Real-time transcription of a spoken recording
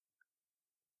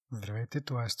Здравейте,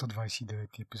 това е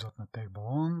 129 епизод на Тех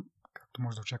Балон. Както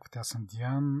може да очаквате, аз съм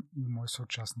Диан и мой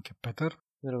съучастник е Петър.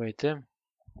 Здравейте.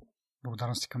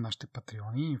 Благодарности към нашите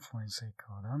патреони, Инфлуенса и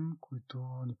Каладан,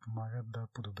 които ни помагат да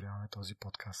подобряваме този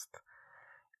подкаст.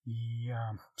 И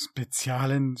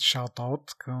специален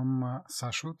шаут-аут към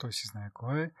Сашо, той си знае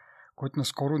кой е, който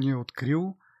наскоро ни е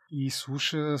открил и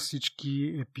слуша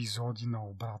всички епизоди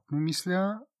наобратно,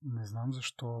 мисля. Не знам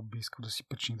защо би искал да си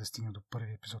причини да стигне до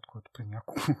първи епизод, който при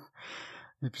няколко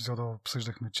епизода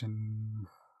обсъждахме, че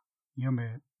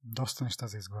имаме доста неща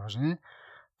за изглаждане.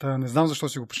 Та не знам защо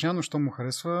си го причиня, но що му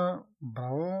харесва,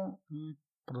 браво и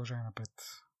продължавай напред.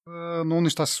 Много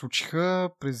неща се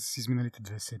случиха през изминалите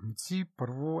 2 седмици.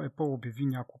 Първо, Apple обяви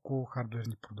няколко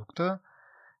хардуерни продукта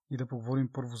и да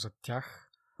поговорим първо за тях.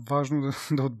 Важно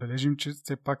да отбележим, че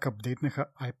все пак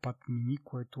апдейтнаха iPad mini,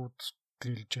 което от 3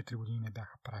 или 4 години не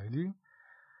бяха правили.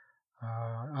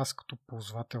 Аз като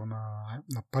ползвател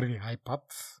на първи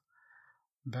iPad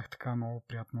бях така много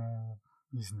приятно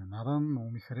изненадан,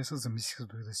 много ми хареса, замислих се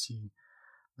дори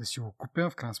да си го купя,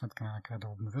 в крайна сметка най-накрая да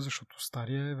обновя, защото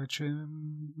стария е вече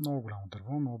много голямо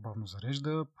дърво, много бавно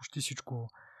зарежда, почти всичко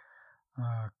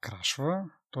крашва,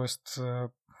 т.е.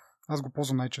 аз го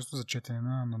ползвам най-често за четене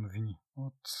на новини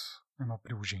от едно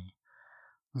приложение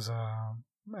за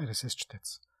RSS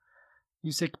четец.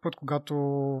 И всеки път,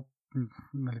 когато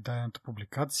дадената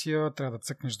публикация, трябва да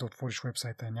цъкнеш да отвориш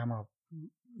уебсайта, няма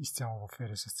изцяло в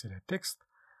RSS целият текст.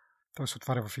 Той се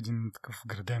отваря в един такъв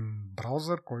граден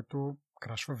браузър, който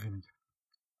крашва винаги.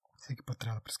 Всеки път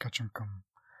трябва да прескачам към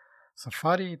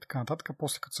Safari и така нататък.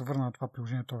 После като се върна на това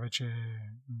приложение, то вече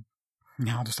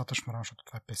няма достатъчно RAM, защото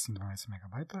това е 512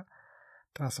 мегабайта.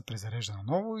 Трябва да се презарежда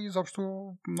наново и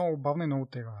изобщо много бавна и много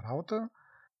тега работа.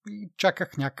 И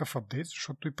чаках някакъв апдейт,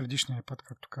 защото и предишния iPad,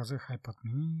 както казах, iPad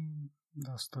mini,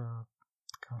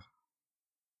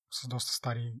 с доста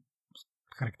стари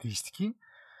характеристики.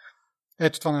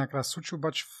 Ето това най-накрая се случи,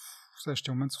 обаче в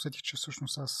следващия момент се усетих, че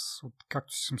всъщност аз,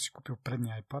 както съм си купил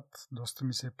предния iPad, доста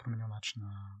ми се е променил начин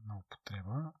на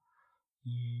употреба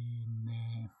и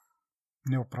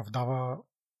не оправдава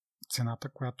цената,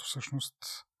 която всъщност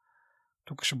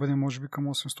тук ще бъде може би към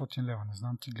 800 лева. Не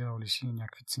знам ти гледал ли си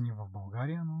някакви цени в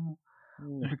България, но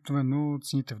обикновено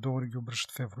цените в долари ги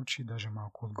обръщат в евро, че и даже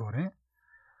малко отгоре.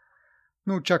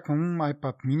 Но очаквам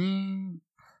iPad mini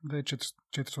да е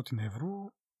 400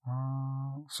 евро.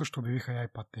 Също обявиха и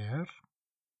iPad Air,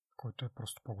 който е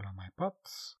просто по-голям iPad.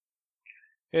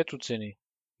 Ето цени.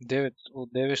 От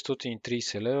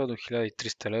 930 лева до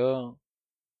 1300 лева.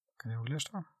 Къде го гледаш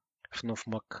това? В нов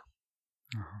Mac.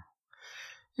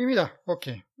 Ими да,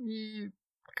 окей. И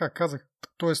така казах,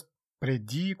 т.е.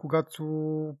 преди, когато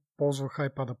ползвах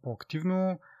iPad-а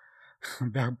по-активно,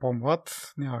 бях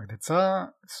по-млад, нямах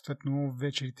деца, съответно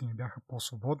вечерите ми бяха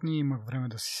по-свободни, имах време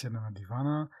да си седна на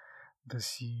дивана, да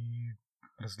си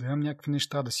разгледам някакви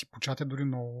неща, да си початя дори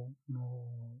много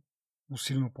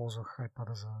усилено ползвах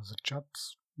iPad-а за чат,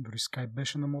 дори Skype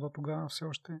беше на мода тогава все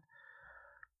още,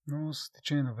 но с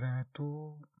течение на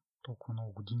времето, толкова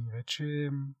много години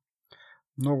вече,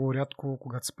 много рядко,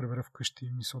 когато се прибера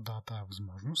вкъщи, ми се отдава тази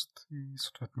възможност и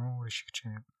съответно реших,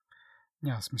 че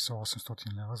няма смисъл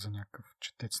 800 лева за някакъв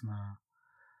четец на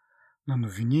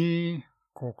новини,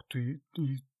 колкото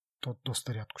и то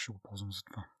доста рядко ще го ползвам за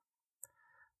това.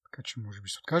 Така че може би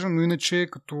се откажем, но иначе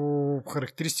като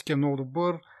характеристики е много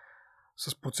добър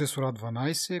с процесор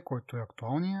A12, който е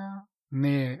актуалния,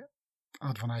 не е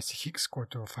A12X,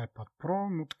 който е в iPad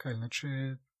Pro, но така или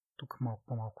иначе тук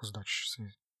по-малко задачи ще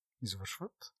се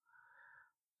извършват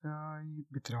и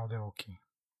би трябвало да е окей.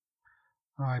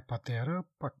 iPad Air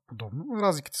пак подобно.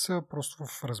 Разликите са просто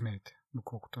в размерите,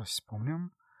 доколкото аз си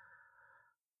спомням.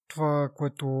 Това,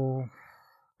 което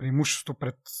преимущество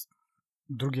пред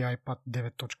другия iPad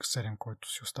 9.7,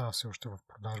 който си остава все още в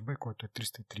продажба, който е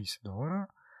 $330,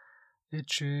 е,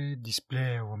 че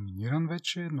дисплея е ламиниран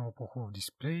вече, много по-хубав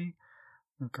дисплей,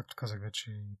 както казах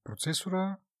вече и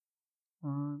процесора.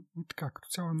 И така, като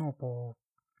цяло е много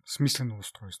по-смислено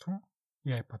устройство. И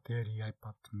iPad Air, и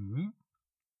iPad mini.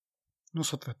 Но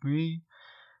съответно и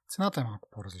цената е малко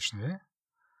по-различна.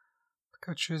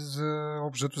 Така че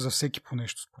общо за всеки по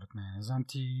нещо, според мен. Не знам,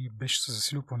 ти беше се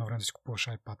засилил по едно време да си купуваш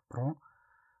iPad Pro.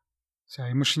 Сега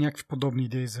имаш ли някакви подобни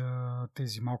идеи за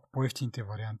тези малко по-евтините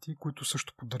варианти, които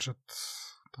също поддържат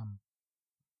там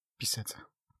писалката?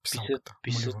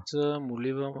 Писеца,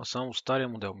 молива, а само стария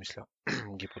модел, мисля,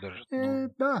 ги поддържат.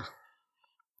 Да.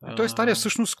 Той стария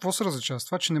всъщност какво се различава? С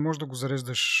това, че не можеш да го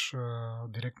зареждаш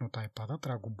директно от iPad-а,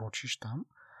 трябва да го бочиш там.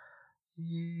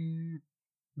 И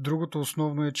другото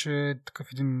основно е, че е такъв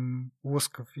един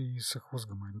лъскав и се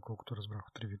хлъзга, доколкото разбрах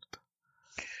от ревютата.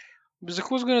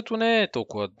 Захлъзгането не е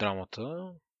толкова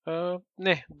драмата.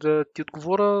 Не, да ти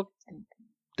отговоря,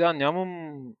 да,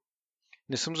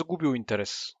 не съм загубил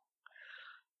интерес.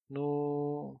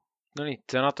 Но, нали,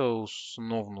 цената е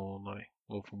основно, нали,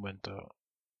 в момента.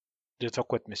 Е това,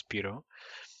 което ме спира.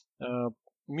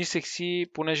 Мислех си,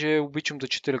 понеже обичам да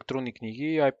чета електронни книги,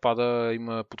 iPad-а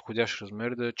има подходящ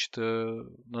размер да чета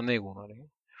на него, нали.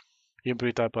 Имам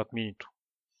преди iPad mini-то.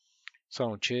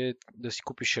 Само, че да си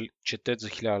купиш четец за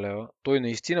 1000 лева. Той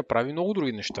наистина прави много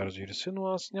други неща, разбира се, но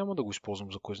аз няма да го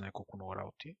използвам за кой знае колко много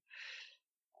работи.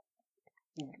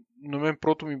 На мен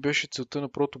целта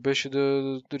на прото беше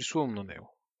да рисувам на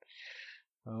него.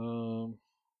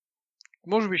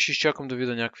 Може би ще изчакам да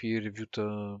видя някакви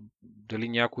ревюта, дали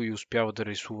някой успява да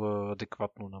рисува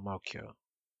адекватно на малкия,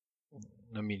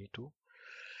 на минито.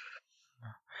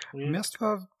 Аз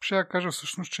това ще я кажа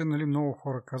всъщност, че нали, много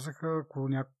хора казаха, ако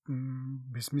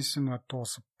безсмислено е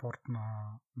този съпорт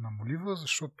на молива,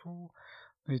 защото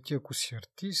нали, ти ако си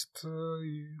артист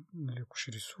и нали, ако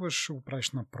ще рисуваш, ще го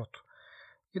правиш на прото.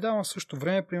 И да, в същото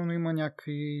време, примерно има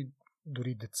някакви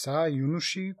дори деца,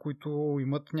 юноши, които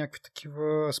имат някакви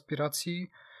такива аспирации.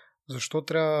 Защо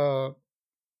трябва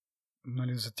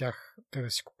нали, за тях те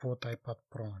да си купуват iPad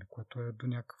Pro, нали, което е до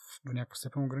някаква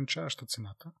степен ограничаваща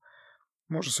цената.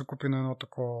 Може да се купи на едно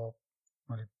такова,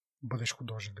 нали, бъдеш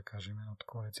художник, да кажем, едно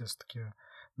такова лице с такива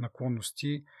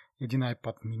наклонности, един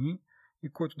iPad mini,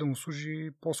 и който да му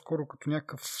служи по-скоро като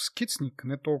някакъв скицник,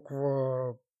 не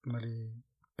толкова нали,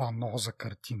 пано за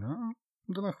картина,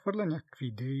 да нахвърля някакви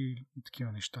идеи и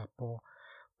такива неща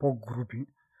по-груби.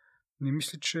 Не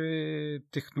мисля, че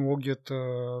технологията,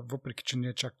 въпреки че не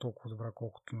е чак толкова добра,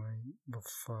 колкото в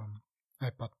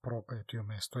iPad Pro, където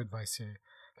имаме 120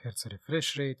 Hz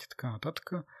refresh rate и така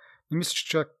нататък, не мисля,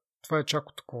 че това е чак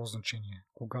от такова значение.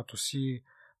 Когато си,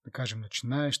 да кажем,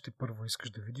 начинаеш, те първо искаш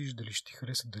да видиш дали ще ти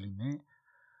хареса, дали не.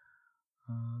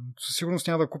 Със сигурност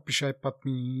няма да купиш iPad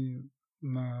mini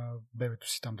на бебето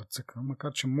си там да цъка,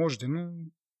 макар че може да, но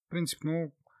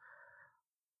принципно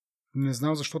не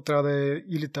знам защо трябва да е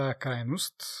или тая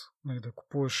крайност, нали, да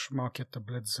купуваш малкият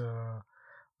таблет за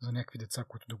някакви деца,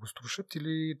 които да го слушат,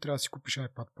 или трябва да си купиш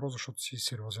iPad Pro, защото си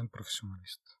сериозен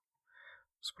професионалист.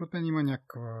 Според мен има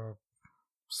някаква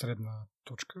средна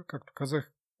точка, както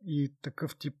казах, и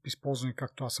такъв тип използване,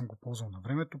 както аз съм го ползвал на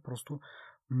времето, просто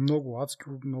много адски,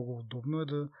 много удобно е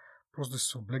да просто да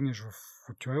се облегнеш в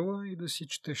футюела и да си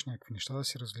четеш някакви неща, да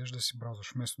си разглеждаш, да си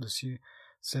бразваш, вместо да си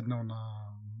седнал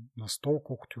на стол,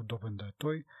 колкото и удобен да е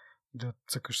той, и да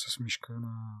цъкаш с мишка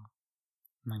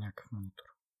на някакъв монитор.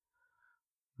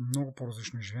 Много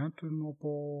по-различно изживяването и много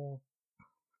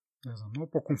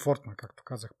по-комфортно, както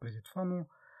казах преди това, но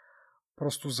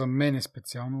просто за мен е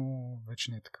специално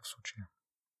вече не е такъв случай.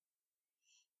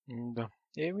 Да.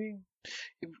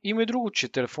 Има и друго,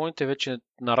 че телефоните вече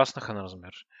нараснаха на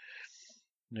размер.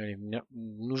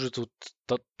 Нуждата от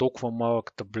толкова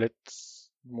малък таблет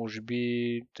може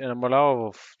би е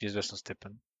намалява в известна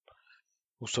степен.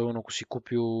 Особено ако си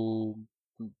купил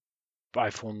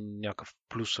iPhone някакъв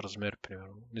плюс размер,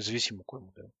 примерно. Независимо кой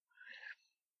модел.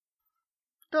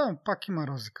 Да, пак има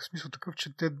разлика. В смисъл такъв,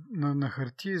 че те на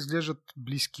хартия изглеждат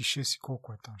близки 6 и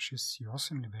колко е там? 6 и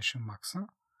 8 ли беше макса?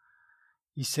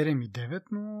 И 7 и 9,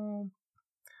 но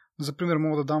за пример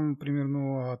мога да дам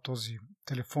примерно този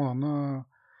телефона на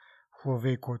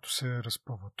Huawei, който се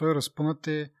разпъва. Той разпънат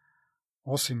е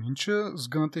 8 инча,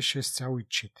 сгънат е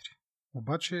 6,4.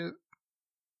 Обаче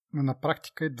на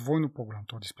практика е двойно по-голям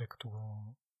този дисплей, като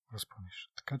го разпънеш.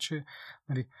 Така че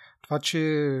нали, това,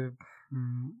 че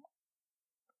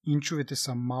инчовете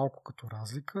са малко като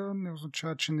разлика, не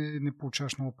означава, че не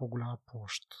получаваш много по-голяма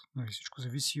площ. Нали, всичко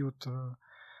зависи от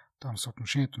там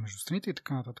съотношението между страните и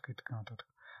така нататък и така нататък.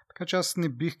 Така че аз не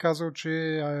бих казал, че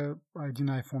един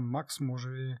iPhone Max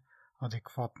може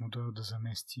адекватно да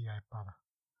замести iPad-а.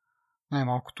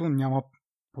 Най-малкото няма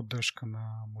поддръжка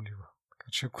на молива.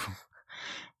 Така че ако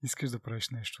искаш да правиш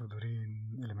нещо, дори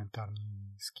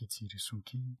елементарни скици и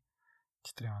рисунки,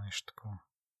 ти трябва нещо такова.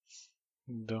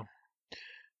 Да.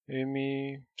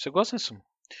 Съгласен съм.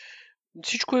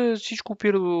 Всичко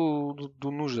опира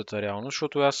до нуждата реално,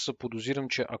 защото аз подозирам,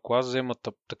 че ако аз взема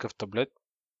такъв таблет,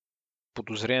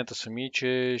 подозренията са ми,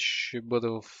 че ще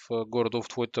бъда горе-долу в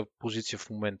твоята позиция в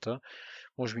момента.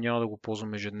 Може би няма да го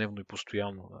ползвам ежедневно и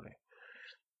постоянно. Нали.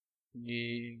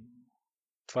 И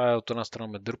това е от една страна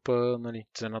ме дърпа, нали,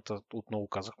 цената отново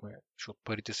казахме, защото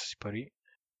парите са си пари.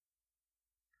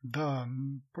 Да,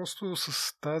 просто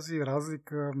с тази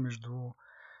разлика между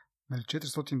нали,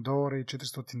 $400 и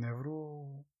 400 евро,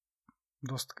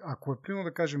 доста, ако е примерно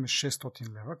да кажем 600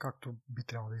 лева, както би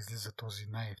трябвало да излиза този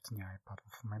най-ефтиния iPad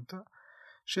в момента,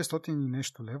 600 и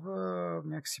нещо лева,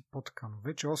 някакси по-така, но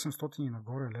вече 800 и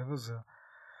нагоре лева за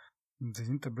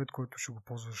един таблет, който ще го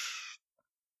ползваш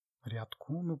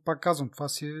рядко, но пак казвам, това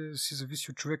си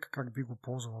зависи от човека как би го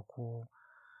ползвал. Ако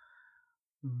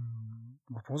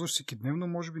го ползваш всеки дневно,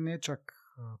 може би не е чак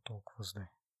толкова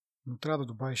зле. Но трябва да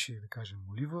добавиш и, да кажем,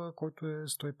 олива, който е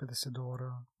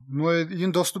 $150. Но е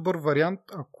един доста добър вариант,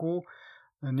 ако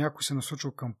някой се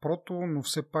насочил към прото, но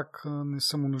все пак не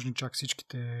са му нужни чак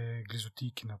всичките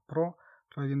глизотийки на про.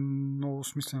 Това е един много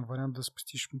смислен вариант да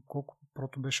спестиш. Колко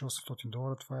прото беше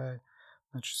 $800, това е,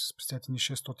 значи се спестят ни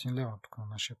 600 лева тук на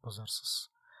нашия пазар с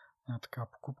една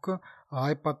такава покупка.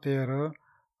 А iPad Air,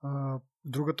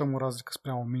 другата му разлика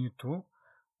спрямо минито,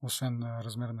 освен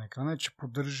размера на екрана, е, че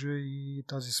поддържа и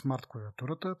тази смарт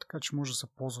клавиатурата, така че може да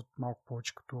се ползват малко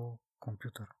повече като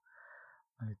компютър.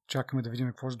 Чакаме да видим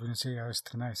какво ще донесе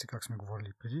iOS 13, как сме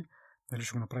говорили преди. Дали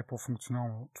ще го направи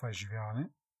по-функционално това изживяване.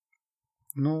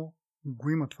 Но го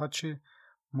има това, че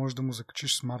може да му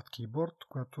закачиш смарт кейборд,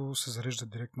 която се зарежда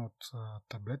директно от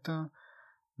таблета.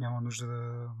 Няма нужда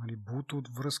да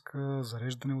Bluetooth връзка,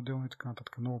 зареждане отделно и така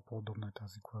нататък. Много по-удобна е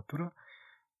тази клавиатура.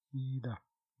 И да,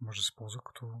 може да се ползва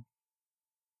като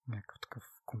някакъв такъв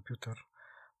компютър,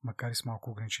 макар и с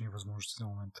малко ограничени възможности за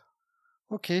момента.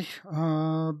 Окей,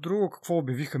 друго какво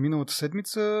обявиха миналата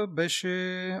седмица беше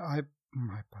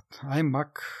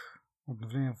iMac,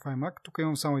 обновление в iMac. Тук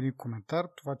имам само един коментар,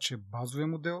 това, че базовия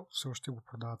модел все още го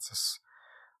продават с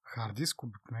харддиск,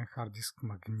 обикновен харддиск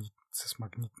с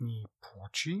магнитни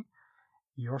плочи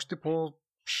и още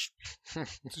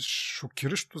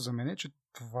по-шокиращо за мен е, че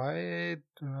това е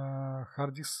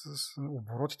харддиск с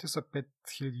оборотите са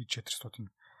 5400.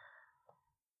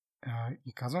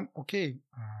 И казвам, окей,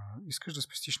 искаш да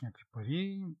спестиш някакви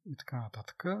пари и така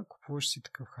нататък, купуваш си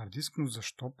такъв харддиск, но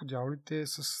защо по дяволите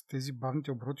с тези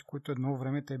бавните обороти, които едно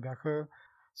време те бяха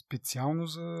специално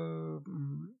за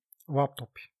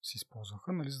лаптопи се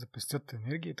използваха, нали, за да пестят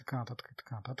енергия и така нататък и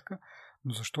така нататък,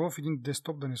 но защо в един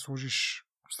десктоп да не сложиш,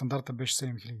 стандарта беше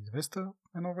 7200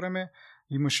 едно време,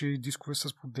 имаше и дискове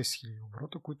с по 10 000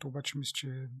 оборота, които обаче мисля,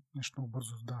 че нещо много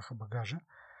бързо даваха багажа.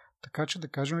 Така че да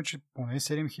кажем, че поне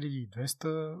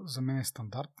 7200 за мен е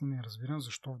стандарт и не разбирам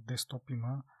защо в десктоп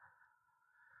има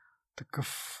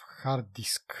такъв хард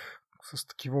диск с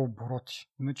такива обороти.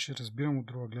 Иначе разбирам от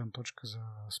друга гледна точка за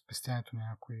спестяването на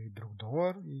някой друг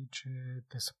долар и че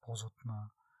те се ползват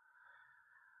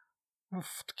в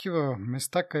такива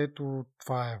места, където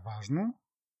това е важно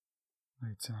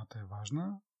и цената е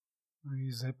важна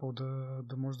и за Apple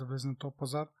да може да влезе на този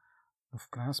пазар, но в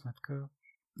крайна сметка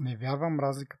не вярвам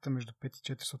разликата между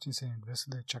 5400 и 7200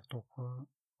 да е чак толкова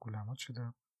голяма, че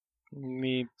да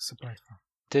се прави това.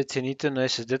 Те цените на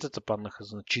SSD-тата паднаха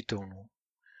значително.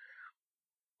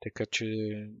 Така че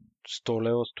 100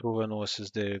 лева струва едно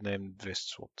SSD на M200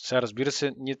 слот. Сега разбира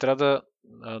се, ние трябва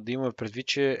да имаме предвид,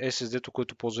 че SSD-то,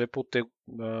 което ползва Apple, те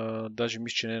даже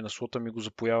мисля, че не е на слота, ми го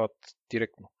запояват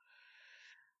директно.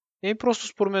 И просто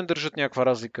според мен държат някаква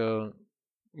разлика.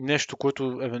 Нещо,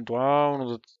 което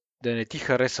евентуално да не ти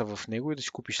хареса в него и да си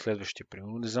купиш следващия,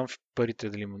 примерно. Не знам в парите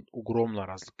дали има огромна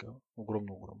разлика.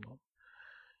 Огромна.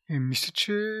 Мисля,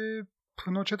 че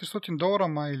едно $400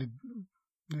 май или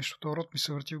нещо този род ми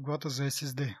се върти в главата за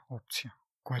SSD опция.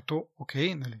 Което,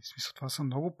 окей, нали, в смисъл това са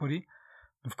много пари,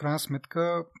 но в крайна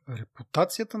сметка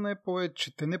репутацията на Apple е,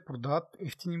 че те не продават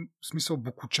ефтини, в смисъл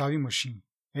бокучави машини.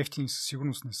 Ефтини със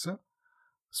сигурност не са.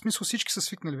 В смисъл всички са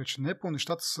свикнали вече на Apple,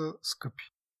 нещата са скъпи.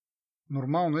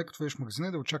 Нормално е, като влезеш в магазина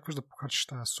и да очакваш да похарчиш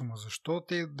тази сума. Защо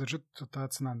те държат тази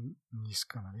цена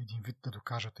ниска? Нали? Един вид да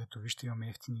докажат, ето вижте, имаме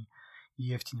ефтини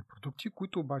продукти,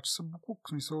 които обаче са буклук. В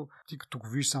смисъл, ти като го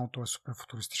видиш само, той е супер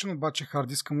футуристичен, обаче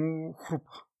хардиска му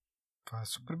хрупа. Това е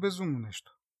супер безумно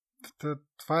нещо.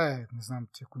 Това е, не знам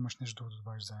ти, ако имаш нещо да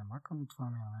добавиш за iMac, но това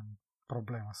ми е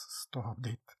проблема с този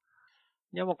апдейт.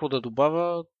 Няма какво да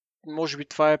добавя. Може би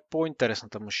това е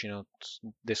по-интересната машина от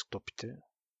десктопите.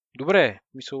 Добре,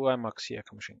 мисля iMac си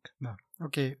яка машинка. Да,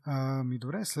 окей.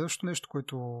 Добре, следващото нещо,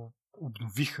 което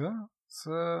обновиха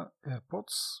са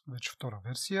AirPods, вече втора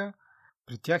версия.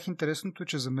 При тях интересното е,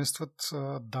 че заместват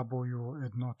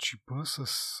W1 чипа с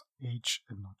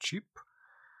H1 чип.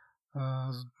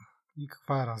 И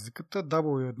каква е разликата?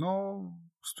 W1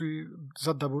 стои,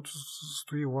 зад W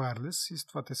стои wireless и с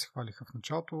това те се хвалиха в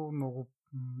началото. Много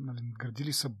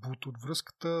градили са Bluetooth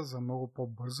връзката за много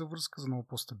по-бърза връзка, за много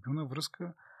по-стабилна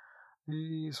връзка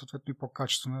и съответно и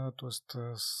по-качествена, т.е.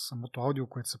 самото аудио,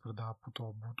 което се предава по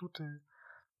този Bluetooth е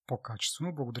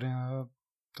по-качествено, благодарение на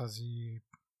тази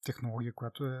технология,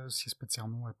 която си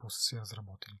специално Apple са си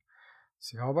разработили.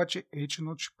 Сега обаче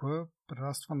H1 чипа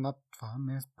прераства над това.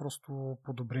 Не е просто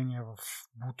подобрение в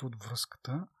Bluetooth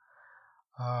връзката.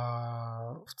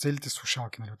 В целите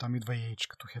слушалки, нали, оттам идва и H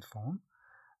като хедфон.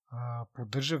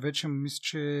 Поддържа вече, мисля,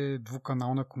 че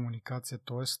двуканална комуникация,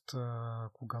 т.е.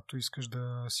 когато искаш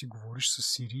да си говориш с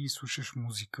Siri и слушаш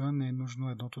музика, не е нужно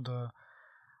едното да...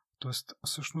 Тоест,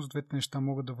 всъщност двете неща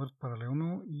могат да върват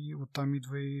паралелно и оттам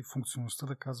идва и функционалността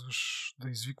да казваш, да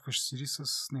извикваш Siri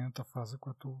с нейната фраза,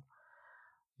 която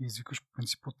извикваш по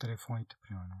принцип от телефоните,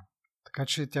 примерно. Така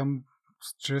че тя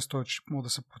чрез този чип могат да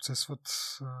се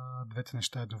процесват двете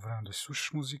неща едновременно. Да си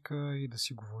слушаш музика и да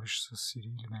си говориш с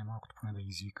Siri или най-малкото поне да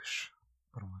извикаш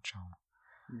първоначално.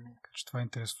 Така че това е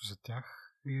интересно за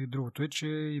тях. И другото е, че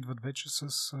идват вече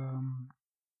с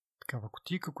такава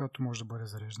кутийка, която може да бъде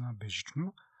зареждана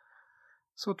безжично.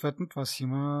 Съответно, това си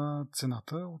има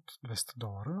цената от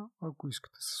 $200. Ако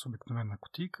искате с обикновена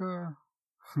кутийка,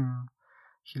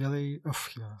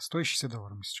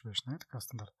 $160, мисля, че беше, не? Така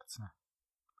стандартната цена.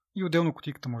 И отделно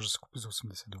кутийката може да се купи за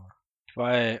 $80.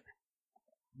 Това е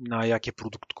най-якият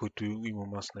продукт, който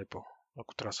имам аз на Apple,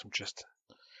 ако трябва да съм честен.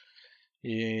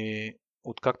 И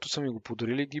откакто са ми го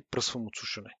подарили, ги пръсвам от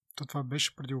слушане. То това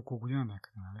беше преди около година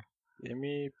някъде, нали?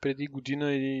 Преди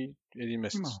година или един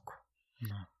месец. И малко.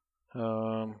 Да.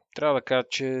 Трябва да кажа,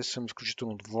 че съм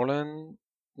изключително доволен.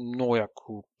 Много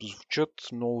яко звучат,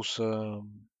 много са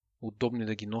удобни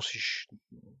да ги носиш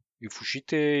и в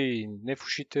ушите, и не в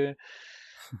ушите.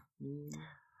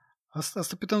 Аз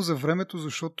те питам за времето,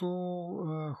 защото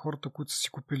хората, които са си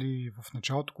купили в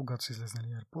началото, когато са излезнали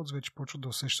AirPods, вече почват да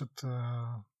усещат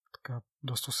така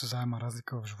доста осезаема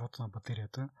разлика в живота на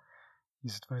батерията. И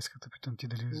затова искам да питам ти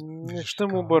дали... Не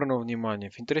съм обърнал внимание.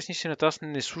 В интересни си аз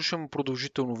не слушам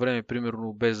продължително време,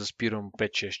 примерно без да спирам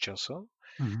 5-6 часа.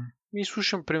 И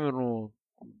слушам примерно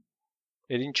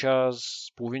 1 час,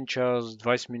 половин час,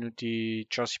 20 минути,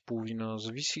 час и половина.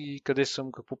 Зависи къде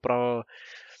съм, какво правя.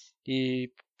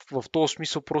 И в този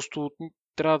смисъл просто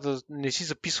трябва да не си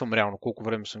записвам реално колко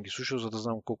време съм ги слушал, за да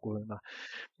знам колко време.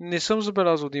 Не съм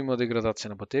забелязал да има деградация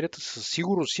на батерията. Със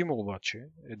сигурност има обаче.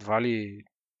 Едва ли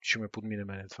ще ме подмине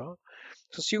мене това.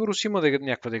 Със сигурност има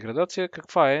някаква деградация.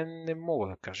 Каква е, не мога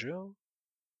да кажа.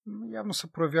 Явно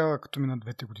се проявява като ми на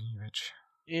 2 години вече.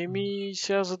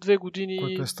 Сега за 2 години...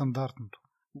 Което е стандартното.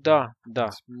 Да.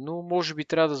 Но може би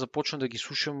трябва да започна да ги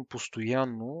слушам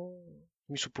постоянно.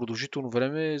 Мисля, продължително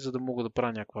време, за да мога да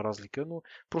правя някаква разлика, но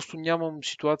просто нямам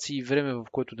ситуации и време, в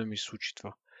което да ми се случи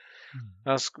това.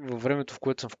 Аз във времето, в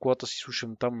което съм в колата, си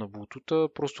слушам там на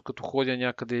Bluetooth, просто като ходя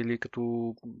някъде или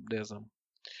като, не знам,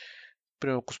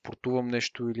 примерно ако спортувам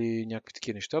нещо или някакви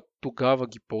такива неща, тогава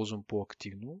ги ползвам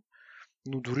по-активно,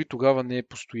 но дори тогава не е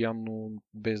постоянно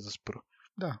без да спра.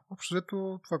 Да, общо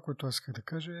взето това, което аз исках да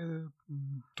кажа е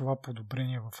това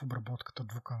подобрение в обработката,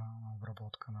 двуканална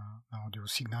обработка на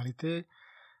аудиосигналите,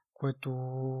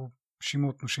 което ще има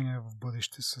отношение в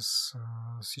бъдеще с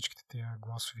всичките тези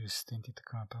гласови асистенти и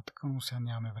така нататък, но сега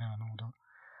нямаме време много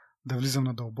да влизам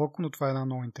надълбоко, но това е една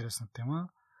много интересна тема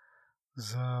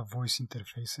за voice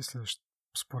интерфейса,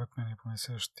 според мен е поне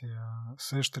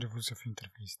следващата революция в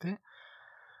интерфейсите.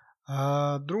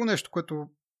 Друго нещо, което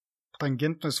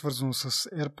тангентно е свързано с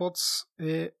AirPods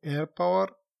е AirPower,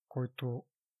 който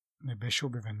не беше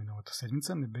обявен миналата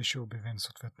седмица, не беше обявен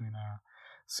съответно и на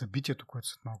събитието, което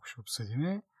след малко ще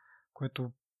обсъдиме,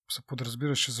 което се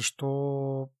подразбираше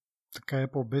защо така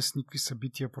Apple без никакви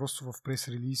събития просто в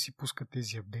прес-релизи пускат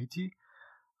тези апдейти.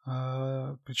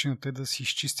 Причината е да си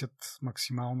изчистят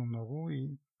максимално много и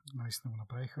наистина го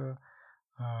направиха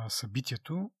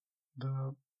събитието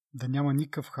да няма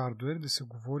никакъв хардуер, да се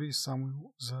говори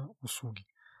само за услуги.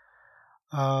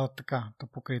 Така,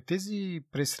 покрай тези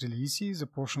прес-релизи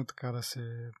започна така да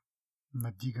се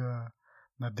надига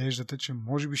надеждата, че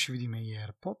може би ще видим и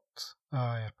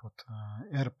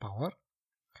AirPower.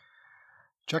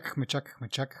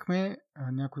 Чакахме.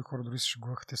 Някои хора дори се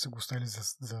шегуваха, те са го оставили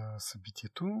за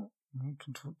събитието, но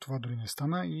това дори не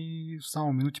стана и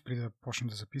само минути преди да почнем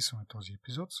да записваме този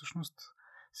епизод, всъщност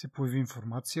се появи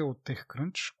информация от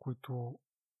TechCrunch, които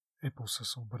Apple са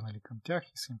се обърнали към тях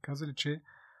и са им казали, че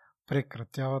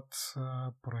прекратяват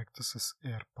проекта с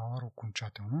AirPower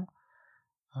окончателно.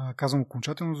 Казвам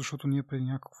окончателно, защото ние преди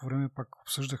някакво време пак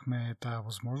обсъждахме тая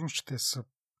възможност, че те са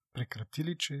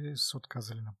прекратили, че са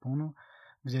отказали напълно.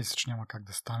 Видели се, че няма как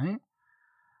да стане.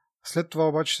 След това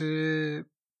обаче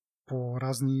по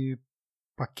разни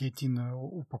пакети на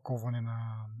опаковане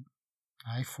на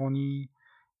iPhone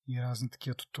и разни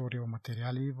такива туториал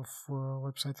материали в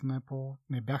вебсайта на Apple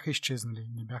не бяха изчезнали,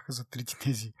 не бяха затрити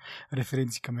тези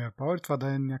референции към AirPower. Това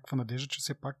да е някаква надежда, че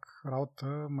все пак работа,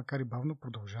 макар и бавно,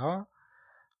 продължава.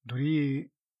 Дори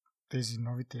тези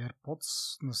новите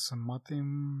AirPods, на самата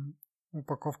им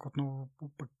опаковка, отново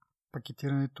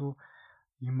пакетирането,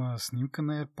 има снимка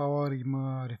на AirPower,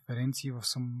 има референции в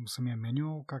самия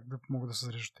меню, как да могат да се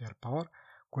зареждат AirPower,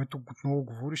 което отново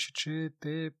говорише, че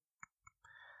те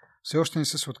все още не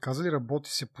са се отказали, работи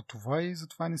се по това и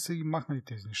затова не са ги махнали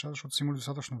тези неща, защото са имали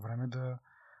достатъчно време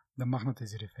да махнат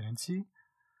тези референции.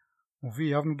 Ови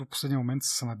явно до последния момент са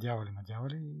се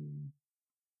надявали и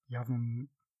явно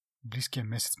близкия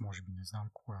месец, може би, не знам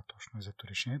кога точно е взето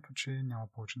решението, че няма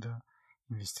повече да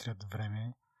инвестират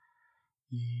време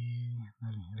и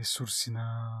ресурси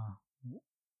на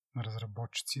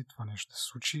разработчици това нещо да се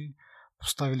случи.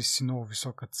 Поставили си много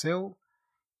висока цел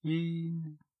и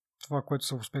това, което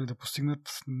са успели да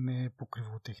постигнат, не е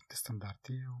покривало техните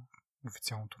стандарти,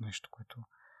 официалното нещо, което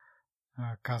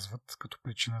казват като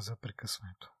причина за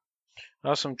прекъсването.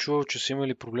 Аз съм чувал, че са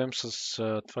имали проблем с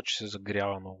това, че се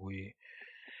загрява много и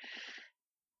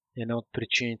една от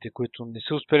причините, които не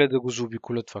са успели да го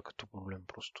заобиколят това като проблем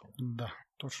просто. Да,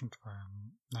 точно това е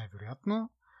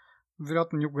най-вероятно.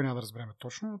 Вероятно никога няма да разберем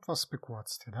точно, но това са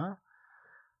спекулациите, да.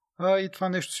 И това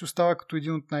нещо си остава като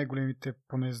един от най-големите,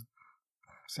 поне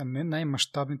сега не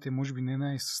най-мащабните, може би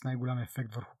не с най-голям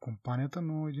ефект върху компанията,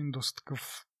 но един доста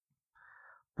такъв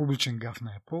публичен гаф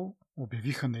на Apple.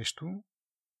 Обявиха нещо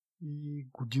и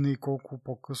година и колко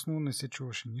по-късно не се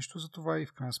чуваше нищо за това и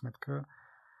в крайна сметка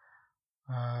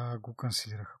го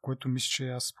канцелираха, което мисля, че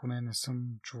аз поне не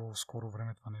съм чувал в скоро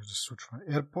време това нещо да се случва.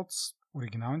 AirPods,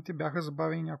 оригиналните, бяха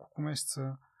забавени няколко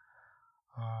месеца.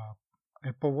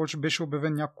 Apple Watch беше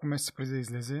обявен няколко месеца преди да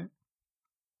излезе,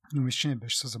 но мисля, че не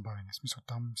беше със забавени. В смисъл,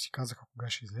 там си казаха кога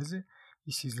ще излезе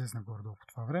и си излезе нагоре-долу по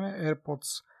това време.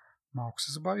 AirPods малко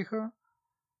се забавиха,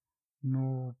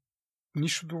 но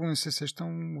нищо друго не се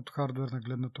сещам от хардуерна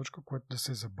гледна точка, което да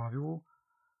се е забавило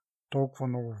толкова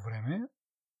много време.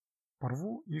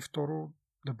 Първо и второ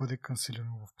да бъде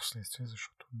канцелирано в последствие,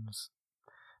 защото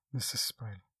не са се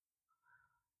справили.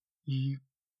 И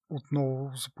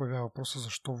отново се появява въпроса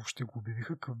защо въобще го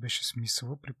обявиха, какъв беше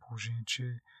смисъла при положение,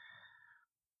 че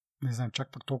не знам,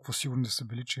 чак пък толкова сигурни да са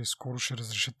били, че скоро ще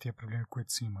разрешат тия проблеми,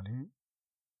 които са имали.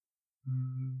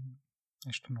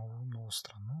 Нещо много, много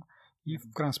странно. И в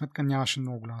крайна сметка нямаше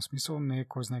много голям смисъл. Не е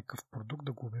кой знае какъв продукт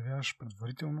да го обявяваш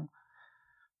предварително.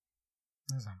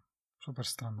 Не знам. Супер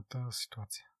странната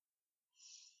ситуация.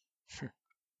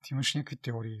 Ти имаш някакви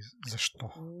теории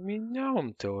защо?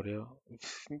 Нямам теория.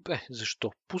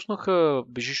 Защо? Пуснаха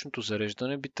бежичното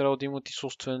зареждане, би трябвало да имат и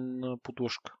собствена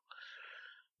подложка.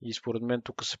 И според мен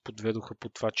тук се подведоха по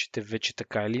това, че те вече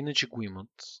така или иначе го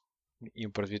имат.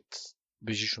 Им предвид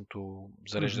бежичното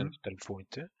зареждане в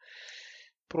телефоните.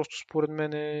 Просто според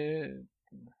мен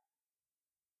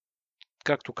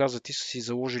както каза ти, са си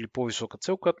заложили по-висока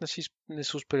цел, която не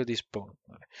са успели да изпълнят.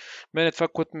 Мене това,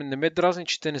 което не ме дразни,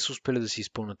 че те не са успели да си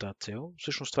изпълнят тази цел.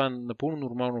 Всъщност това е напълно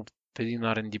нормално в един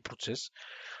R&D процес.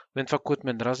 Мен това, което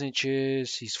ме дразни, че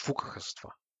се изфукаха с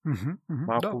това.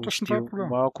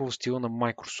 Малко в стила на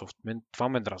Microsoft. Мен това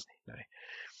ме дразни.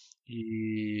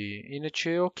 И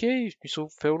иначе окей, в смисъл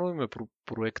фейлно им е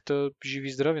проекта, живи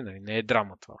и здрави, нали? Не е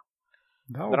драма това.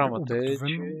 Да, драмата е,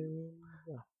 че...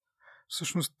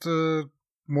 Всъщност,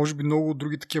 може би много от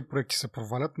други такива проекти се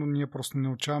провалят, но ние просто не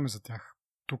научаваме за тях.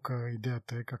 Тук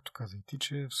идеята е, както каза и ти,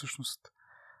 че всъщност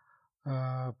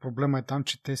проблема е там,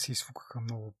 че те се изфукаха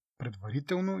много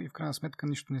предварително и в крайна сметка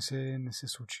нищо не се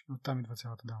случи. Оттам идва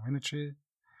цялата драма. Иначе,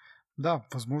 да,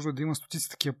 възможно е да има стотици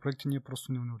такива проекти, ние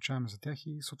просто не научаваме за тях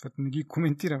и съответно не ги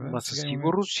коментираме. Със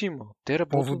сигурност има. Те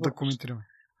работят повод да коментираме.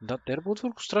 Да, те работят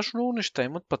върху страшно много неща.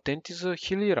 Имат патенти за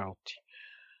хиляди работи.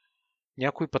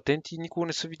 Някои патенти никога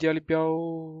не са видяли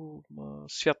бял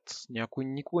свят. Някои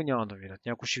никога няма да видят.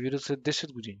 Някои ще видят след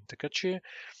 10 години. Така че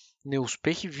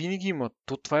неуспехи винаги имат.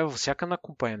 Това е във всяка една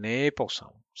компания. Не е Apple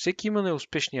само. Всеки има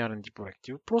неуспешни R&D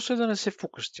проекти. Въпросът е да не се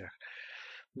фукаш с тях.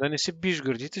 Да не се биш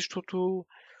гърдите, защото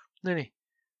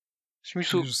в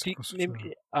смисъл...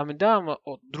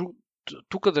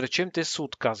 Тук да речем, те са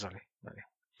отказали.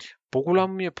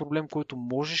 По-голямият проблем, който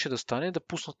можеше да стане, е да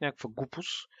пуснат някаква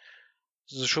глупост,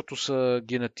 защото са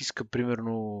ги натиска,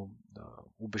 примерно,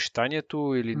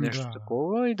 обещанието или нещо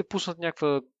такова и да пуснат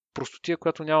някаква простотия,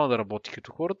 която няма да работи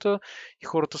като хората и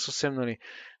хората съвсем,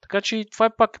 Така че и това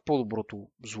е пак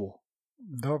по-доброто зло.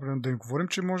 Да, да не говорим,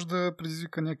 че може да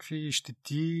предизвика някакви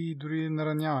щети и дори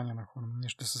наранявания на хора.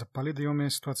 Нещо да се запали, да имаме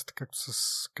ситуацията както с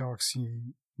Galaxy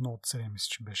Note 7, мисля,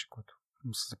 че беше, което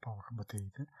му се запалваха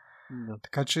батериите. Да.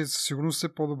 Така че със сигурност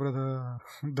е по-добре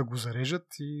да го зарежат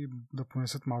и да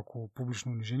понесат малко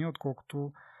публично унижение,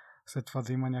 отколкото след това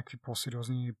да има някакви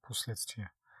по-сериозни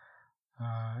последствия.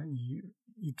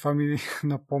 И това ми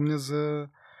напомня за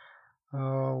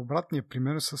Обратният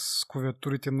пример е с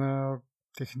клавиатурите на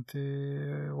техните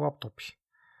лаптопи,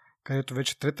 където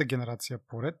вече трета генерация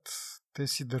поред, те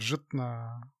си държат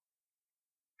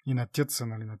и натят са,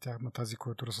 нали, на тази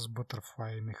клавиатура с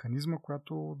Butterfly механизма,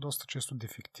 която доста често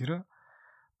дефектира.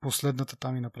 Последната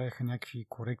там и направиха някакви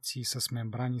корекции с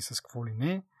мембрани, с какво ли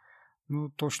не, но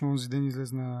точно онзи ден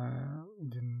излезна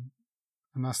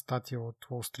една статия от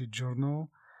Wall Street Journal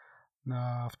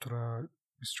на автора,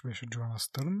 мисля, че беше Джоана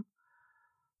Стърн,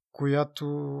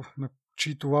 на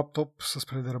чието лаптоп са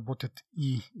спрели да работят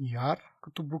И и R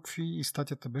като букви, и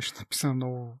статията беше написана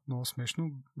много, много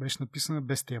смешно. Беше написана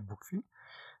без тези букви,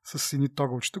 с едни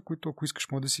тогълчета, които ако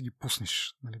искаш може да си ги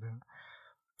пуснеш. Нали,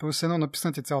 Тоест едно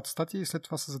написана ти цялата статия и след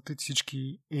това са затрити всички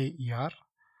E и R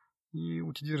и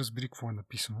отиди разбери какво е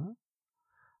написано.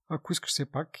 Ако искаш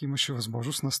все пак, имаше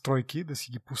възможност настройки да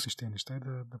си ги пуснеш тези неща и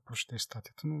да прочетеш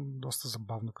статията, но доста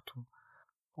забавно като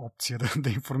опция да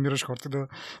информираш хората, да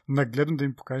нагледно да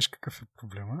им покажеш какъв е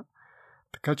проблема.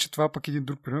 Така че това пък е един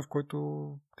друг пример, в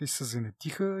който те се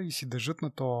занетиха и си държат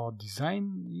на този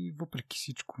дизайн и въпреки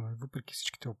всичко, въпреки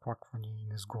всичките оплаквания и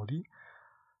незгоди,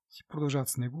 си продължават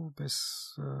с него без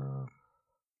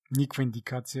никаква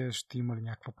индикация ще има ли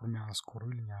някаква промяна скоро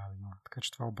или няма да има. Така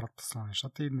че това е обратната страна на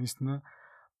нещата и наистина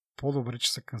по-добре,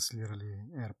 че са канцелирали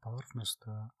AirPower вместо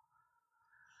да...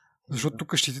 Защото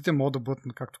тук щитите могат да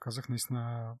бъдат, както казах,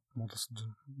 наистина могат да са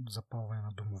запалване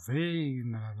на домове и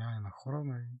нараняване на хора.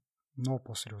 Много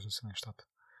по-сериозни са нещата.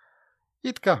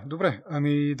 И така, добре,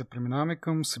 ами да преминаваме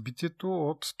към събитието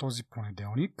от този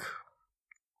понеделник,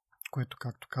 което,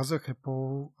 както казах,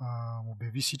 Apple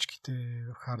обяви всичките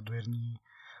хардуерни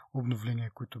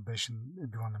обновления, които е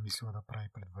била намислила да прави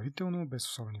предварително, без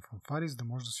особени фанфари, за да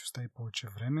може да си остави повече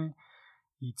време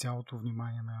и цялото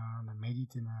внимание на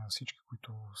медиите, на всички,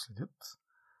 които следят,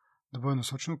 да бъде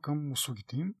насочено към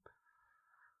услугите им.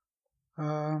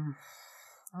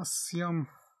 Аз имам,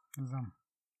 не знам,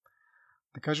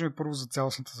 да кажем първо за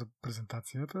цялостната за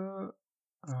презентацията.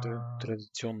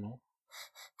 Традиционно.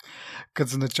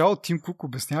 Като за начало Тим Кук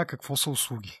обяснява какво са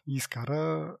услуги и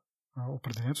изкара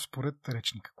определението според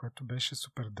речника, което беше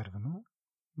супер дървено,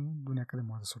 но до някъде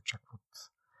може да се очаква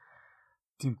от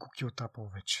Тим Кук и от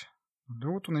Apple вече.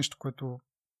 Другото нещо, което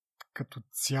като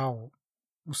цяло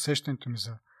усещането ми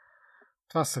за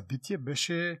това събитие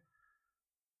беше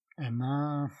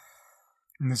една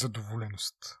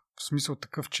незадоволеност. В смисъл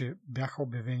такъв, че бяха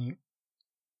обявени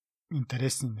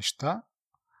интересни неща,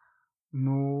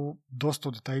 но доста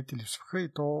от детайлите липсваха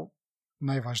и то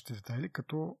най-важните детайли,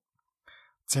 като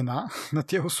цена на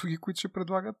тези услуги, които ще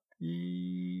предлагат,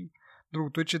 и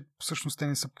другото е, че всъщност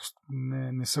те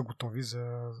не са готови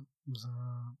за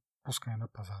пускане на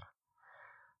пазара.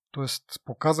 Тоест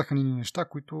показаха ни неща,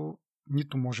 които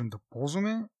нито можем да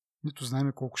ползваме, нито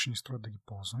знаем колко ще ни струват да ги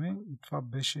ползваме, и това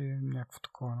беше някакво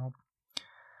такова едно.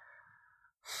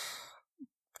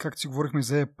 Както си говорихме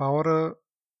за AirPower,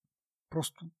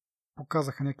 просто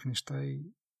показаха някакви неща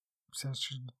и сега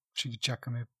ще ги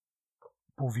чакаме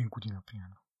половин година,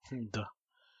 примерно. Да.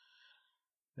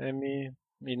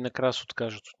 И накрая се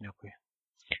откажат от някой.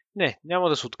 Не, няма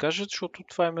да се откажат, защото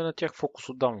това е на тях фокус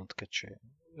отдавна, така че...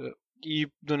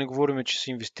 И да не говорим, че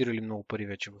са инвестирали много пари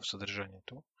вече в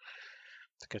съдържанието.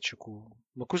 Така че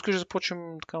ако искаш да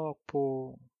започнем така малко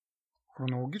по...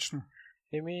 Хронологично?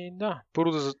 Да.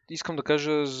 Първо искам да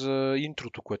кажа за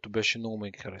интрото, което беше много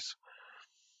ме хареса.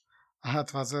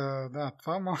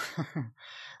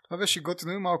 Това беше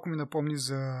готино и малко ми напомни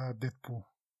за Deadpool.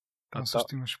 Там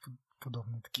също имаше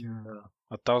подобни такива. Да.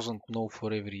 A Thousand No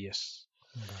for Every Yes.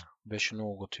 Да. Беше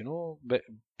много готино.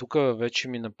 Тук вече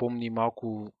ми напомни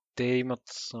малко, те имат,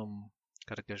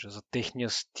 как да кажа, за техния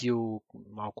стил,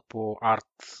 малко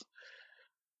по-арт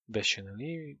беше,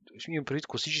 нали. Имам предвид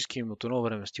класически им от едно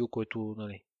време стил, който,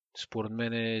 нали, според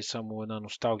мен е само една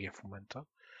носталгия в момента.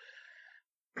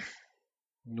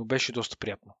 Но беше доста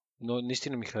приятно. Но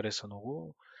наистина ми хареса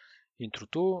много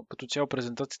интрото. Като цяло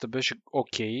презентацията беше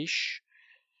окейш.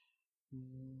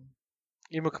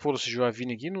 Има какво да се желая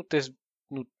винаги, но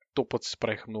то път се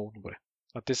справиха много добре.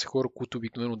 А те са хора, които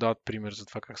обикновено дават пример за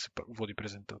това как се води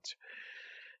презентация.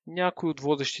 Някой от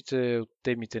водещите от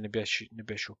темите не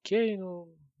беше окей, но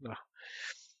да.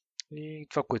 И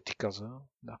това, което ти каза,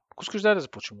 да. Ако искаш да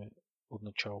започваме от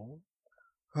начало.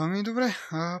 Добре.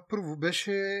 Първо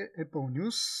беше Apple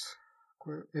News.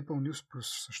 Apple News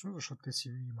Plus всъщност, защото те си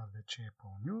имат вече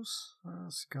Apple News.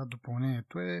 Сега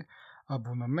допълнението е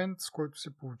абонамент, с който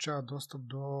се получава достъп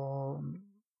до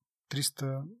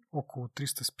около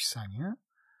 300 списания.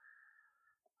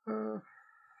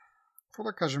 Какво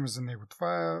да кажем за него?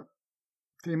 Това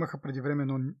те имаха преди време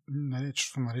едно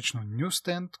наречено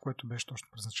Newsstand, което беше точно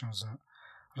предназначено за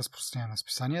разпространение на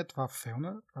списания. Това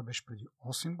фейлна. Това беше преди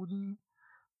 8 години.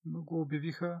 Го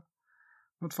обявиха.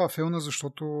 Но това фейлна,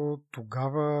 защото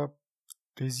тогава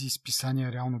тези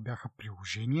списания реално бяха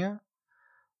приложения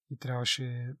и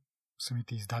трябваше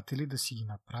самите издатели да си ги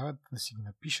направят, да си ги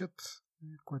напишат,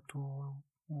 което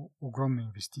е огромна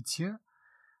инвестиция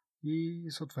и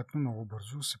съответно много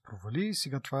бързо се провали.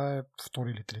 Сега това е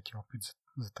втори или трети опит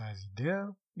за тази идея.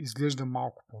 Изглежда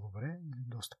малко по-добре или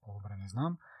доста по-добре, не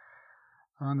знам.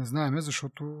 Не знаеме,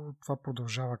 защото това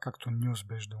продължава както News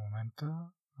беше до момента.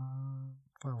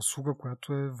 Това е услуга,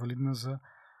 която е валидна за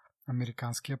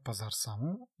американския пазар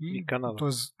само. И Канада.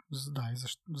 Тоест, да, и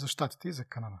за щатите и за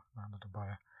Канада, да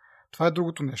добавя. Това е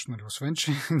другото нещо, нали? Освен,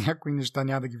 че някои неща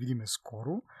няма да ги видиме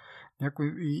скоро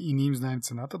и не им знаем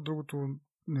цената. Другото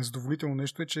незадоволително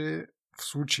нещо е, че в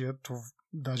случая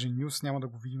даже News няма да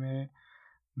го видиме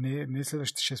не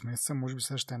следващите 6 месеца, може би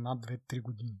следващите 1, 2, 3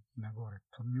 години нагоре.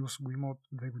 News го има от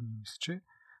 2 години, мисля, че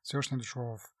все още не е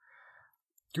дошло в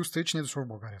Q-Stage, не е дошло в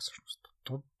България всъщност.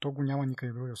 То го няма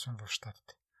никъде други, освен в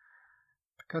Щатите.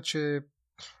 Така че...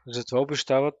 Затова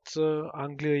обещават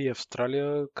Англия и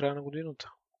Австралия края на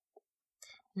годината.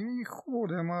 И хубаво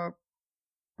да, ама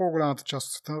по-голямата част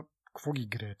от света, какво ги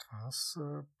грее това?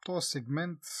 Този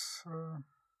сегмент...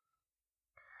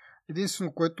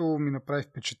 Единствено, което ми направи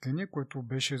впечатление, което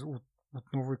беше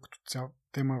отново и като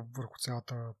тема върху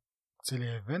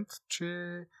целият евент, че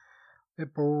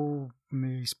Apple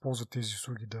не използва тези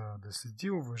услуги да следи,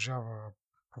 уважава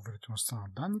поверителността на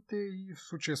данните и в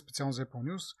случая специално за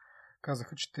Apple News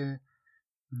казаха, че те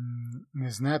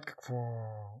не знаят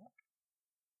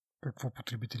какво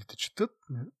потребителите четат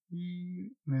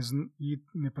и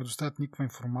не предоставят никаква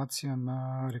информация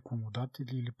на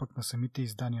рекламодатели или пък на самите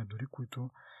издания дори, които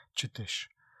четеш.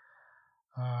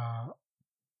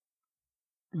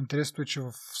 Интересното е, че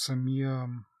в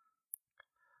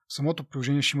самото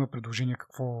приложение ще има предложение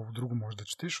какво друго можеш да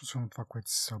четеш, освен това, което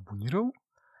си се абонирал.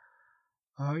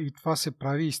 И това се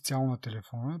прави изцяло на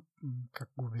телефона. Как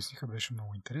го обясниха, беше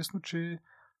много интересно, че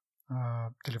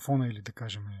телефона или да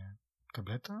кажем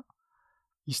таблета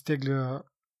изтегля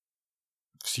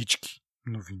всички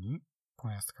новини,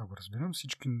 поне аз така го разбирам,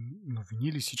 всички новини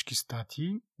или всички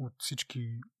статии от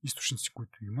всички източници,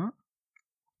 които има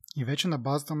и вече на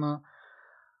базата на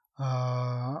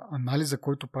анализа,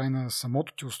 който прави на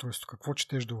самото ти устройство, какво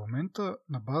четеш до момента,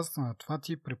 на базата на това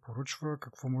ти препоръчва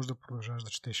какво можеш да продължаваш да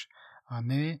четеш, а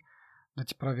не да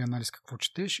ти прави анализ какво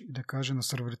четеш и да каже на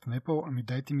сървърите на Apple, ами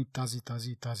дайте ми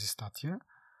тази статия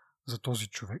за този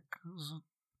човек,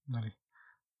 нали,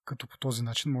 като по този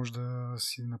начин можеш да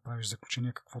си направиш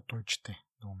заключение какво той чете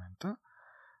до момента.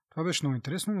 Това беше много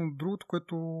интересно, но другото,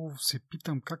 което се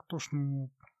питам как точно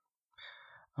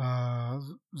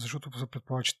защото се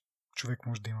предполага, че човек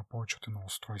може да има повече от едно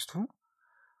устройство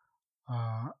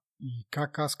и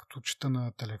как аз като чета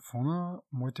на телефона,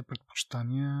 моите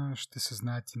предпочитания ще се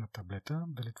знаят и на таблета,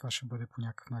 дали това ще бъде по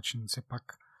някакъв начин все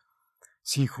пак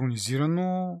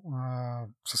синхронизирано,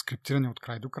 с криптиране от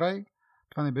край до край.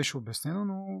 Това не беше обяснено,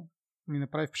 но ми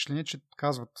направи впечатление, че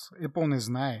казват, Apple не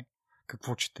знае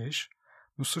какво четеш,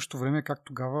 но в същото време как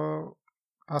тогава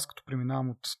аз като преминавам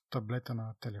от таблета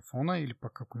на телефона или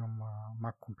пък ако имам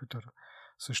Mac компютър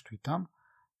също и там,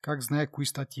 как знае кои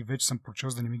статии вече съм прочел,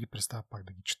 за да не ми ги представя пак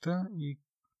да ги чета и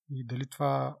дали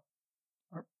това,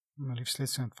 нали,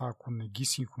 вследствие на това, ако не ги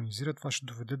синхронизира, това ще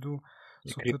доведе до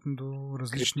съответно до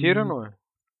различни... Криптирано е.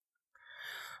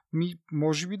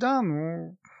 Може би да,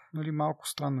 но нали, малко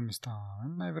странно ми стана.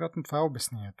 Най-вероятно това е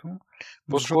обяснението.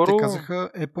 Защото те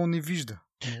казаха, Apple не вижда.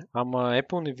 Ама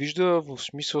Apple не вижда в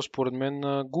смисъл според мен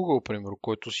на Google, примерно,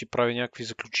 който си прави някакви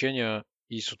заключения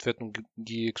и съответно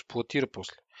ги експлоатира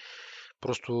после.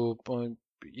 Просто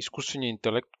изкуственият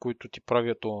интелект, който ти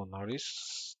прави този анализ,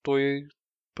 той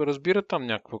разбира там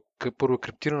някаква първо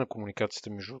криптирана комуникацията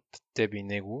между тебе и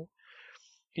него.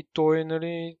 И той,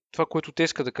 нали, това, което те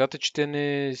искат да кажат е, че те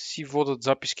не си водят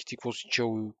записките, какво си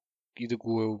чел и да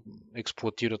го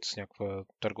експлоатират с някаква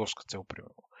търговска цел,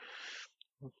 примерно.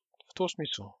 В този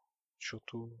смисъл.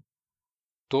 Защото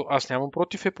аз нямам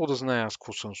против Apple да знае аз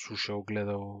какво съм слушал,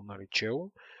 гледал, нали,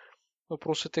 чел.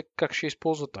 Въпросът е как ще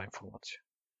използват тази информация.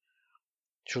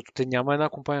 Защото те няма една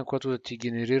компания, която да ти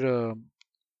генерира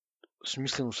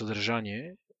смислено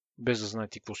съдържание, без да знае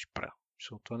ти какво си правил.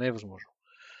 Защото това не е възможно.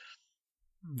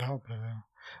 Да, определено.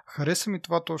 Хареса ми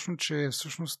това точно, че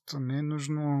всъщност не е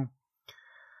нужно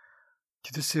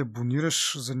ти да се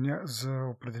абонираш за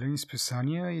определени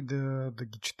списания и да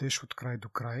ги четеш от край до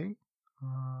край.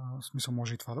 В смисъл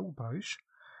може и това да го правиш.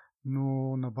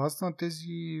 Но на база на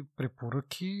тези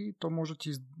препоръки, то може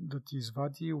да ти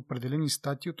извади определени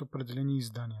статии от определени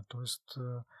издания. Тоест,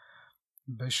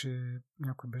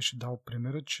 някой беше дал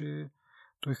примера, че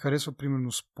той харесва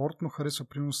примерно спорт, но харесва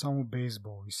примерно само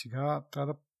бейсбол. И сега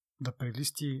трябва да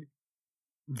прелисти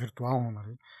виртуално,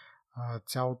 нали,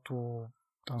 цялото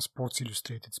там Sports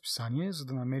Illustrated списание, за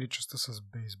да намери частта с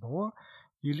бейсбола,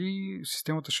 или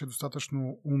системата ще е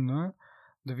достатъчно умна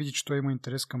да види, че той има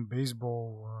интерес към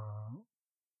бейсбол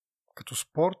като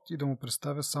спорт и да му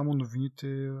представя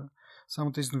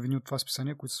само тези новини от това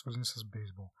списание, които са свързани с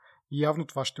бейсбол. И явно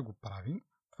това ще го прави.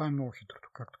 Това е много хитрото,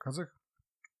 както казах.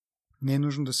 Не е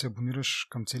нужно да се абонираш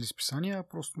към цели списания, а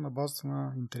просто на базата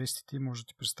на интересите може да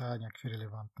ти представя някакви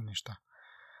релевантни неща.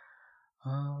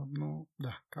 Но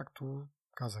да, както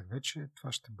казах вече,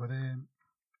 това ще бъде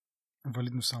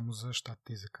валидно само за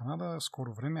Щатите и за Канада.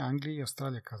 Скоро време Англия и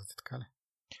Австралия, казате, така ли?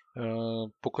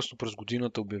 По-късно през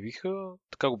годината обявиха,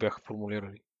 така го бяха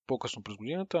формулирали. По-късно през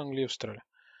годината Англия и Австралия.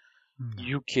 Да.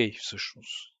 UK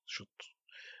всъщност. Защото...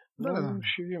 Да.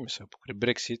 Ще видим сега покрай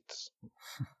Брексит.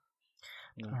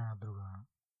 Друга.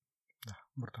 Да,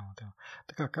 брутална тема.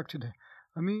 Така, как ти да е?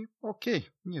 Окей.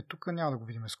 Ние тук няма да го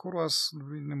видим скоро. Аз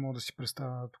не мога да си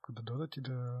представя тук да дойдат и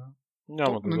да...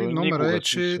 Няма да дойдат. Номера е,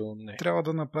 че трябва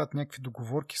да направят някакви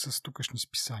договорки с тукашни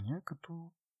списания,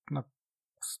 като на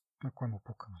кой му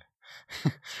пука, нали?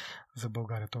 За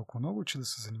България толкова много, че да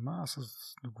се занимава с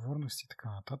договорности и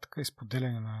така нататък, и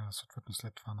споделяне на, съответно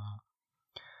след това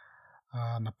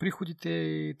на приходите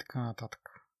и така нататък.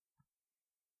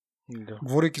 Да.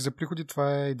 Говорейки за приходи,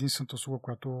 това е единствената услуга,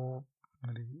 която,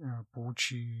 нали,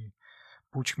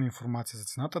 получихме информация за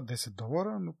цената,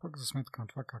 $10, но пък за сметка на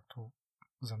това, както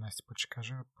за nästi път ще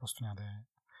кажа, просто няма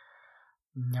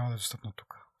да е достъпно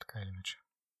тук, така или иначе.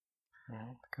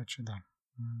 Така че да.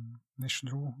 Нещо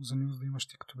друго за News да имаш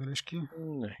ти като бележки?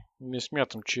 Не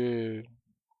смятам, че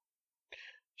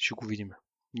ще го видим.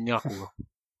 Някога.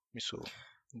 Мисля,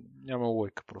 няма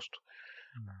лойка просто.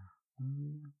 Да.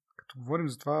 Като говорим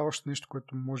за това, още нещо,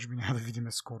 което може би няма да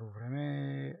видим скоро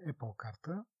време, е Apple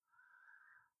карта.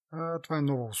 Това е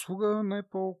нова услуга на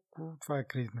Apple. Това е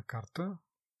кредитна карта,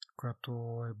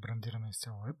 която е брандирана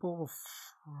изцяло Apple. В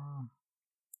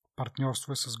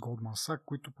партньорство е с Goldman Sachs,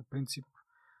 които по принцип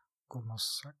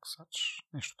Goldman Sachs,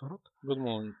 нещо род.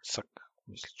 Goldman Sachs,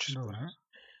 мисля, че добре.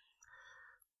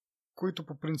 Които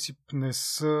по принцип не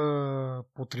са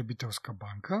потребителска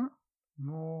банка,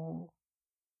 но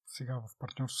сега в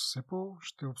партньорство с Apple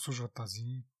ще обслужва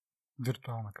тази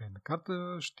виртуална кредитна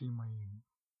карта, ще има и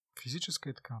физическа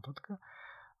и така нататък.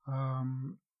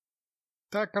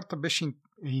 Тая карта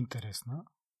е интересна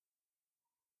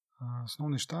с много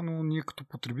неща, но ние като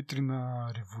потребители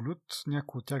на Revolut,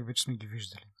 някои от тях вече сме ги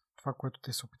виждали. Това, което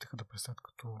те се опитаха да представят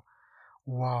като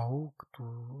вау, като,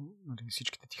 нали,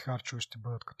 всичките ти харчове ще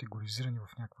бъдат категоризирани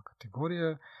в някаква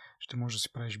категория, ще можеш да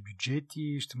си правиш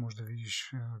бюджети, ще можеш да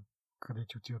видиш къде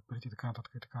ти отиват парите и така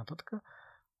нататък и така нататък.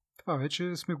 Това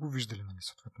вече сме го виждали, нали,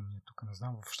 съответно ние тук не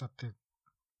знам, в щатите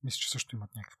мисля, че също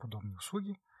имат някакви подобни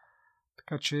услуги,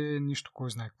 така че нищо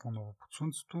кой знае какво ново под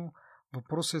слънцето.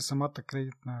 Въпросът е самата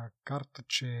кредитна карта,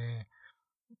 че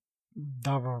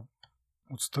дава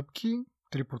отстъпки,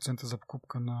 3% за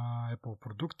покупка на Apple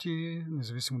продукти,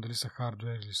 независимо дали са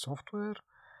хардуер или софтуер,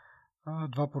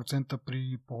 2%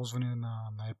 при ползване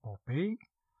на Apple Pay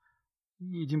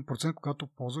и 1% когато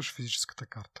ползваш физическата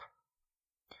карта.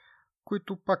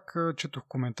 Които пак четох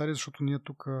коментари, защото ние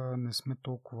тук не сме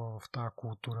толкова в тази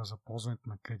култура за ползването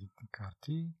на кредитни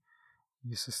карти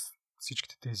и с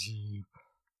всичките тези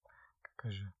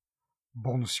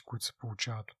бонуси, които се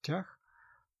получават от тях.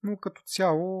 Но като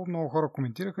цяло много хора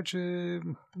коментираха, че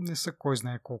не са кой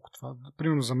знае колко това.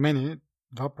 Примерно за мен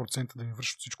 2% да ми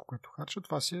вършат всичко, което харча,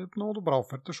 това си е много добра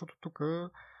оферта, защото тук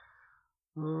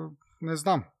не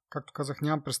знам. Както казах,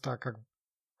 нямам представа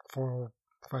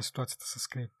каква е ситуацията с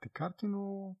кредитните карти,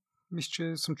 но мисля,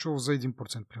 че съм чувал за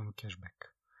 1% примерно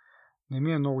кешбек. Не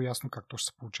ми е много ясно как точно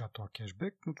се получава този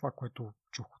кешбек, но това, което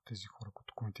чух от тези хора,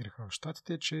 които коментираха в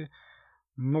щатите, е, че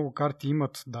много карти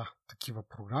имат, такива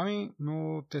програми,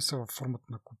 но те са в формата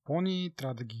на купони,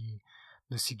 трябва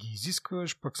да си ги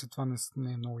изискваш, пък след това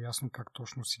не е много ясно как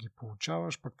точно си ги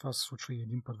получаваш, пък това се случва и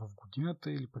един път в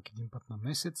годината или пък един път на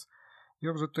месец. И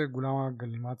обзето е голяма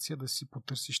галимация да си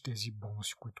потърсиш тези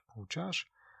бонуси, които получаваш,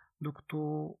 докато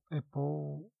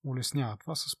Apple улеснява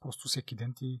това с просто всеки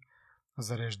ден ти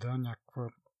зарежда някаква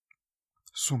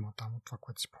сума там от това,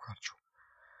 което си похарчил.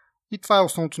 И това е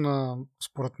основното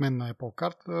според мен на Apple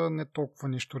карта, не толкова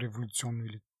нещо революционно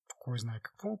или кой знае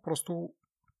какво, просто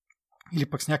или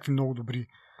пък с някакви много добри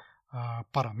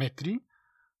параметри,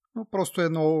 Но просто е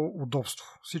едно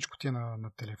удобство. Всичко ти е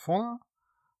на телефона.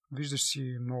 Виждаш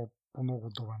си по много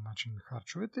удобен начин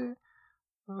харчовете.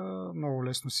 Много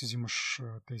лесно си взимаш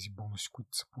тези бонуси,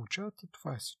 които се получават и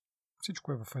това е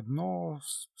всичко е в едно,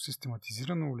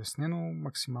 систематизирано, улеснено,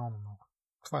 максимално много.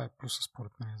 Това е плюса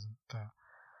според мен за тази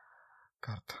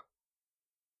карта.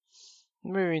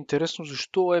 Ми е интересно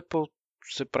защо Apple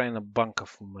се прави на банка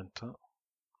в момента.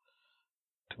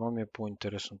 Това ми е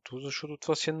по-интересното, защото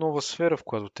това си е нова сфера, в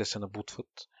която те се набутват.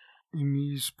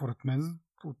 Според мен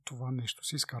от това нещо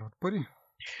се изкарват пари.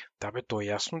 Да бе, то е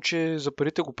ясно, че за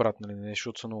парите го правят, нали,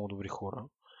 защото са много добри хора.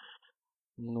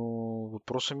 Но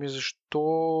въпросът ми е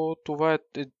защо това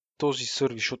е този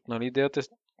сервис, защото нали, идеята е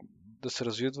да се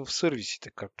развият в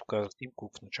сервисите, както каза Тим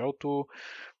Кук в началото.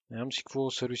 Не знам си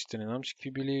какво сервисите, не знам си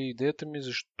какви били. Идеята ми е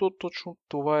защо точно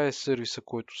това е сервиса,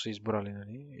 който са избрали,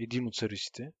 нали? Един от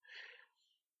сервисите.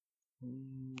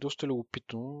 Доста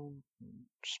любопитно.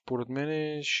 Според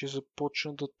мен ще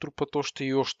започнат да трупат още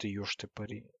и още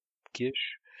пари.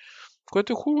 Кеш.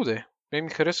 Което е хубаво да е. Ми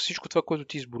харесва всичко това, което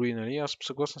ти изброи, нали? Аз съм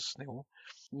съгласен с него.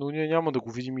 Но ние няма да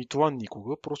го видим и това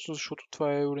никога, просто защото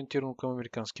това е ориентирано към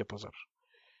американския пазар.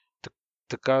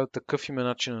 Такъв им е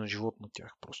начин на живот на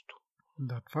тях просто.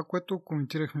 Да, това, което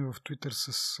коментирахме в Twitter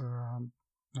с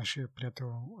нашия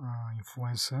приятел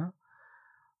инфлуенса,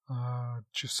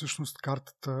 че всъщност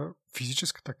картата,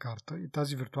 физическата карта и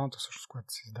тази виртуалната всъщност,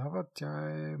 която се издава,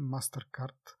 тя е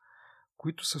MasterCard,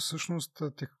 които са всъщност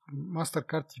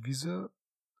MasterCard и Visa,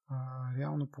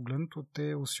 реално погледнато,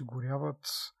 те осигуряват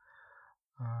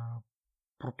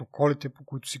протоколите, по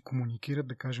които си комуникират,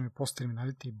 да кажем,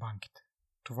 посттерминалите и банките.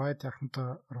 Това е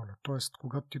тяхната роля. Тоест,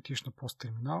 когато ти отидеш на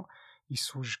посттерминал и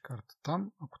сложиш карта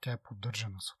там, ако тя е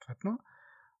поддържана съответно,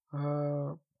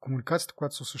 комуникацията,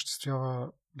 която се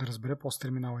осъществява да разбере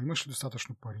посттерминала, имаш ли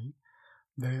достатъчно пари,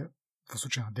 да е в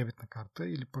случай на дебетна карта,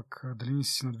 или пък дали не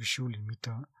си надвишил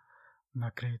лимита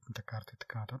на кредитната карта и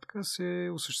така нататък, се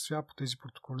осъществява по тези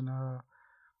протоколи на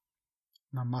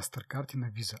MasterCard и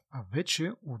на Visa. А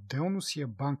вече отделно си е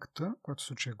банката, която в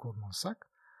случай е Goldman Sachs,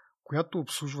 която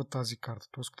обслужва тази карта.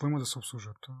 Т.е. какво има да се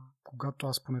обслужват? Когато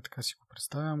аз поне така си го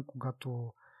представям,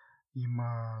 когато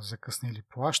има закъснели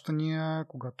плащания,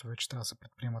 когато вече трябва да се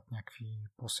предприемат някакви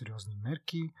по-сериозни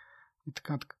мерки и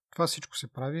така. Това всичко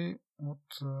се прави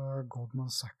от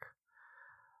Goldman Sachs.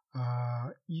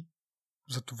 И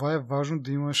за това е важно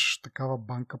да имаш такава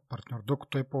банка партньор.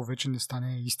 Докато Apple вече не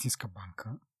стане истинска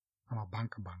банка, ама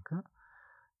банка,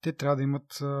 те трябва да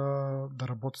имат да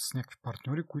работят с някакви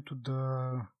партньори, които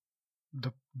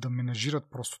да менажират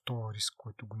просто този риск,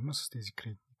 който го има с тези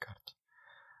кредитни карти.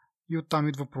 И оттам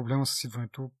идва проблема с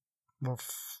идването в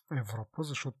Европа,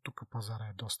 защото тук пазара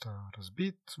е доста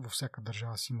разбит, във всяка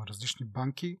държава си има различни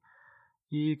банки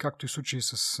и както и в случай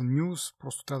с News,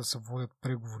 просто трябва да се водят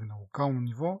преговори на локално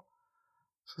ниво,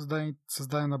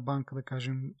 създадена банка, да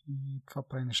кажем, и това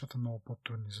прави нещата много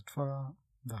по-трудни. Затова,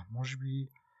 да, може би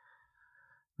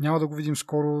няма да го видим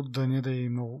скоро,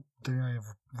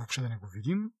 въобще да не го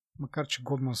видим, макар че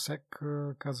Goldman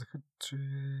Sachs казаха, че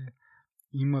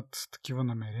имат такива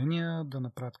намерения да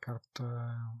направят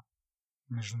карта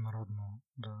международно,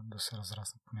 да се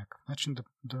разраснат по някакъв начин,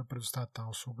 да предоставят тази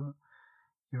услуга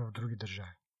и в други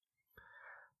държави.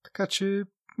 Така че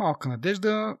малка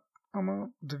надежда, ама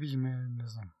да видим, не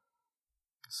знам.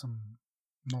 Не съм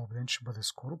много убеден, че ще бъде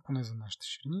скоро, поне за нашите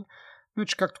ширини. Но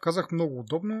че, както казах, много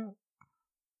удобно.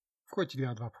 В който ти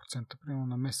гледа 2%, примерно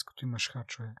на месец, като имаш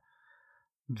харчове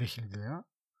 2000 лева,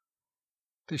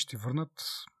 те ще върнат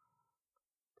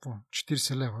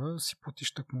 40 лева, си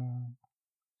платиш тъкмо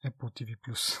Apple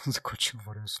TV+, за който ще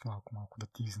говорим с малко да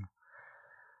ти изна.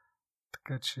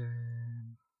 Така че...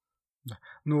 Да.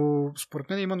 Но според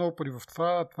мен има много пари в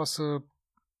това. Това са,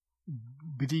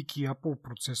 бидейки Apple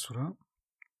процесора,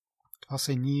 това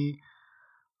са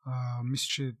мисля,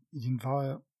 че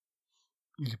 1-2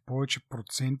 или повече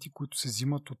проценти, които се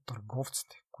взимат от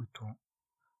търговците,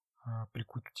 при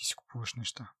които ти си купуваш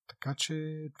неща. Така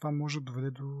че това може да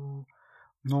доведе до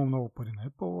много пари на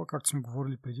Apple, а както сме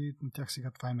говорили преди, на тях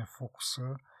сега това им е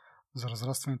фокуса за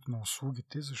разрастването на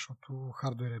услугите, защото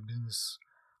хардуерен бизнес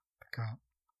така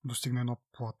достигна едно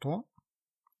плато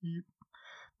и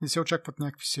не се очакват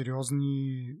някакви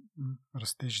сериозни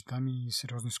растежи там и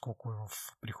сериозни скокове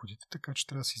в приходите, така че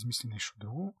трябва да се измисли нещо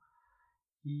друго.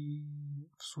 И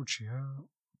в случая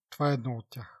това е едно от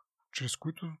тях, чрез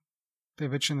които те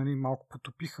вече малко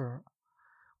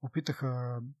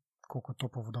опитаха колко е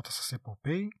топла водата с Apple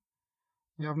Pay.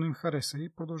 Явно им хареса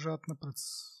и продължават напред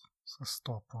с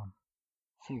този план.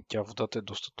 Тя водата е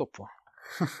доста топла.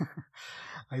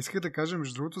 А исках да кажа,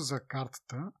 между другото, за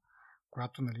картата,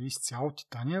 която нали, изцяло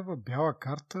титаниева, бяла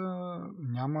карта,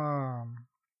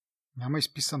 няма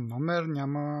изписан номер,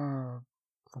 няма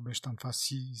какво беше там това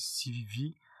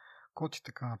CVV, код и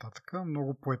така нататък.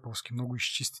 Много по-епълски, много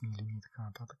изчистени линии и така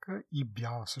нататък. И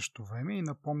бяла също време и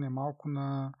напомня малко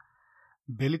на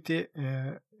белите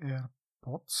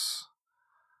AirPods,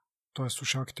 т.е.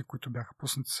 слушалките, които бяха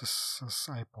пуснати с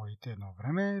iPod-ите едно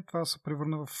време. Това се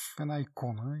превърна в една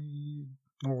икона и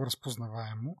много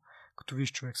разпознаваемо. Като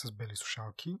виж човек с бели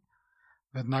слушалки,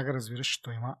 веднага разбираш, че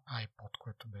той има iPod,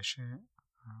 което беше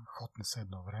хотнес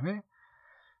едно време.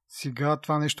 Сега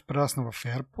това нещо прерасна в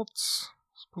AirPods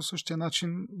по същия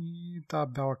начин и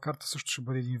тази бяла карта също ще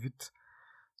бъде един вид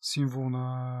символ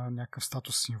на някакъв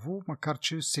статус символ, макар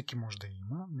че всеки може да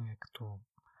има, не е като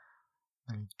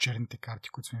нали, черните карти,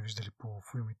 които сме виждали по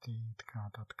филмите и така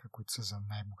нататък, които са за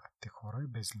най-богатите хора и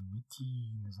без лимити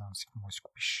и не знам си какво си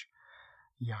купиш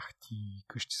яхти и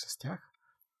къщи с тях.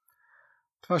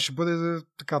 Това ще бъде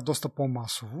така доста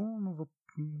по-масово, но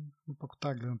пък от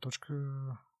тази гледна точка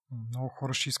много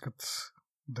хора ще искат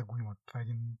да го имат. Това е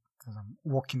един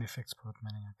локин ефект, според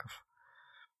мен някакъв.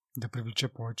 Да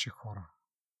привлече повече хора.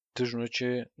 Тъжно е,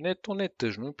 че... то не е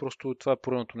тъжно, просто това е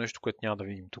поредното нещо, което няма да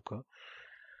видим тук.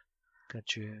 Така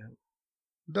че...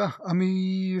 Да,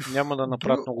 няма да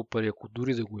направят много пари, ако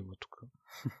дори да го има тук.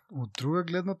 От друга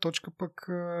гледна точка пък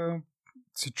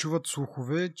се чуват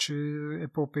слухове, че Apple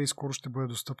Pay скоро ще бъде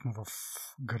достъпно в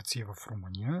Гърция и в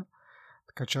Румъния.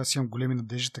 Така че аз имам големи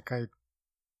надежди, така и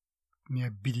ние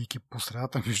бидейки по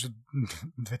средата между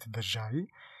двете държави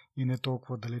и не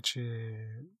толкова далече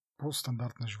по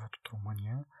стандарт на живот от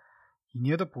Румъния. И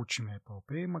ние да получим Apple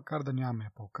Pay, макар да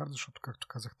нямаме Apple Card, защото, както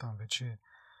казах, там вече е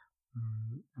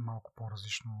малко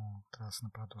по-различно, трябва да се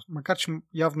направят доста. Макар че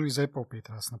явно и за Apple Pay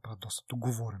трябва да се направят доста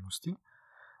договорености,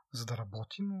 за да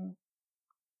работи, но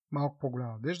малко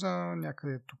по-голяма надежда.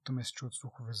 Някъде тук ме се чуват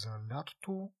слухове за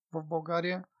лятото в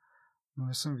България, но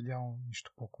не съм видял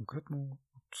нищо по-конкретно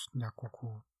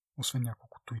освен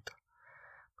няколко туита.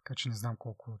 Така че не знам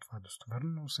колко това е достоверно,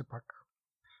 но все пак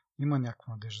има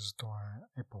някаква надежда за това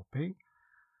Apple Pay.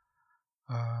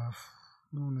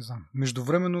 Но не знам.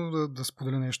 Междувременно да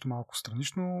споделя нещо малко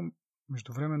странично.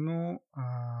 Междувременно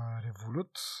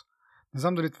Revolut, не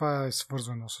знам дали това е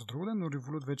свързвано с друго, но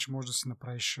Revolut вече може да си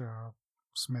направиш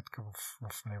сметка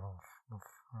в лева в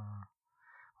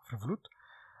Revolut.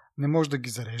 Не можеш да ги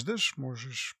зареждаш,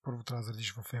 първо трябва да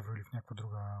заредиш в евро или в някаква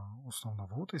друга основна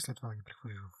валута и след това да ги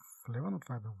прехвърлиш в лева, но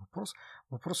това е друг въпрос.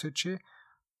 Въпросът е, че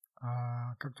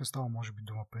както е стало може би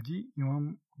дума преди,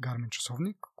 имам Garmin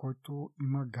часовник, който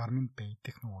има Garmin Pay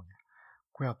технология,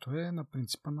 която е на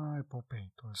принципа на Apple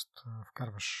Pay, т.е.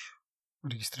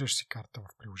 регистрираш си карта в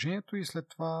приложението и след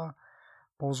това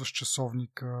ползваш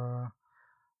часовника,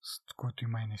 който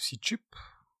има NFC чип,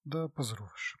 да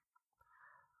пазаруваш.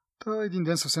 Един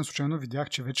ден съвсем случайно видях,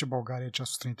 че вече България е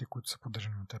част от страните, които са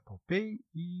поддържани от Apple Pay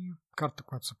и карта,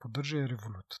 която се поддържа е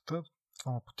Revolut.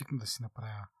 Това ме потикна да си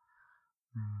направя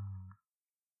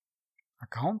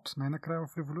акаунт най-накрая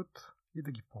в Revolut и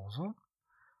да ги ползва.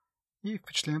 И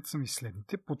впечатленията са ми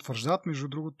следните. Потвърждават, между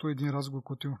другото, един разговор,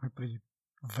 който имахме преди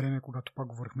време, когато пак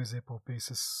говорихме за Apple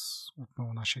Pay с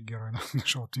отново нашия герой на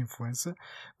шоуто Influencer,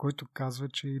 който казва,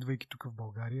 че идвайки тук в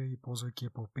България и ползвайки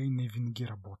Apple Pay не винаги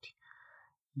работи.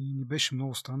 И ни беше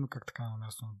много странно как така на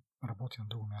място работи, на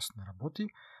друго място не работи.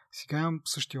 Сега имам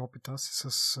същия опит аз и с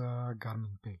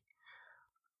Garmin Pay.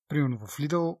 Примерно в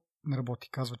Lidl не работи.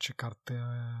 Казва, че карта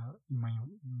има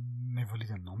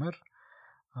невалиден номер.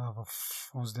 В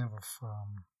онзи ден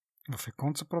в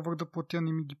Еконца пробвах да платя,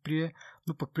 не ми ги прие,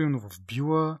 но пък примерно в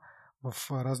Била,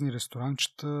 в разни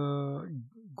ресторанчета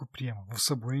го приема. В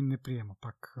Subway не приема,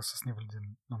 пак с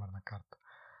невалиден номер на карта.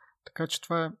 Така че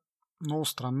това е много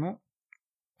странно.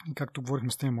 И както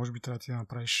говорихме с теб, може би трябва да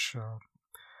направиш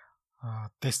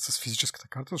тест с физическата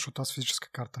карта, защото аз физическа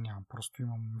карта нямам. Просто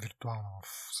имам виртуална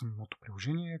в самото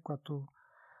приложение, което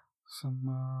съм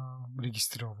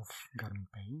регистрирал в Garmin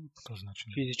Pay по този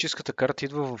начин. Физическата карта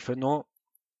идва в едно,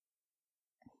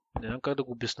 не знам как да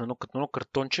го обясня, като едно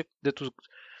картонче, дето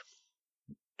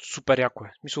супер яко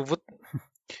е. Мисъл,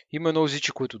 има едно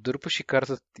езиче, което дърпаш и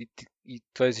картата и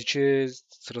това езиче е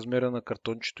с размера на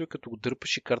картончето и като го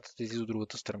дърпаш и картата излиза от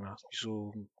другата страна.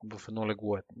 Мисъл, в едно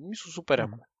легло е. Мисъл, супер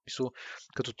яко. Мисъл,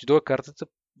 като ти дойде картата,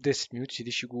 10 минути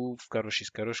седиш и го вкарваш,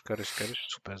 изкарваш,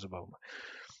 супер забавно.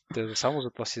 Само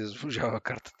за това си заслужава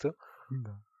картата.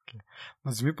 Да, окей.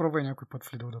 Вземи пробвай някой път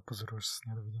в Lidl да пазаруваш с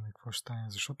нея, да видим какво ще стане,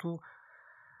 защото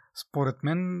според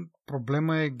мен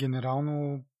проблема е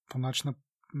генерално по начина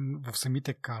в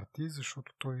самите карти,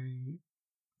 защото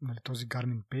този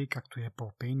Garmin Pay, както и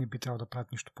Apple Pay, не би трябвало да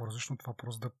правят нищо по-различно. Това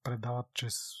просто да предават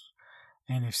чрез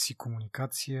NFC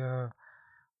комуникация,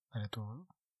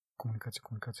 комуникация,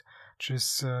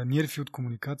 чрез Near Field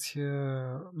комуникация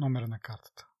номера на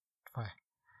картата. Това е.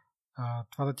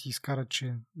 Това да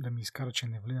ми изкара, че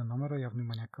не влина номера, явно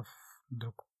има някакъв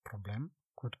друг проблем,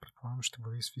 който предполагам ще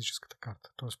бъде и с физическата карта.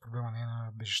 Тоест проблема не е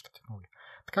на бежащата технология.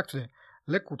 Така както е,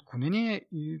 леко отклонение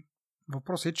и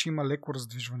въпросът е, че има леко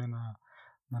раздвижване на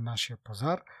нашия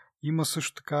пазар. Има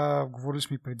също така, говорили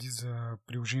сме преди за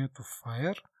приложението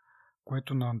Fire,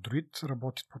 което на Android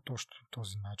работи по точно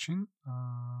този начин.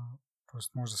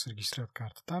 Тоест може да се регистрират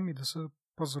карта там и да се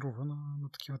пазарува на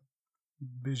такива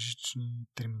бежични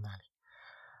терминали.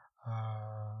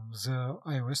 За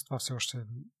iOS това все още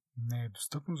не е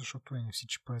достъпно, защото NFC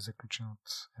чипа е заключен от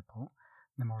Apple.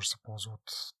 Не може да се ползва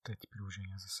от трети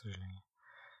приложения, за съжаление.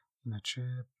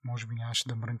 Иначе, може би нямаше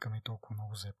да мрънкаме и толкова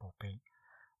много за Apple Pay,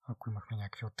 ако имахме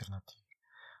някакви алтернативи.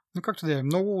 Но както да е,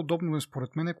 много удобно е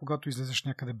според мен, когато излезеш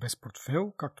някъде без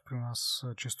портфел, както при нас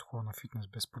често ходя на фитнес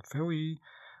без портфел и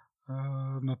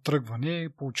на тръгване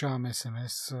получаваме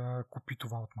SMS, купи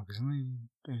това от магазина и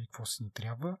какво си ни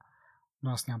трябва,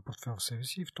 но аз нямам портфел в себе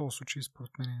си и в този случай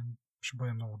според мен ще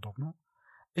бъде много удобно.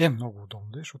 Много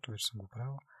удобно, защото вече съм го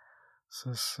правил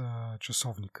с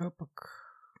часовника,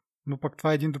 но пък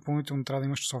това е един допълнително, трябва да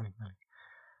имаш часовник, нали?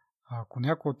 Ако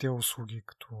някои от тези услуги,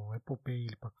 като Apple Pay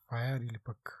или пък Fire или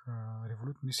пък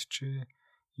Revolut, мисля, че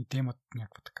и те имат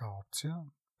някаква такава опция,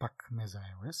 пак не за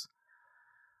iOS,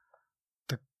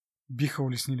 биха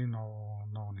улеснили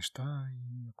много неща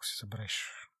и ако си забереш,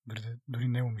 дори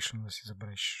неумишлено да си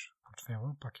забереш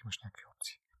портфела, пак имаш някакви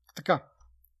опции. Така,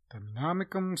 да минаваме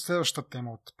към следващата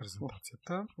тема от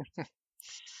презентацията,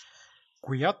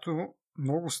 която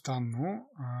много странно,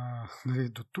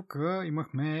 до тук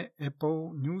имахме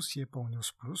Apple News и Apple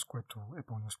News Plus, което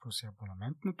Apple News Plus е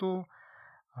абонаментното.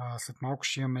 След малко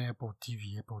ще имаме Apple TV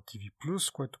и Apple TV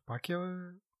Plus, което пак е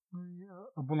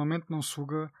абонаментна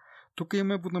услуга. Тук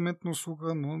имаме абонаментна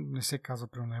услуга, но не се казва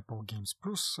примерно Apple Games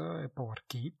Plus, а Apple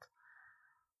Arcade,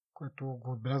 което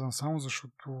го отбелязвам само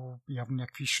защото явно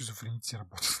някакви шизофреници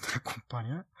работят в тази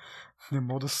компания. Не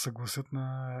могат да се съгласят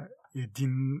на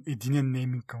единен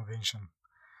naming convention,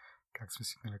 как сме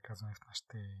свикнали да казваме в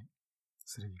нашите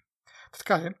среди.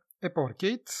 Така е, Apple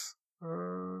Arcade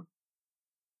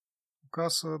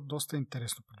оказа доста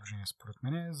интересно предложение според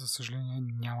мен. За съжаление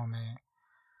нямаме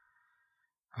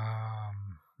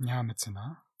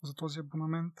цена за този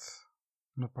абонамент,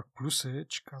 но пък плюс е,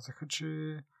 че казаха,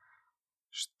 че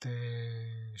ще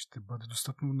бъде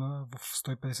достъпно в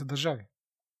 150 държави,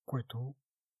 което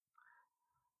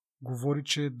говори,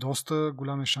 че доста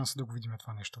голям е шанс да го видим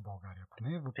това нещо в България.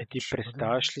 Поне, ти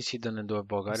представяш ли си да не дойде в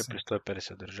България при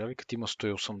 150 държави, като има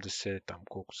 180 там,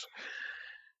 колко са?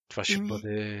 Това ще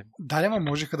бъде... Да, ама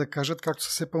можеха да кажат, както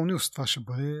са се пълнил. Това ще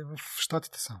бъде в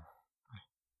Щатите само.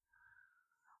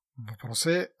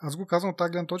 Въпросът е, аз го казвам от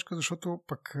тази гледна точка, защото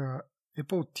пък Apple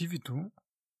TV-то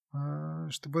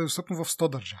ще бъде достъпно в 100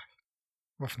 държави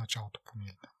в началото по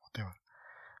whatever.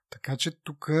 Така че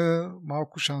тук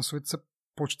малко шансовете са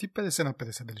почти 50 на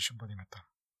 50 дали ще бъдем там.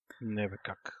 Не бе,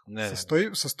 как? С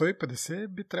 150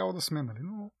 би трябвало да сме, нали,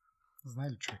 но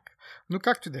знае ли човек. Но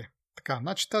както и да е. Така,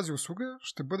 значи тази услуга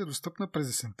ще бъде достъпна през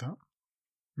есента.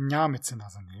 Нямаме цена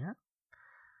за нея.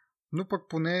 Но пък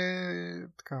поне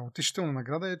така, утешителна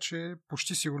награда е, че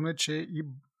почти сигурно е, че и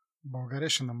България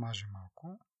ще намаже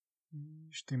малко и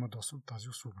ще има достъп до тази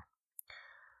услуга.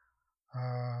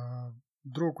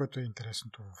 Друго, което е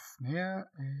интересното в нея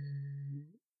е,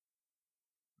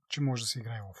 че може да се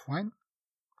играе офлайн.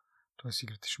 Тоест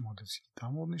игрите ще може да си ги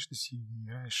даунлоднеш, да си ги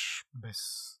играеш без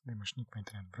да имаш никаква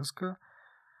интернет връзка,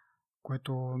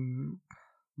 което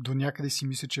до някъде си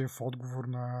мисля, че е в отговор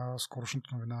на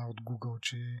скорошната новина от Google,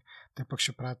 че те пък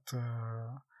ще правят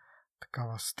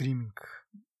такава стриминг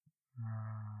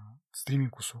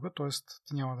услуга, т.е.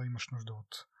 ти няма да имаш нужда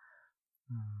от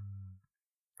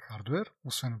хардуер,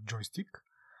 освен от джойстик,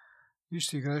 и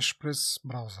ще играеш през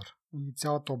браузър. И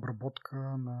цялата обработка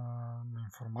на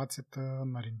информацията,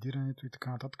 на рендирането и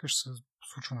така нататък ще се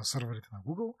случва на сървърите на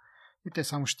Google и те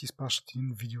само ще ти изпращат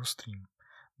един видеострим.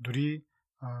 Дори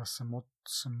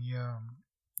самия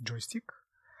джойстик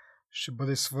ще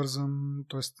бъде свързан,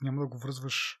 т.е. няма да го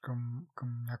връзваш към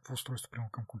някакво устройство, прямо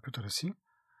към компютъра си,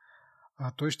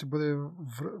 той ще бъде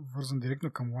вързан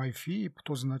директно към Wi-Fi и по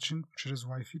този начин, чрез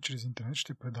Wi-Fi, чрез интернет,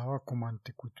 ще предава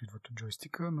командите, които идват от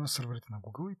джойстика на сървърите на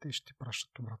Google и те ще ти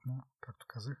пращат обратно, както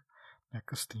казах,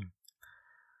 някакъв стрим.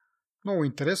 Много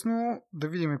интересно да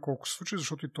видим колко се случи,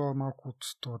 защото и това е малко от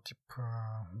този тип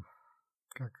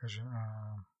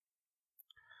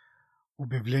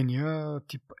обявления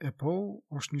тип Apple.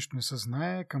 Още нищо не се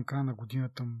знае. Към края на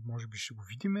годината може би ще го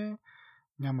видиме.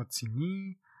 няма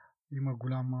цени, има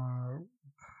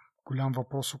голям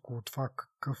въпрос около това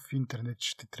какъв интернет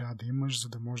ще трябва да имаш, за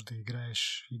да можеш да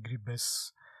играеш игри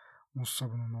без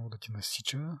особено много да ти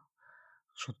насича,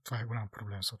 защото това е голям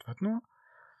проблем съответно.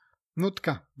 Но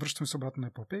така, връщаме се обратно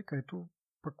на Apple Pay, където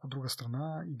пък от друга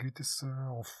страна игрите са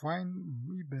офлайн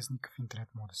и без никакъв интернет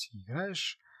може да си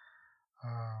играеш.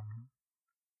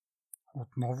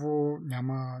 Отново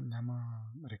няма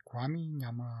реклами,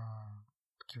 няма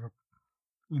такива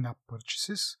in-app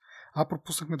purchases.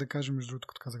 Пропуснахме да кажем, между другото,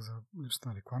 като казах за липсата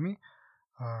на реклами,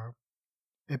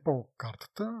 Apple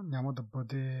картата няма да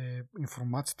бъде,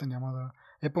 информацията няма да...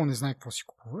 Apple не знае какво си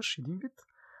купуваш, един вид.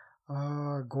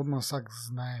 Goldman Sachs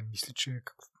знае, мисли, че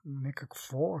не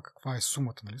какво, а каква е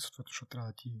сумата, нали? Съответно, защото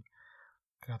трябва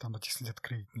там да ти следят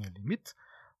кредитния лимит.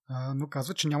 Но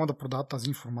казва, че няма да продават тази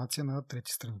информация на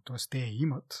трети страни. Тоест, те я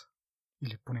имат,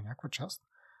 или поне някаква част,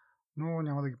 но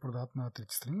няма да ги продават на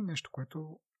трети страни. Нещо,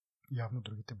 което явно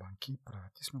другите банки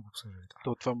правят и сме го обсъждали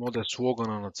това. Това може да е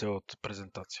слогана на цялата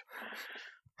презентация.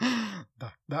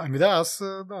 Аз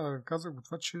казах го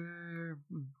това, че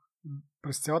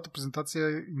през цялата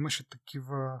презентация имаше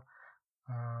такива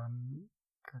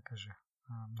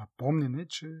напомнене,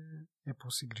 че Apple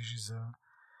се грижи за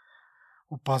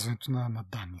опазването на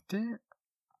данните,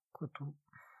 което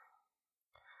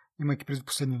имайки през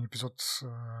последния епизод,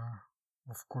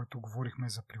 в който говорихме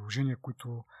за приложения,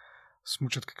 които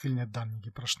смучат какви ли не данни,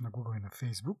 ги пращат на Google и на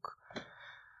Facebook.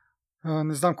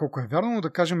 Не знам колко е вярно, но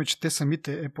да кажем, че те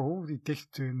самите Apple и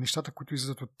техните нещата, които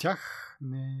излизат от тях,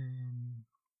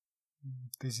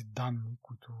 тези данни,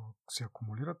 които се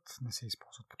акумулират, не се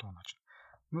използват по този начин.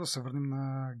 Но да се върнем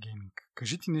на гейминг.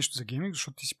 Кажи ти нещо за гейминг,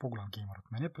 защото ти си по-голям геймър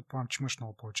от мен. Предполагам, че имаш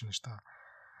много повече неща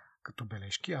като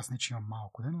бележки. Аз не, че имам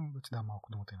малко, но да ти дам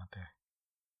малко думата и на тебе.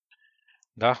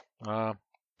 Да, 3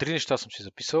 неща съм си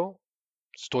записал.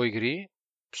 100 игри,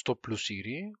 100 плюс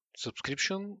игри,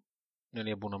 subscription,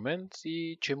 абонамент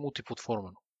и че е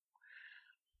мултиплатформено.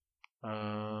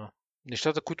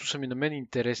 Нещата, които са ми на мен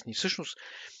интересни. Всъщност,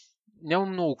 нямам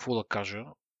много какво да кажа.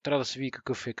 Трябва да се види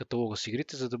какъв е каталога с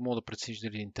игрите, за да мога да прецениш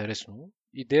дали е интересно.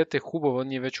 Идеята е хубава,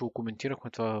 ние вече го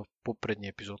коментирахме това в по-предния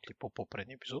епизод или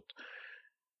по-предния епизод.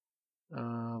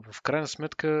 В крайна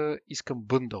сметка искам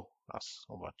бъндъл аз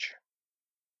обаче.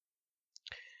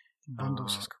 Бъндъл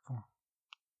с какво?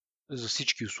 За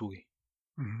всички услуги.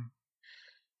 Mm-hmm.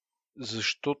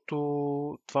 Защото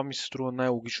това ми се струва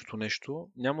най-логичното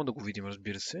нещо. Няма да го видим,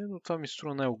 разбира се, но това ми се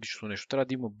струва най-логичното нещо. Трябва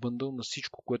да има бъндъл на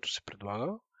всичко, което се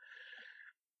предлага.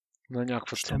 На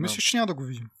някаква цена. Мислиш, че няма да го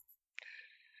видим?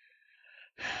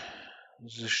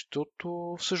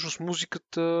 Защото всъщност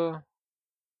музиката,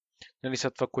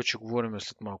 сега това, което ще говорим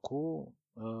след малко,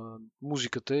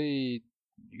 музиката и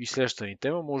следващата ни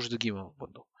тема може да ги има в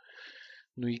бъндъл.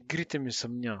 Но игрите ми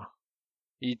съмнява.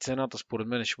 И цената според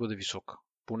мен ще бъде висока.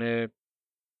 Поне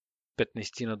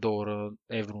 $15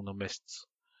 евро на месец.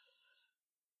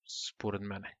 Според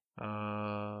мен.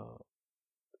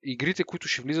 Игрите, които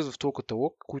ще влизат в този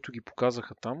каталог, които ги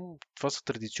показаха там, това са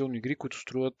традиционни игри, които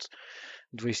струват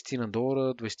 $20,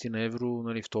 $20 евро,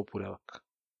 в този порядък.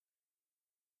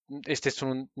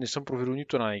 Естествено, не съм проверил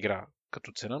нито една игра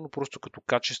като цена, но просто като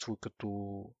качество, като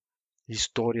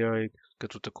история и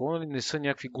като такова, не са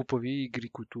някакви глупави игри,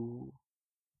 които...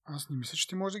 Аз не мисля, че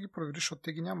ти можеш да ги провериш, защото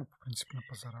те ги няма по принцип на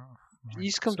пазара.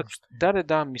 Искам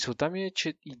да. Мисълта ми е,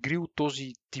 че игри от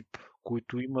този тип,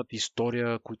 които имат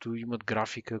история, които имат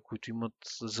графика, които имат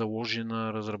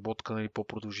заложена разработка,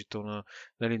 по-продължителна,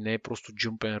 не е просто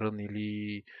jump and run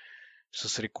или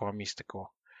с реклами и с такова.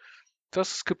 Това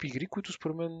са скъпи игри, които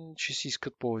според мен ще си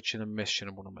искат повече на месечен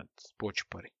абонамент, повече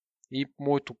пари. И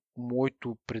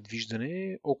моето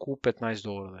предвиждане е около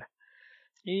 $15 да е.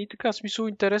 И така, смисъл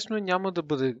интересно е, няма да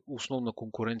бъде основна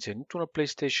конкуренция нито на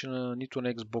PlayStation, нито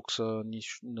на Xbox,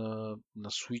 на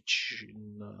Switch,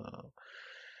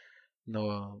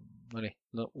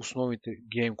 на основните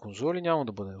гейм конзоли, няма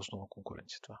да бъде основна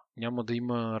конкуренция това. Няма да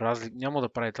има няма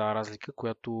да прави тази разлика,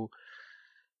 която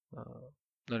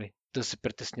да се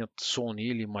притеснят Sony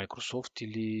или Microsoft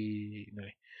или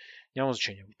няма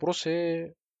значение. Въпрос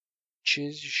е,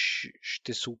 че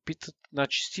ще се опитат,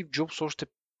 Стив Джобс още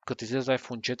като излезе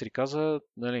iPhone 4 каза,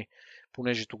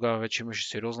 понеже тогава вече имаше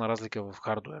сериозна разлика в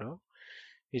хардуера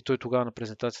и той тогава на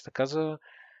презентацията каза,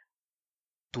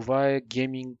 това е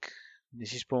гейминг, не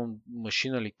си спомням,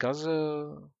 машина ли каза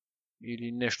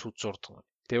или нещо от сорта.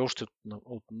 Те още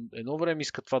от едно време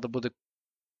искат това да бъде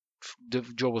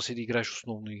в джоба си да играеш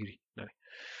основно игри.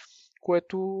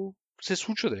 Което се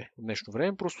случва в днешно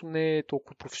време, просто не е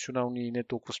толкова професионални и не е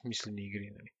толкова смислени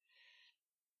игри.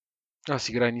 Аз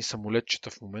играя ни самолетчета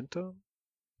в момента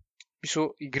Мисля,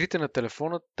 игрите на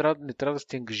телефона не трябва да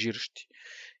сте ангажиращи.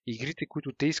 Игрите,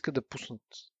 които те искат да пуснат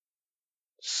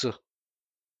са.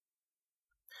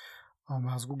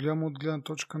 Ама аз го гледам от гледна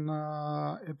точка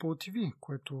на Apple TV,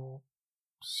 което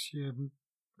си е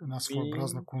една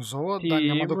своеобразна конзола. Ти Да,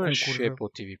 няма да имаш конкурира.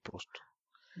 Apple TV просто.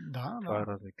 Да, Това да. е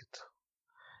разликата.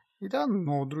 И да,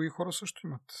 много други хора също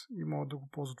имат и могат да го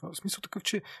ползват. В смисъл такъв,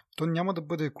 че то няма да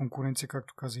бъде конкуренция,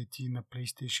 както каза и ти, на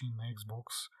PlayStation и на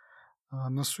Xbox.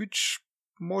 На Switch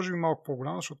може би малко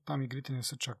по-голяма, защото там игрите не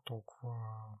са чак толкова,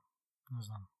 не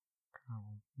знам,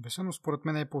 обясня, но според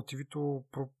мен Apple TV-то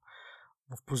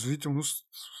в производителност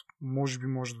може би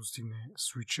може да достигне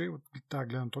Switch и от тази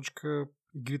гледна точка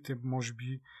игрите може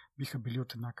би биха били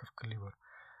от еднакъв калибър.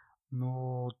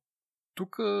 Но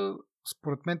тук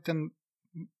според мен те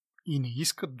и не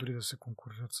искат дори да се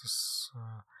конкурират с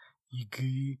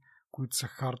игри, които са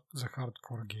за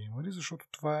хардкор геймери, защото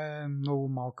това е много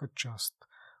малка част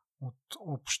от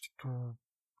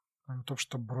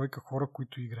общата бройка хора,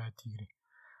 които играят игри.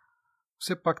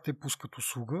 Все пак те пускат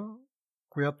услуга,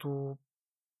 която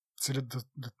целят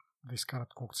да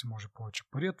изкарат колкото си може повече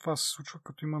пари, а това се случва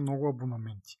като има много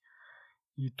абонаменти.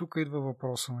 И тук идва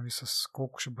въпроса, нали, с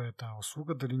колко ще бъде тази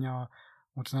услуга, дали няма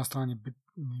от една страна не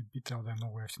би трябвало да е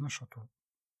много ефтина, защото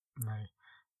нали,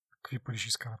 какви пари ще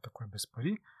изкарат, ако е без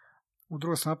пари. От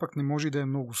друга страна пък не може и да е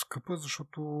много скъпа,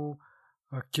 защото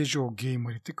casual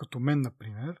геймерите, като мен,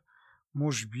 например,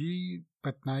 може би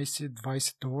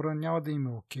 15-20 долара няма да им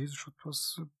е окей, защото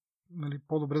аз нали,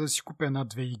 по-добре да си купя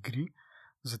една-две игри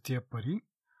за тия пари.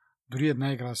 Дори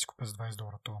една игра да си купя с 20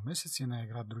 долара този месец и една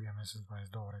игра другия месец 20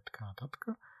 долара и така нататък.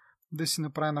 Да си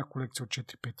направя една колекция от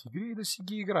 4-5 игри и да си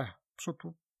ги играя.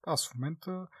 Защото аз в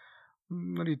момента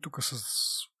нали, тук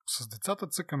с децата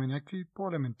цъкаме някакви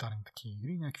по-елементарни такива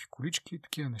игри, някакви колички и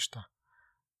такива неща,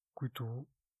 които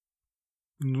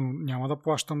но няма да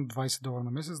плащам 20 долара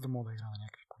на месец да мога да игра на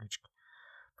някакви колички.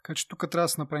 Така че тук трябва да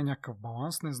се направи някакъв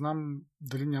баланс. Не знам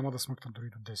дали няма да смъкна дори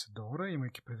до 10 долара,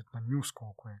 имайки предвид на News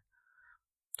колко е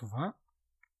това.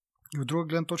 И от друга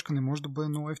гледна точка не може да бъде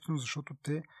много ефтино, защото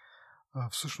те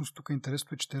всъщност тук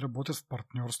интересното е, че те работят в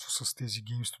партньорство с тези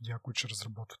гейм студия, които ще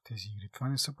разработват тези игри. Това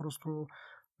не са просто,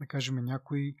 да кажем,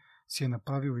 някой си е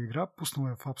направил игра, пуснал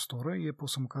е в App Store и Apple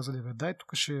са му казали, дай,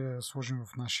 тук ще сложим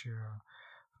в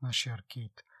нашия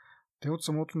аркейд. Те от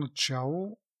самото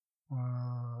начало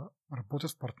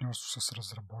работят в партньорство с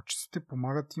разработчиците,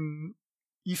 помагат им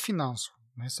и финансово,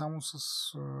 не само с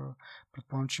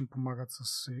предполагам, че им помагат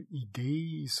с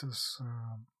идеи и с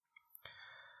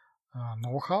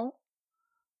ноу-хау,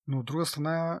 но от друга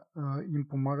страна им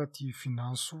помагат и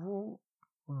финансово,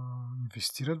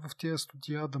 инвестират в тези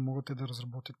студия, да могат да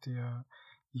разработят тези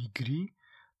игри.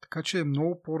 Така че е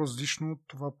много по-различно от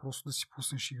това просто да си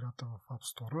пуснеш играта в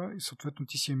App Store и съответно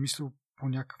ти си е мислил по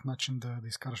някакъв начин да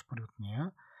изкараш пари от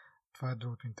нея. Това е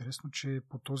другото интересно, че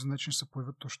по този начин се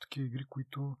появят точно такива игри,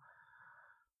 които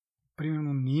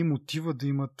примерно не им мотива да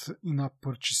имат in-app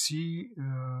purchase,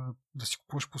 да си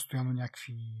купуваш постоянно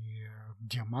някакви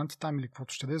диаманти там или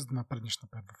каквото ще да е, за да напреднеш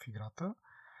напред в играта.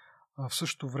 В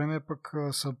същото време пък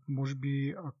са, може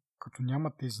би, като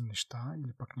няма тези неща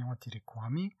или пък нямат и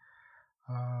реклами,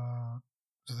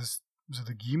 за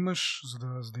да ги имаш,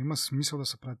 за да има смисъл да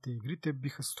се правят тези игри, те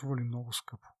биха стрували много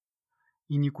скъпо.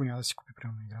 И никой няма да си купи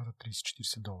примерно игра за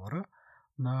 30-40 долара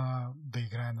да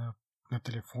играе на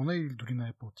телефона или дори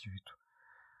на Apple TV-то.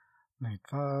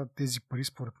 Тези пари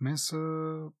според мен са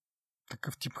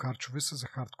такъв тип харчове са за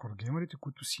хардкор геймерите,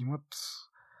 които си имат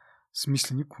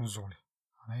смислени конзоли.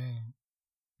 А не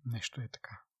нещо е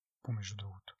така, помежду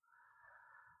другото.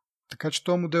 Така че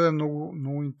този модел е много,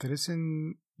 много интересен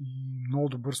и много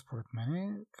добър според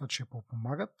мен. Това, че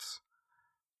помагат.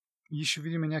 И ще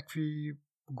видим някакви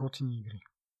готини игри.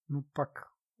 Но пак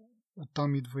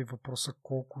оттам идва и въпроса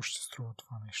колко ще струва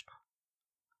това нещо.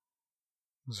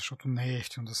 Защото не е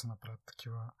ефтино да се направят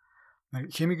такива.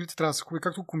 Хем игрите трябва да са хубави,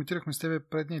 както коментирахме с тебе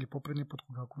предния или по-предния път,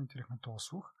 когато коментирахме този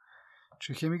слух,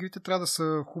 че хем игрите трябва да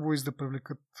са хубави, за да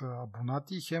привлекат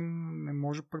абонати и хем не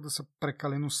може пък да са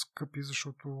прекалено скъпи,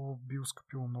 защото би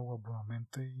оскъпило много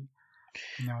абонамента и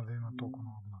няма да има толкова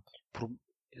много абонати.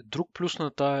 Друг плюс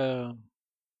на тая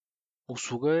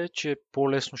услуга е, че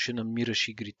по-лесно ще намираш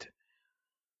игрите.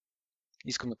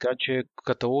 Искам да кажа, че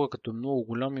каталога като е много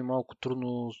голям и малко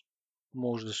трудно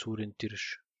може да се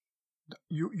ориентираш.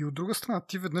 И от друга страна,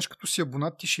 ти веднъж като си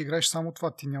абонат, ти ще играеш само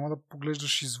това. Ти няма да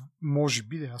поглеждаш може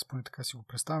би, аз поне така си го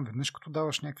представям, веднъж като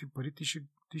даваш някакви пари,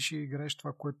 ти ще играеш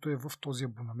това, което е в този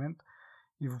абонамент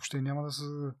и въобще няма да се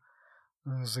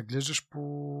заглеждаш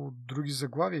по други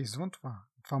заглавия извън това.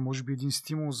 Това може би един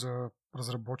стимул за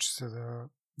разработчиците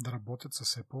да работят с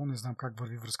Apple. Не знам как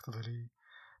върви връзката, дали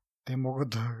те могат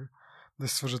да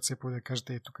се свържат с Apple и да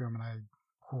кажат, тук имаме една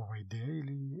хубава идея,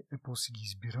 или Apple си ги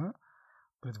избира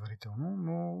предварително,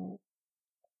 но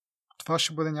това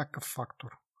ще бъде някакъв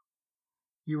фактор.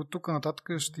 И от тук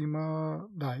нататък ще има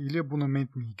или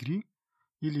абонаментни игри,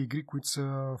 или игри, които са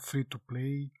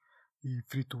free-to-play и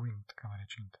free-to-win, така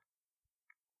наречените.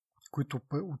 Които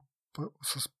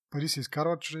с пари се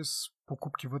изкарват чрез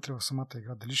покупки вътре в самата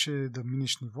игра. Дали ще е да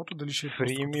минеш нивото, дали ще е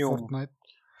просто като Fortnite.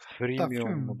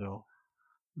 Фримиум модел.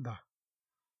 Да.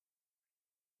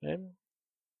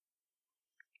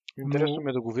 Интересно ми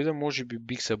е да го видя, може би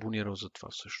бих се абонирал за това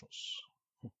всъщност.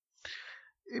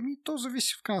 То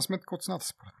зависи в крайна сметка от цената,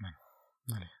 според мен.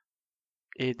 Нали?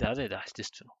 Да,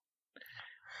 естествено.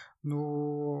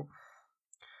 Но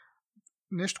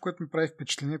нещо, което ми прави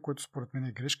впечатление, което според мен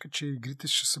е грешка, че игрите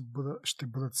ще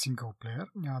бъдат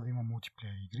синглплеер, няма да има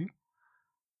мултиплеер игри,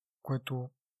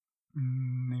 което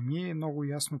не ми е много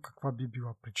ясно каква би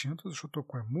била причината, защото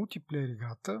ако е мултиплеер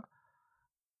играта,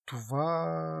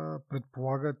 това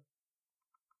предполага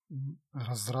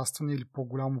разрастване или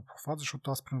по-голям обхват,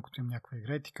 защото аз, примерно, като имам някаква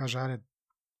игра и ти кажа,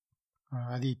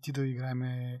 айде и ти да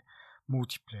играем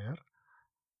мултиплеер,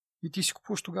 и ти си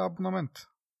купуваш тогава абонамент.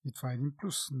 И това е един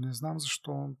плюс. Не знам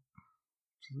защо.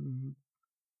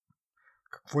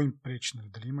 Какво им пречи, нали?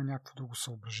 Дали има някакво друго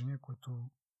съображение, което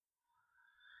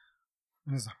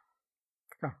не знам.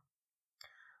 Така.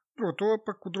 Другото е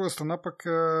пък от друга страна пък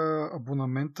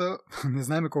абонамента, не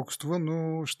знаем колко струва,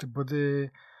 но ще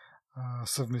бъде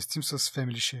съвместим с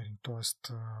Family Sharing.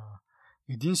 Тоест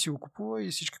един си го купува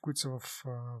и всички, които са в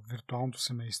виртуалното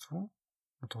семейство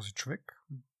на този човек,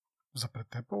 за пред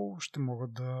Apple, ще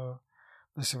могат да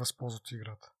се възползват от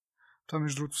играта. Това,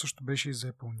 между другото, също беше и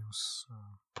за Apple News.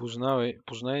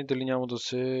 Познай дали няма да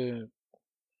се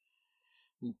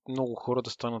много хора да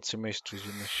станат семейство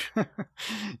изведнъж.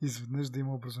 Изведнъж да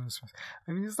има образование семейство.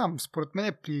 Не знам, според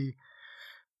мен при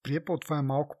Apple това е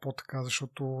малко по-така,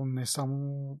 защото не само...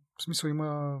 В смисъл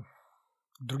има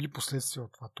други последствия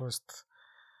от това. Тоест,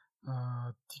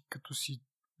 ти като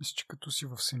си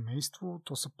в семейство,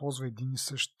 то се ползва един и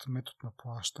същ метод на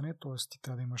плащане, т.е. ти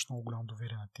трябва да имаш много голямо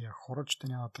доверие на тия хора, че те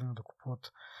няма да тръгнат да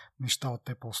купуват неща от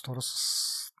Apple Store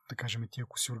с, да кажем, ти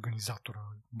ако си организатора,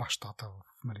 бащата в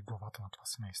главата на това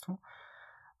семейство,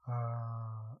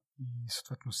 и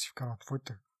съответно си вкарва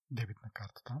твоята дебитна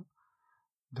карта там,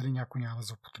 дали някой няма да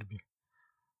злоупотреби.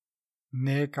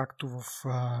 Не е както в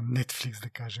Netflix, да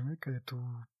кажем,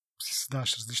 където си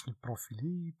създаваш различни профили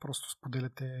и просто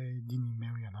споделяте един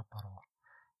имейл и една парола.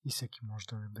 И всеки може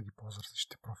да ги ползва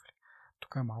различните профили.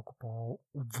 Тук е малко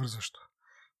по-обвързващо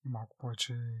и малко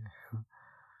повече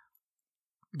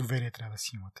доверие трябва да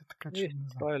си имате. Така че, не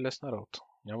знам. Това е лесна работа.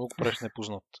 Няма да го правиш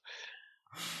непознат.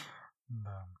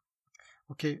 Да.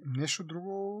 Окей, нещо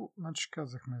друго, значи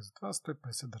казахме за това,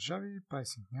 150 държави,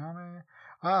 прайсинг нямаме.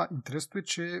 Интересно е,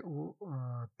 че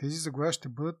тези заглавия ще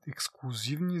бъдат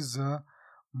ексклузивни за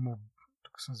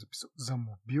тук съм записал, за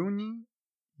мобилни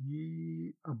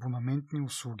и абонаментни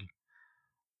услуги.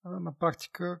 На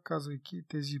практика, казвайки,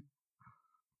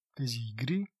 тези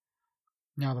игри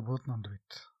няма да бъдат на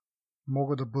Android.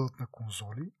 Могат да бъдат на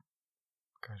конзоли,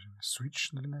 кажем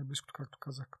Switch, нали, най-близкото, както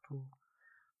казах,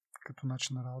 като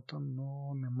начин на работа,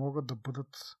 но не могат да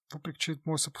бъдат, въпреки че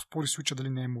може да се поспори Switch дали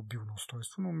не е мобилно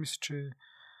устройство, но мисля, че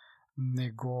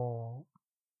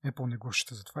Apple не го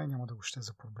ще за това и няма да го ще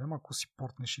за проблема, ако си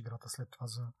портнеш играта след това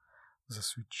за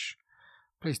Switch.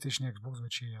 PlayStation и Xbox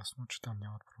вече е ясно, че там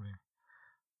нямат проблеми.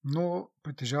 Но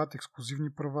притежават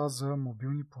ексклузивни права за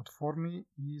мобилни платформи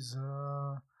и за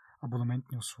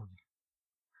абонаментни услуги.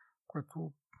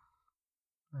 Което,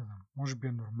 не знам, може би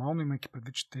е нормално, имайки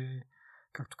предвид, че те,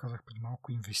 както казах преди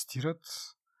малко,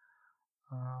 инвестират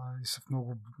и са в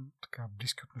много така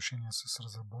близки отношения с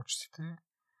разработчиците.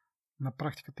 На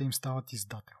практика те им стават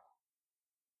издател.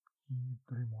 И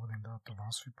дори могат да им дадат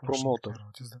авансови промоутър,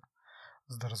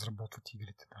 за да разработват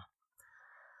игрите. Да.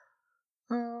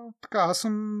 Така, аз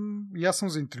съм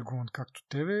заинтригуван както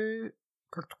тебе.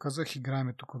 Както казах,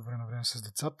 играеме тук от време на време с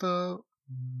децата.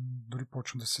 Дори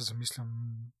почвам да се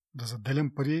замислям да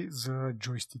заделям пари за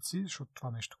джойстици, защото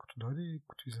това нещо като дойде и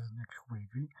като излезе някакви хубави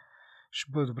игри,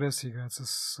 ще бъде добре да се играят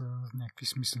с някакви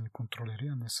смислени контролери,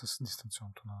 а не с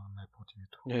дистанционното на Apple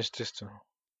TV-то. Естествено.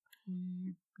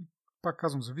 И пак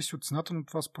казвам, зависи от цената, но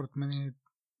това според мен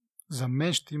за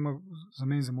мен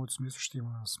и за моето смисъл ще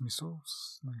има смисъл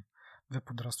с две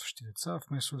подрастващи деца,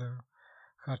 вместо да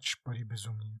харчиш пари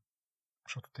безумни,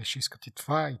 защото те ще искат и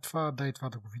това, и това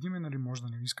да го видим, нали, може да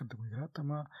не искат да го играят,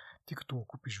 ама ти като го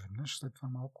купиш веднъж, след това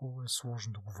малко е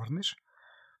сложно да го върнеш.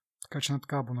 Така че на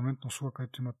такава абонаментна услуга,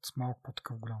 където имат малко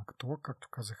по-такъв голям каталог, както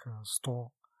казаха,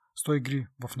 100 игри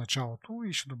в началото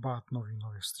и ще добавят нови и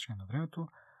нови в течение на времето.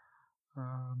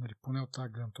 Нали, поне от тази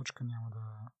гледна точка няма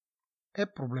да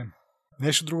е проблем.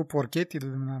 Нещо друго по аркейд и да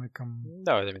минаваме към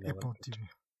Apple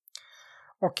TV.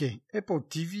 Окей, Apple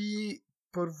TV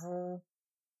първо.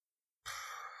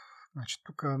 Значи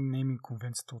тук нейминг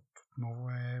конвенцията отново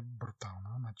е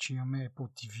брутална. Значи имаме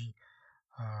Apple TV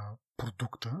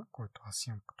продукта, който аз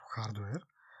имам като хардуер,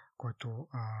 който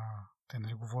те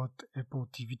нали го водят Apple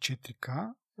TV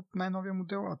 4K, е най-новия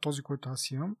модел, а този, който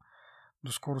аз имам,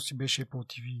 доскоро си беше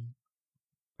Apple TV,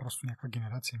 просто някаква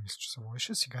генерация, мисля, че се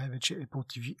водеше, сега е вече Apple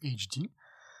TV HD,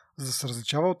 за да се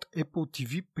различава от Apple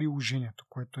TV приложението,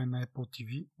 което е на Apple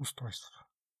TV устройството.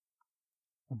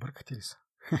 Объркате ли са?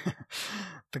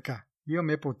 Така, имам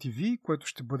Apple TV, което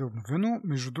ще бъде обновено.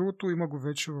 Между другото, има го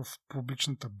вече в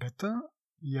публичната бета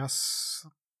и аз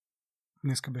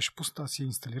днеска беше пуста, аз я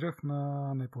инсталирах на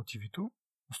Apple TV-то,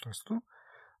 устройството,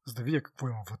 за да видя какво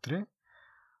има вътре.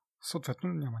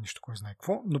 Съответно, няма нищо кой знае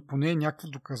какво, но поне е някакво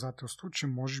доказателство, че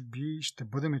може би ще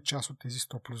бъдем част от тези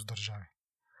 100 плюс държави.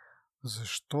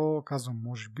 Защо казвам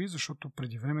може би? Защото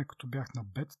преди време, като бях на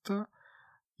бетата,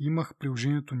 имах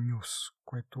приложението News,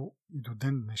 което и до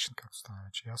ден днешен, както стана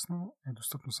вече ясно, е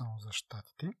достъпно само за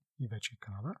щатите и вече и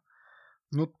Канада.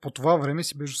 Но по това време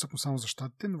си беше достъпно само за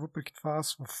щатите, но въпреки това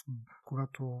аз,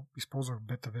 когато използвах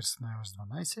бета версия на iOS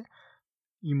 12,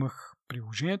 имах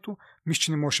приложението. Мисля,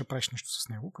 че не можеш да правиш нищо с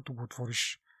него. Като го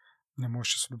отвориш, не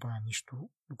можеш да се добавя нищо,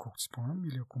 доколкото си спомням.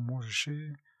 Или ако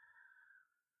можеше...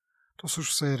 То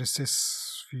също са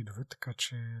RSS фидове, така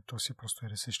че то си е просто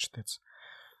RSS четец.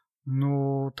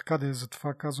 Но така да е,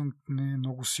 затова казвам, не е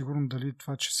много сигурно дали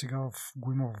това, че сега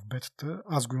го има в бетата,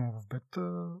 аз го имам в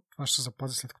бета, това ще се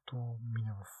запази след като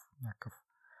мине в някакъв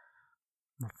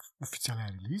официален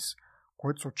релиз,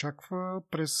 който се очаква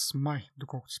през май,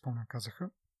 доколкото си спомням, казаха,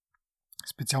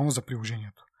 специално за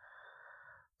приложението.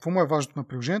 Какво му е важното на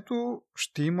приложението?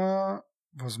 Ще има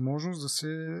възможност да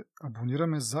се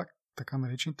абонираме за така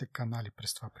наречените канали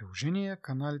през това приложение.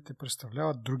 Каналите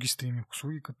представляват други стриминг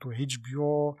услуги, като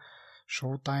HBO,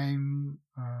 Showtime,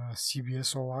 CBS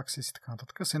All Access и така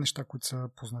нататък. Все неща, които са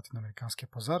познати на американския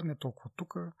пазар, не толкова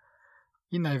тук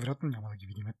и най-вероятно няма да ги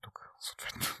видим тук.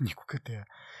 Съответно, никога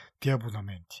тия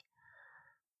абонаменти.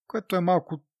 Което е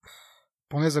малко,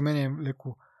 поне за мен е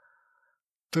леко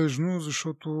тъжно,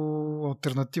 защото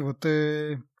алтернативата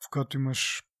е, в която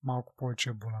имаш малко повече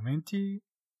абонаменти,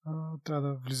 трябва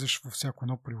да влизаш във всяко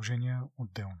едно приложение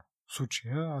отделно. В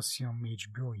случая аз имам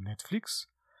HBO и Netflix,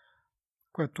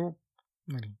 което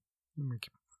нали,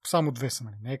 само две са,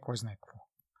 нали, не е кой знае какво.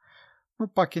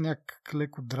 Но пак е някак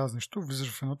леко дразнещо.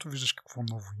 Влизаш в едното, виждаш какво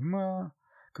ново има,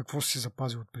 какво си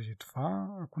запазил от преди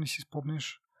това, ако не си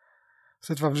спомнеш.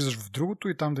 След това влизаш в другото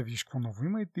и там да видиш какво ново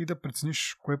има и да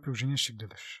прецениш кое приложение ще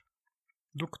гледаш.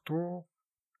 Докато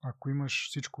ако имаш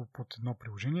всичко под едно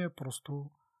приложение,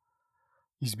 просто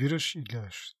избираш и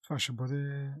гледаш. Това ще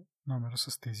бъде номера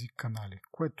с тези канали,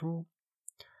 което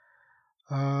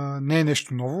не е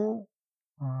нещо ново.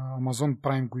 Amazon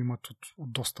Prime го имат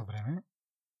от доста време.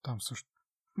 Там също.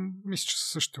 Мисля, че са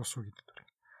същите услугите дори.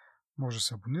 Може да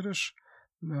се абонираш.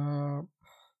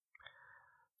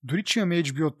 Дори, че имаме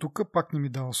HBO тук, пак не ми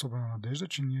дава особена надежда,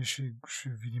 че ние ще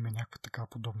видим някаква така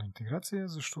подобна интеграция,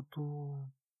 защото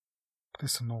те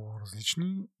са много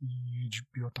различни и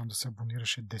HBO там да се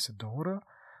абонираш е $10.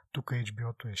 Тук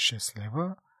HBO-то е 6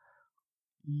 лева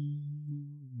и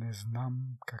не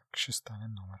знам как ще стане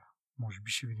номера. Може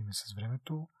би ще видим с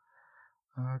времето.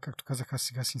 Както казах, аз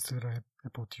сега си инсталирах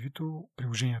Apple TV-то,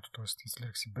 приложението, т.е.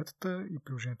 инсталирах си бетата и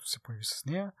приложението се появи с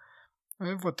нея.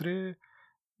 Вътре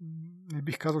не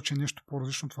бих казал, че е нещо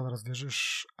по-различно това да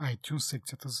разглеждаш iTunes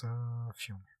секцията за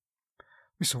филми.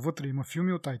 Мисля, вътре има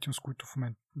филми от iTunes, които в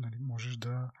момента нали, можеш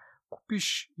да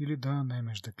купиш или да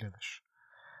наемеш да гледаш.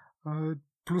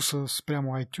 Плюса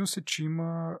спрямо iTunes е, че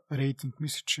има рейтинг.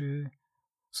 Мисля, че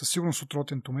със сигурност от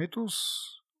Rotten Tomatoes,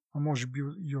 а може би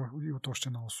и от още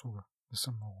една услуга. Не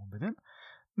съм много убеден.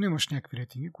 Но имаш някакви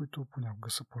рейтинги, които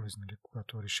понякога са полезни,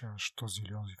 когато решаваш този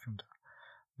или онзи филм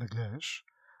да гледаш,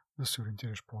 да се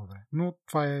ориентираш по-добре. Но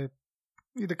това е,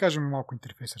 и да кажем, малко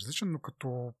интерфейс различен, но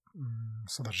като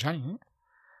съдържание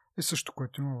е също,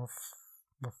 което има в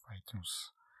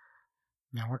iTunes.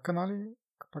 Няма канали,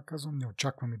 пак казвам, не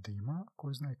очакваме да има,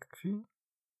 кой знае какви,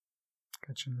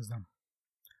 така че не знам.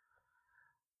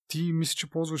 Ти мисля, че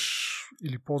ползваш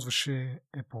или ползваше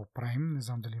Apple Prime, не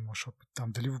знам дали имаш опит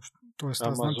там, тоест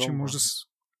аз знам, че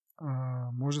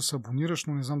може да се абонираш,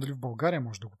 но не знам дали в България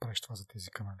може да го правиш това за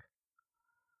тези канали.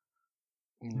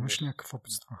 Имаш ли някакъв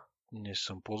опит с това? Не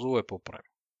съм ползвал Apple Prime.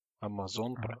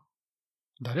 Amazon Prime.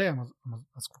 Да,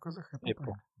 аз какво казах? Apple Apple,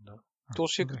 Prime. да. То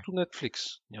си е добре. като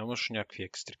Netflix. Нямаш някакви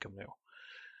екстри към него.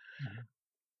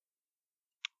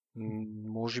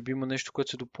 Може би има нещо,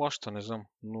 което се доплаща, не знам.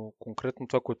 Но конкретно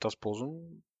това, което аз ползвам,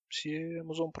 си е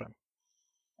Amazon Prime.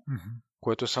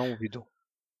 Което е само видео.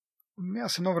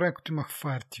 Аз едно време, като имах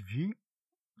Fire TV,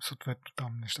 съответно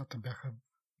там нещата бяха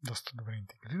доста добре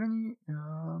интегрирани,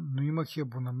 но имах и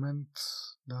абонамент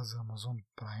за Amazon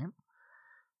Prime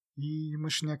и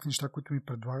имаше някакви неща, които ми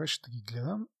предлагаше да ги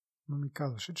гледам, но ми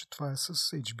казваше, че това е с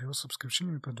HBO subscription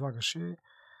и ми предлагаше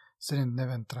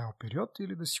 7-дневен трайл период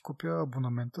или да си купя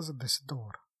абонамента за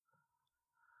 $10.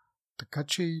 Така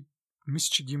че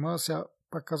мисля, че ги има. Сега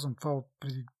пак казвам, това от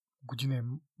преди година е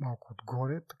малко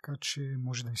отгоре, така че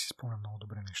може да не си спомня много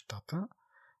добре нещата.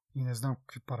 И не знам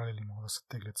какви паралели могат да се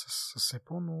теглят с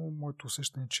Apple, но моето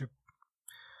усещане е, че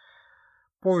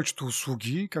повечето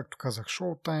услуги, както казах,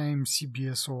 Showtime,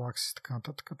 CBS, All Access и така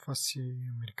нататък, това си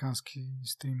американски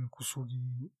стриминг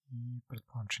услуги и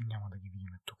предполагам, че няма да ги видим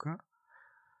тук.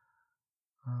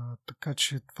 Така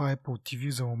че това Apple TV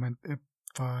за момент,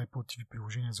 това Apple TV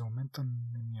приложение за момента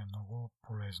не ми е много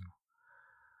полезно.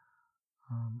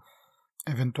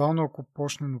 Евентуално, ако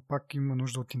почне, но пак има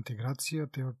нужда от интеграция,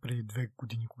 те преди 2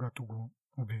 години, когато го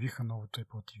обявиха новото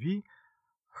Apple TV,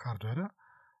 хардуера,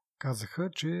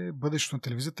 казаха, че бъдещето на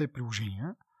телевизията е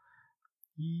приложение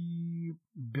и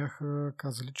бяха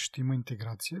казали, че ще има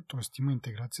интеграция, т.е. има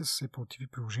интеграция с Apple TV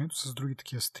приложението с други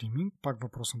такива стриминг, пак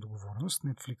въпрос на договореност,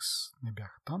 Netflix не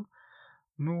бяха там,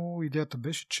 но идеята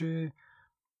беше, че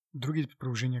други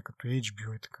приложения като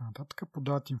HBO и така нататък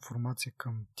подават информация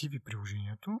към TV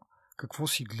приложението, какво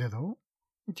си гледал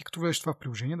и ти като влезеш това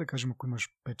приложение, да кажем, ако имаш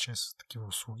 5-6 такива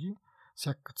услуги,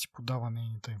 всяка като си подава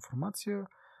нейната информация,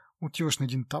 отиваш на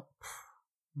един таб,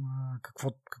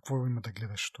 какво има да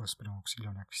гледаш, т.е. примерно ако си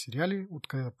гледал някакви сериали,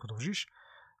 откъде да продължиш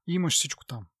и имаш всичко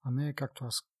там, а не както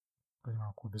аз преди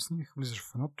малко обясних, влизаш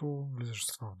в едното,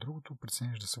 влизаш в това в другото,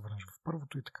 преценяш да се върнеш в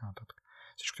първото и така нататък.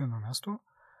 Всичко е на място.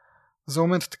 За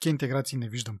момента такива интеграции не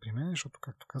виждам при мен, защото,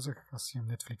 както казах, аз имам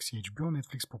Netflix и HBO.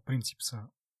 Netflix по принцип са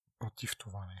против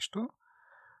това нещо.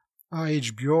 А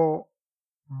HBO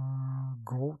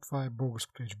Go, това е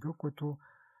българското HBO, което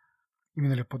и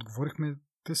миналия път говорихме,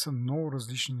 те са много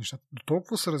различни неща. До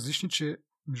толкова са различни, че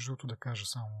между другото да кажа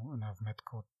само една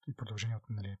вметка и продължение от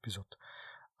миналия епизод.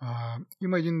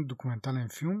 Има един документален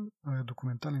филм,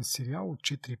 документален сериал от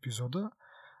 4 епизода,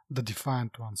 The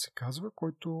Defiant One се казва,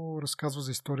 който разказва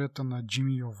за историята на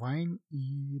Джими Йовайн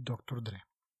и доктор Дре,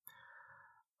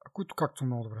 които, както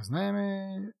много добре знаем,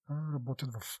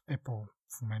 работят в Apple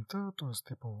в момента, т.е.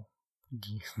 Apple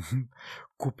ги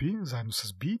купи заедно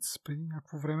с Beats преди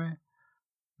някакво време,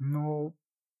 но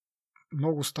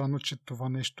много странно, че това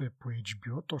нещо е по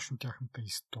HBO, точно тяхната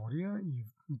история и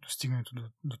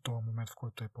достигането до този момент, в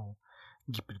който Apple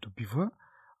ги придобива,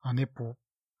 а не по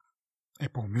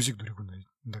Apple Music, дори го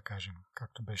да кажем,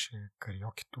 както беше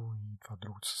кариокито и това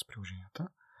другото с приложенията.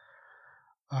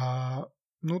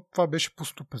 Но това беше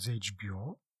пусто през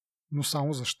HBO, но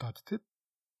само за щатите.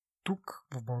 Тук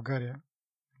в България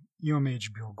имаме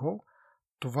HBO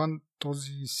Go.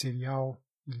 Този сериал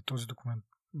или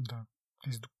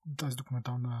тази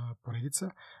документална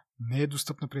поредица не е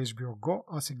достъпна през HBO Go,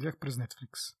 а се гледах през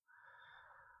Netflix.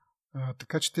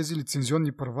 Така че тези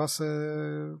лицензионни права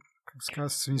са, как се казва,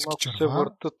 свински черва. Се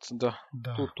въртат,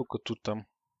 да. Тук като там.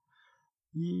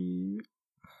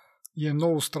 И е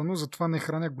много странно, затова не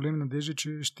храня големи надежди,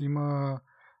 че ще има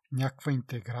някаква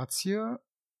интеграция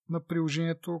на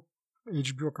приложението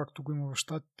HBO, както го има в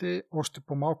щатите. Още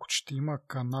по-малко, че ще има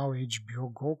канал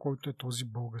HBO Go, който е този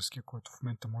българския, който в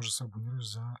момента може да се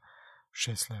абонираш за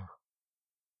 6 лева.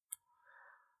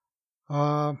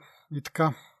 И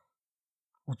така,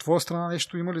 от твоя страна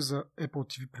нещо има ли за Apple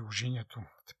TV приложението?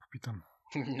 Те попитам.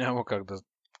 Няма как да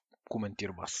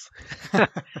коментирам аз.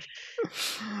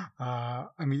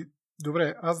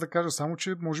 Добре, аз да кажа само,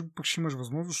 че може би пък ще имаш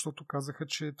възможност, защото казаха,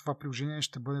 че това приложение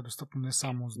ще бъде достъпно не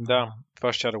само Да,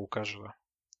 това ще да го кажа,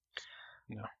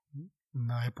 да.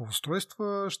 На Apple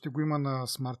устройства, ще го има на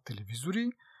смарт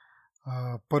телевизори,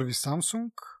 първи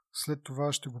Samsung, след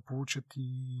това ще го получат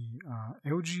и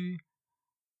LG,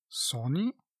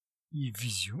 Sony и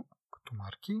Vizio като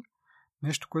марки.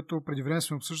 Нещо, което преди време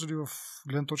сме обсъждали в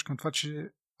гледна точка на това,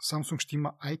 че Samsung ще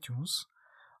има iTunes,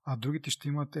 а другите ще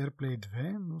имат AirPlay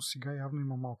 2, но сега явно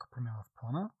има малка промяна в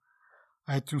плана.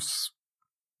 iTunes,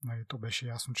 то беше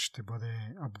ясно, че ще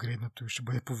бъде апгрейднато и ще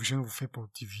бъде повишено в Apple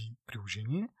TV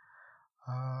приложение.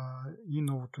 И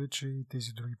новото е, че и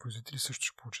тези други производители също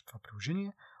ще получат това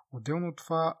приложение. Отделно от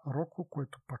това Roku,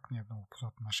 което пак не е много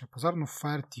познато на нашия пазар, но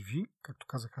Fire TV, както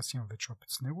казах, аз имам вече опит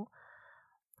с него,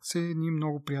 са едни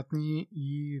много приятни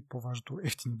и по-важното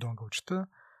ефтини донгълчета.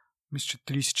 Мисля, че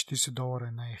 $30-40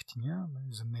 е най-ефтиния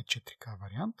за не 4K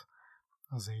вариант,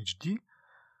 а за HD.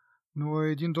 Но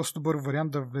е един доста добър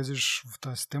вариант да влезеш в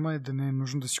тази система и да не е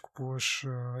нужно да си купуваш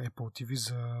Apple TV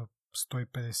за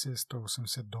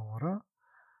 $150-180,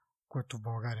 което в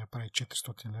България прави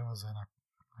 400 лева за една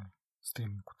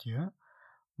стриминг кутия.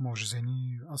 Може за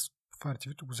едни... Аз Fire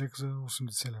TV-то го взех за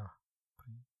 80 лева.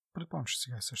 Предполагам, че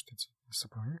сега е същия цена.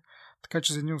 Така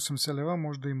че за едни 80 лева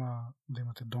може да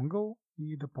имате донгъл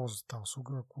и да ползвате тази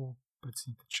услуга, ако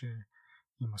прецените, че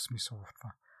има смисъл в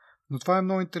това. Но това е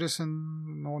много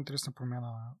интересна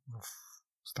промяна в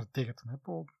стратегията на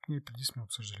Apple. Ние преди сме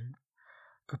обсъждали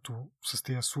като с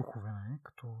тези слухове,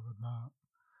 като една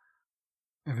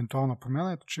евентуална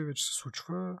промяна. Ето, че вече се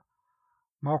случва.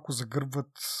 Малко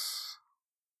загърбват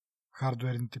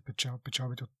хардуерните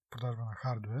печалбите от продажба на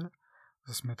хардуер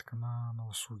за сметка на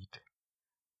услугите.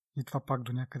 И това пак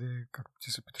до някъде, както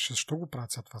ти се питаш, защо го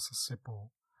правят сега това с Apple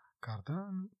карта?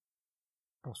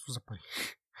 Просто за пари.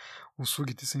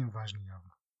 Услугите са им важни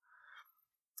явно.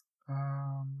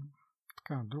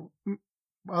 Така,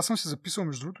 аз съм се записал,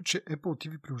 между другото, че Apple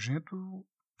TV приложението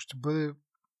ще бъде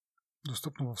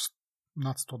достъпно в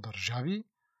над 100 държави.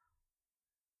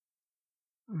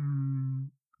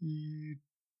 И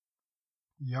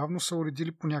явно са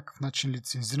уредили по някакъв начин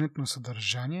лицензирането на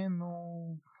съдържание, но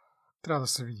трябва да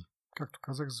се види. Както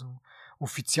казах,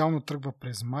 официално тръгва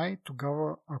през май,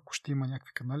 тогава, ако ще има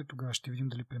някакви канали, тогава ще видим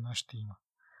дали при нас ще има.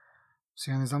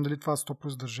 Сега не знам дали това 100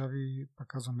 плюс държави, пак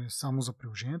казваме, само за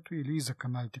приложението или и за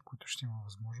каналите, които ще има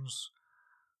възможност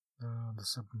да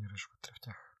се абонираш вътре в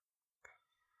тях.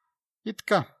 И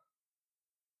така.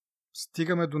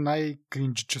 Стигаме до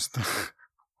най-кринджи частта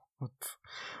от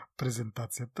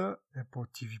презентацията Apple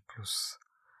TV+.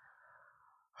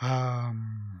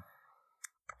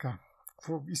 Така.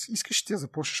 Искаш ти да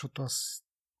започнеш, защото аз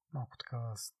малко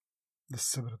така да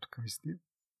се събера тук мисли.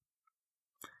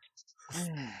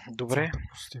 Добре.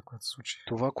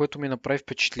 Това, което ми направи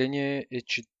впечатление е,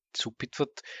 че се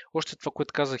опитват, още това,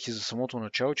 което казах и за самото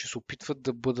начало, че се опитват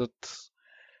да бъдат,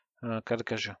 как да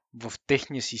кажа, в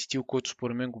техния си стил, който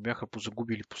според мен го бяха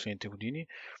позагубили последните години.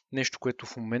 Нещо, което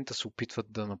в момента се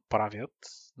опитват да направят.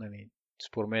 Нали,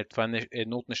 според мен това е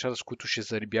едно от нещата, с които ще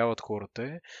зарибяват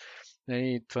хората.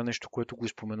 Нали, това нещо, което го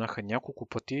изпоменаха няколко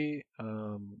пъти,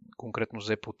 конкретно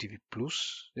за Apple TV+,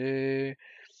 е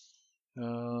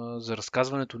за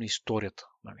разказването на историята.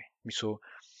 Нали. Мисъл,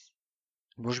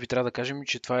 може би трябва да кажем,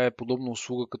 че това е подобна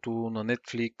услуга като на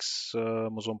Netflix,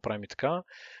 Amazon Prime и така,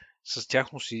 с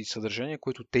тяхно си съдържание,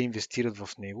 което те инвестират в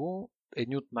него.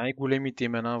 Едни от най-големите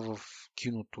имена в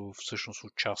киното всъщност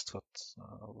участват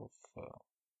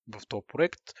в този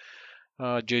проект.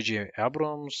 Джей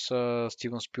Абрамс,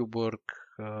 Стивън Спилбърг,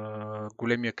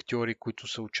 големи актьори, които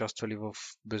са участвали в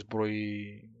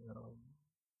безброй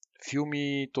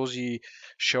филми, този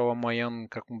Шаламаян,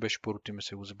 как му беше първото име,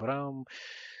 се го забравям.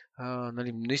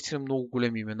 Нали, наистина много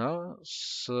големи имена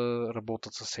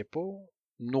работят с Apple,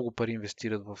 много пари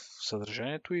инвестират в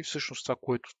съдържанието и всъщност това,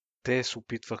 което те се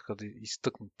опитваха да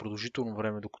изтъкнат продължително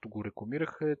време, докато го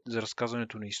рекламираха, е за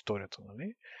разказването на историята.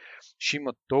 Нали? Ще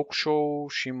имат ток-шоу,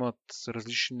 ще имат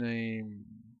различни,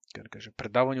 как да кажа,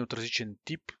 предавания от различен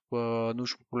тип,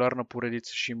 научно-популярна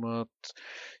поредица,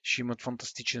 ще имат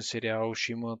фантастичен сериал,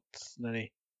 ще имат,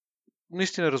 нали,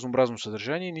 наистина разнообразно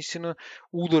съдържание, наистина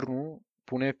ударно,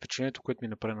 поне впечатлението, което ми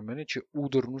направи на мен е, че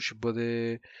ударно ще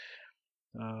бъде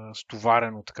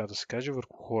стоварено, така да се каже,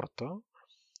 върху хората.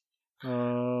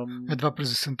 Едва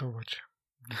през есента обаче.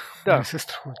 Да, не се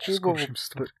страхува, че скоро ще им се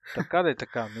стовари. Така да е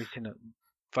така, наистина.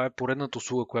 Това е поредната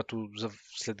услуга, която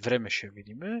след време ще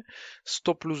видиме.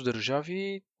 100 плюс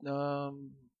държави,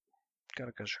 как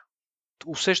да кажа,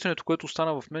 усещането, което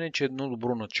остана в мен е, че е едно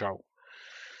добро начало.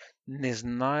 Не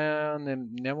зная,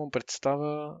 нямам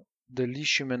представа дали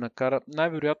ще ме накара.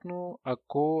 Най-вероятно,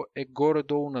 ако е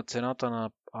горе-долу на цената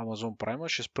на Amazon Prime,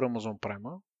 ще спра Amazon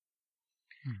Prime.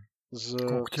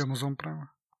 Колко ти е Amazon Prime?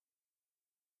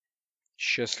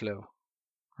 6 лева.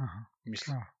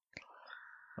 Мисля.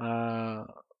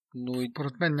 Но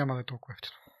според мен няма да е толкова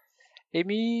ефтино.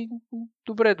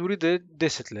 Добре, дори да е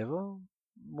 10 лева,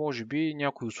 може би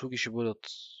някои услуги ще бъдат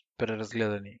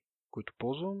преразгледани, които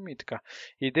ползвам и така.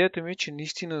 Идеята ми е, че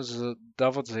наистина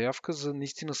дават заявка за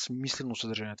наистина смислено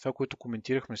съдържание. Това, което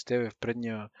коментирахме с тебе в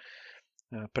предния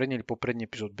или по-предния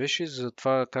епизод беше за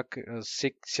това как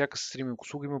всяка стриминг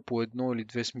услуга има по едно или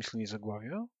две смислени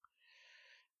заглавия.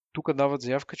 тук дават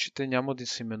заявка, че те няма да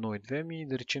са им едно и две,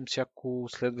 да речем всяко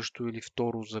следващо или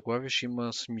второ заглавие ще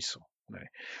има смисъл. Нали.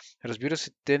 Разбира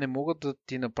се, те не могат да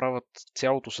ти направят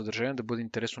цялото съдържание да бъде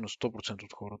интересно на 100%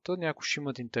 от хората. Някои ще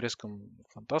имат интерес към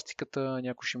фантастиката,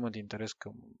 някои ще имат интерес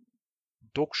към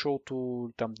ток-шоуто,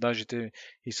 там даже те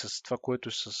и с това, което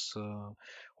е с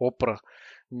Опра,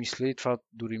 мисля, и това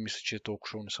дори мисля, че е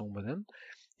ток-шоу, не съм убеден.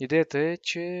 Идеята е,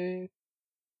 че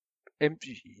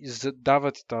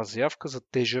дават и тази заявка за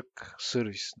тежък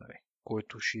сервис, нали,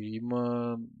 който ще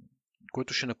има,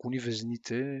 който ще наклони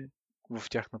везните в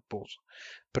тяхна полза.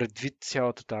 Предвид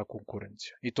цялата тази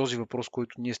конкуренция. И този въпрос,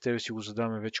 който ние с тебе си го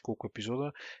задаваме вече колко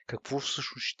епизода, какво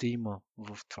всъщност ще има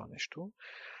в това нещо.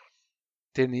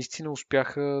 Те наистина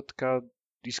успяха така,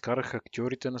 изкараха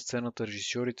актьорите на сцената,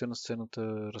 режисьорите на сцената,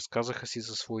 разказаха си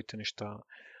за своите неща.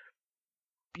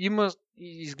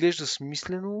 Изглежда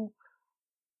смислено,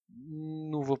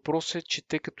 но въпросът е, че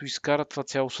те като изкарат това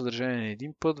цяло съдържание на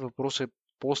един път, въпросът е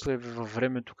после във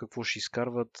времето какво ще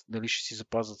изкарват, дали ще си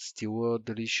запазят стила,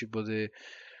 дали ще бъде,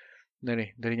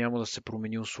 дали няма да се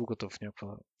промени услугата в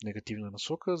някаква негативна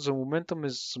насока. За момента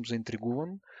съм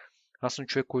заинтригуван. Аз съм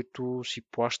човек, който си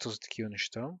плаща за такива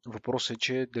неща. Въпросът е,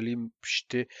 че дали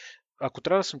ще... Ако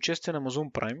трябва да съм честен,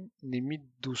 Amazon Prime не ми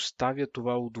доставя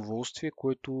това удоволствие,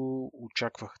 което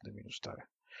очаквах да ми доставя.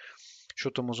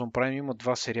 Защото Amazon Prime има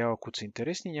 2 сериала, които са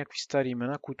интересни, и някакви стари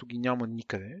имена, които ги няма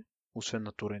никъде, освен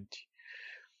на торенти.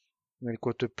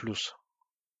 Което е плюс.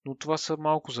 Но това са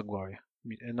малко заглавия.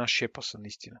 Една шепа са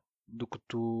наистина.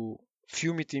 Докато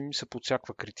филмите им са под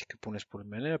всякаква критика, поне според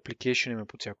мен. Application им е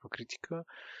под всякаква критика.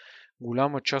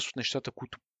 Голяма част от нещата,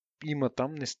 които има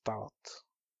там, не стават.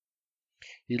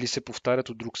 Или се повтарят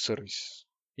от друг сервис.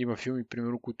 Има филми,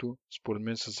 примерно, които според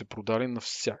мен са се продали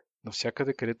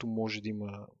навсякъде, където може да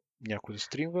има някой да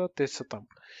стримва, те са там.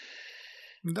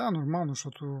 Да, нормално,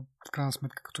 защото в крайна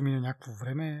сметка, като мине някакво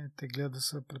време, те гледат да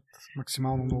са пред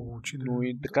максимално много очи.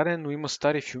 Но има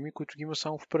стари филми, които ги има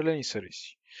само в определени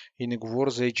сервиси. И не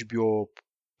говоря за HBO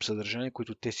съдържание,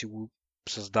 които те си го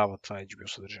създават това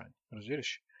HBO съдържание.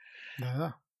 Разбираш?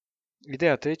 Да.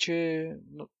 Идеята е, че...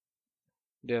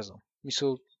 Не знам.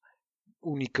 Мисъл,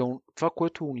 това,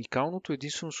 което е уникалното,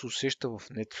 единствено се усеща в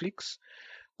Netflix,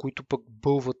 които пък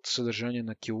бълват съдържание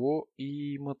на кило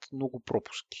и имат много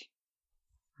пропуски.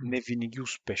 Не винаги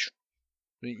успешно.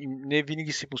 Не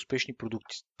винаги са успешни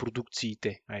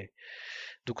продукциите.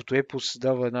 Докато Apple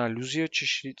създава една алюзия,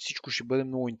 че всичко ще бъде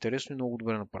много интересно и много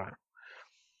добре направено.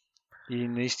 И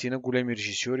наистина големи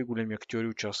режисьори, големи актьори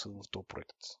участват в този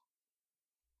проект.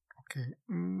 Окей.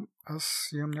 Аз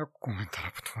имам няколко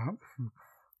коментара по това.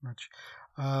 Значи,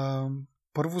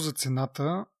 първо за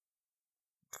цената.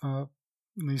 Това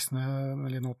наистина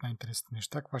е едно от най-интересните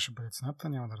неща. Каква ще бъде цената,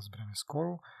 няма да разберем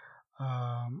скоро.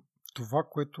 Това,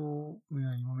 което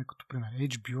имаме като пример.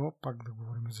 HBO, пак да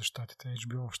говорим за щатите.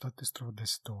 HBO в щатите струва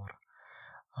 $10.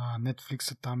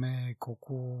 Netflix там е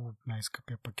колко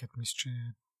най-скъпия пакет, мисля,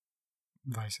 че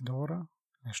 $20,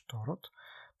 нещо род.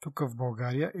 Тук в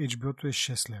България HBO-то е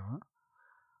 6 лева.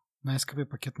 Най-скъпия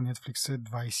пакет на Netflix е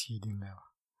 21 лева.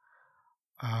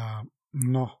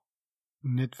 Но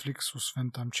Netflix,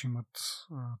 освен там, че имат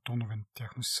тонове на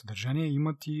тяхно си съдържание,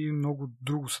 имат и много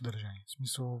друго съдържание. В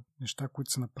смисъл, неща,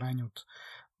 които са направени от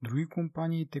други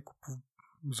компании, те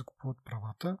закупуват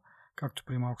правата, както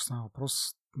при малко стана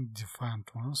въпрос Defiant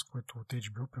Ones, което от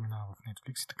HBO преминава в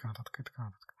Netflix и така нататък и така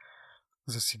нататък.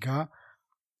 За сега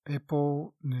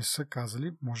Apple не са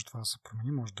казали, може това да се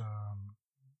промени, може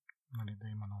да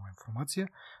има нова информация.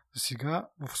 За сега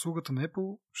в услугата на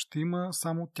Apple ще има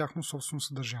само тяхно собствено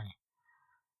съдържание.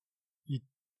 И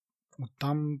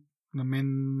оттам на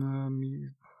мен ми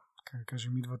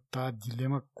идва тази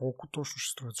дилема колко точно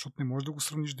ще струват, защото не можеш да го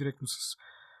сравниш директно с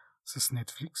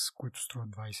Netflix, които струват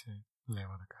 20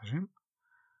 лева, да кажем.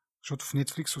 Защото в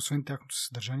Netflix, освен тяхното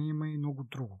съдържание, има и много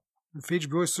друго. В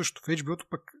HBO е също. В HBO-то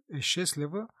пък е 6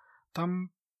 лева. Там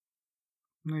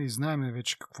знаеме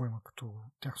вече какво има като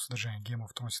тяхно съдържание, Game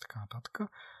of Thrones и така нататък.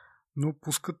 Но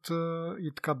пускат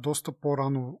и така доста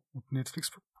по-рано от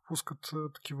Netflix пускат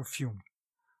такива филми.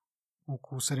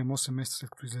 Около 7-8 месеца след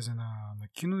като излезе на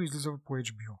кино, излиза по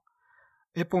HBO.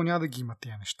 Apple няма да ги има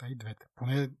тези неща и двете.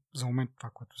 Поне за момент това,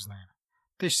 което знаем.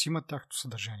 Те ще си имат тяхното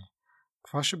съдържание.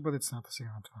 Каква ще бъде цената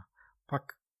сега на това?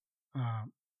 Пак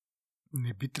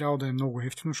не би трябвало да е много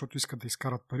ефтино, защото искат да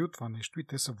изкарат пари от това нещо и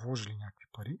те са вложили някакви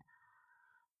пари.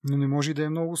 Но не може и да е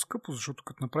много скъпо, защото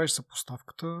като направиш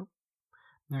съпоставката,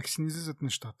 някакси не излизат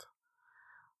нещата.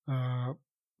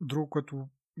 Друго, което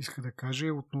иска да кажа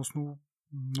е относно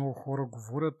много хора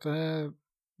говорят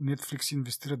Netflix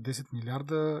инвестира 10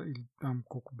 милиарда или там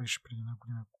колко беше преди една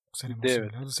година, 7-8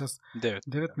 милиарда. Сега 9.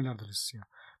 9 милиарда ли са сега?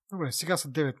 Добре, сега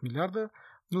са 9 милиарда,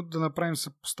 но да направим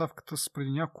съпоставката с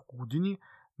преди няколко години.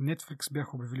 Netflix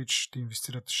бяха обявили, че ще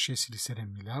инвестират 6 или 7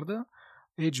 милиарда.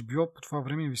 HBO по това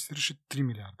време инвестираше 3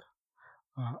 милиарда.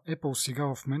 Apple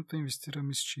сега в момента инвестира,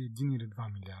 мисля, че 1 или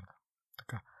 2 милиарда.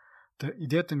 Така.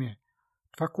 Идеята ми е,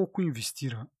 това колко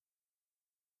инвестира,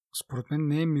 според мен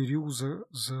не е мерило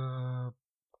за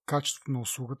качеството на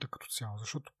услугата като цяло,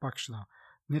 защото пак ще дам.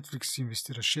 Netflix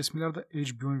инвестира 6 милиарда,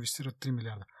 HBO инвестира 3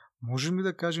 милиарда. Можем ли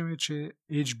да кажем, че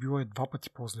HBO е 2 пъти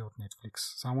по-зле от Netflix,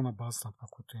 само на базата на това,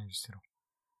 което е инвестирал?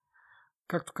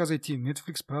 Както каза и ти,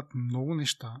 Netflix правят много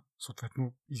неща,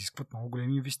 съответно изискват много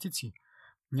големи инвестиции.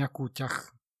 Някои от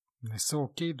тях не са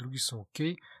окей, други са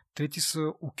окей, трети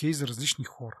са окей за различни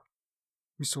хора.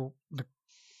 Мисъл,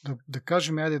 да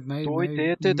кажем,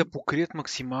 идеята е да покрият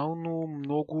максимално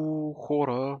много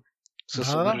хора със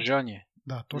съдържание.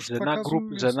 Да, точно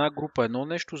за една група едно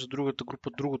нещо, за другата група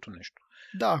другото нещо.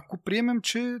 Да, ако приемем,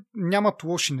 че нямат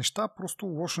лоши неща, просто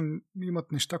лошо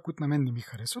имат неща, които на мен не ми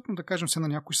харесват, но да кажем се на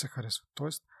някои се харесват.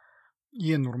 Тоест,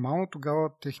 и е нормално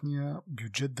тогава техния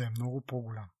бюджет да е много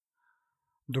по-голям.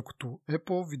 Докато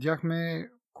Apple видяхме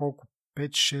колко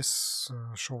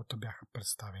 5-6 шоута бяха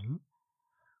представени,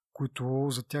 които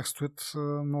за тях стоят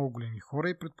много големи хора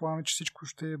и предполагаме, че всичко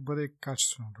ще бъде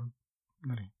качествено,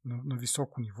 нали, на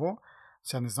високо ниво.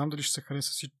 Сега не знам дали ще се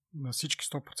хареса на всички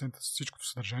 100% с всичкото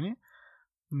съдържание,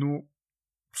 но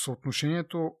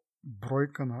съотношението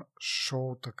бройка на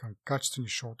шоута към качествени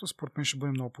шоута, според мен ще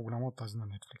бъде много по-голямо от тази на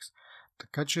Netflix.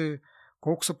 Така че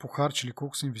колко са похарчили,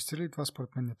 колко са инвестирали, това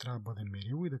според мен не трябва да бъде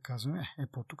мерило и да казваме,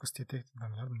 тук с тези 2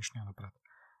 милиарда нищо няма да правят.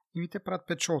 И те правят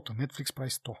 5 шоута, Netflix прави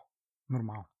 100.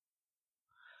 Нормално.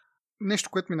 Нещо,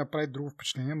 което ми направи друго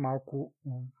впечатление, малко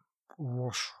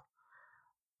лошо.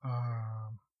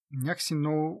 Някакси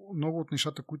много от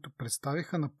нещата, които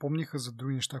представиха, напомниха за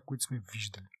други неща, които сме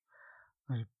виждали.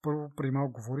 Първо, преди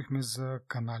малко говорихме за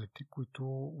каналите, които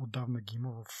отдавна ги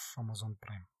има в Amazon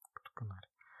Prime като канали.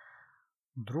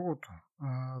 Другото,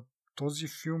 този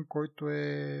филм, който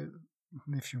е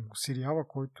сериала,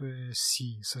 който е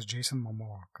Си с Джейсън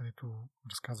Момоа, където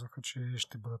разказваха, че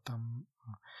ще бъдат там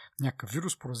някакъв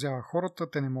вирус, поразява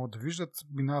хората, те не могат да виждат,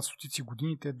 минават стотици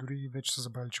години, те дори вече са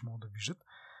забравили, че могат да виждат.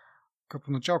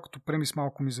 Като начало, като премис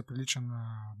малко ми заприлича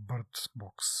на Bird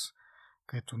Box,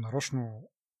 където нарочно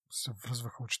се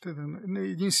връзваха очите.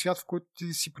 Един свят, в който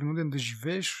ти си принуден да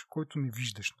живееш, който не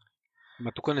виждаш.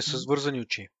 Ма тук не са свързани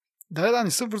очи. Да,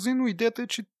 не са вързани, но идеята е,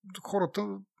 че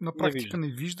хората на практика не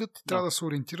виждат и трябва да се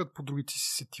ориентират по другите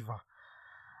си сетива.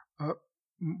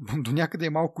 До някъде е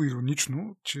малко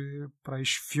иронично, че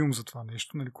правиш филм за това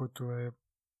нещо, нали, който е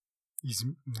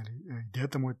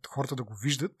идеята му е хората да го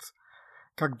виждат,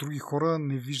 как други хора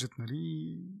не виждат.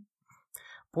 Нали.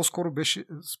 По-скоро беше,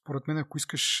 според мен, ако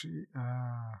искаш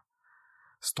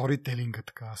сторителинга,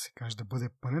 така да се каже, да бъде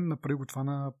пълен, направи го това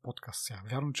на подкаст сега.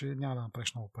 Вярно, че няма да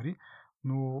направиш много пари,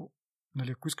 но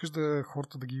нали, ако искаш да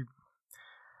хората да ги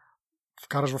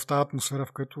вкараш в тази атмосфера,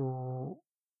 в която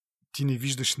ти не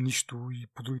виждаш нищо и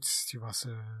по другите си това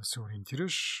се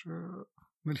ориентираш,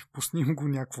 нали, пусни им го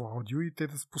някакво аудио и те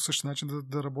по същия начин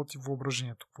да работи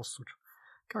въображението, какво се случва.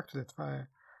 Както да е, това е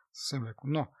съвсем леко.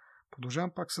 Но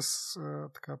продължавам пак с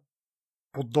така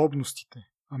подобностите.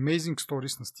 Amazing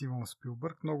Stories на Стивън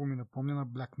Спилбърг много ми напомня на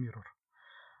Black Mirror.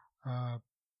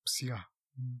 Сега,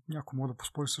 някой може да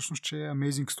поспори всъщност, че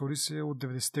Amazing Stories е от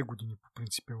 90-те години, по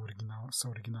принцип са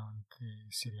оригиналните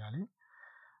сериали,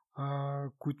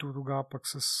 които тогава пък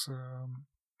с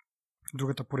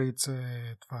другата поредица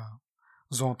е това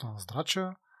Зоната на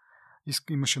здрача.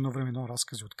 Имаше едно време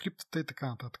разкази от криптата и така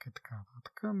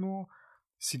нататък, но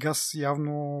сега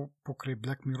явно покрай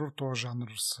Black Mirror този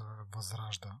жанр се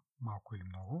възражда малко или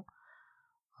много.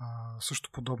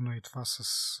 Също подобно е и това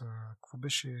с какво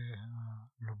беше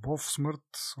Любов, смърт,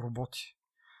 роботи.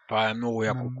 Това е много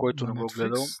яко. Който не го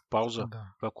гледал, пауза.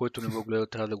 Да. Това, който не го гледа,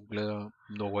 трябва да го гледа.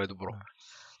 Много е добро. Да.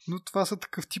 Но това са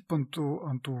такъв тип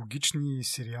антологични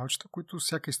сериалчета, които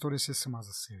всяка история си е сама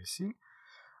за себе си.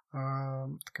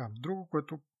 Така, друго,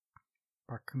 което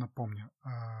пак напомня.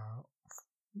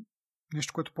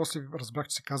 Нещо, което после разбрах,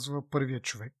 че се казва Първия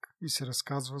човек и се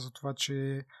разказва за това,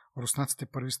 че руснаците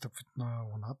първи стъпват на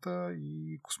Луната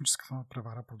и космическата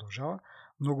превара продължава.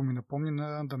 Много ми напомни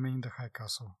на The Man in the High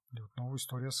Castle. И отново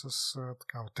история с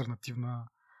така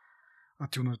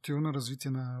альтернативно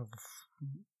развитие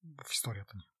в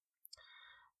историята ни.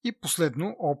 И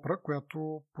последно, Опра,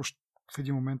 която в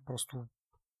един момент просто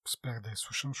спрях да я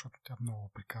слушам, защото тя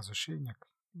много приказваше и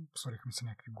сварихме се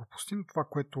някакви глупости, но това,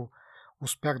 което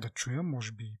успях да чуя,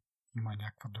 може би има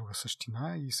някаква друга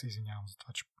същина и се извинявам за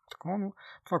това, че такова, но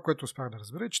това, което успях да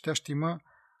разбера, е, че тя ще има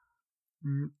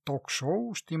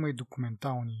ток-шоу, ще има и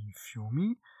документални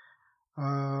филми.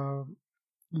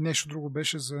 И нещо друго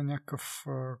беше за някакъв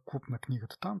клуб на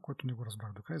книгата там, който не го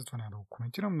разбрах до край, затова няма да го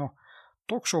коментирам, но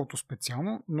ток-шоуто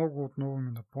специално много отново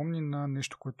ми напомни на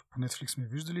нещо, което по Netflix сме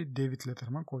виждали. Дейвид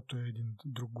Летърман, който е един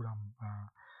друг голям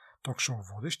ток-шоу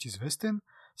водещ, известен,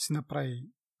 си направи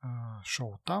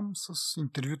шоу там с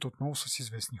интервюта отново с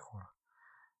известни хора.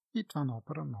 И това на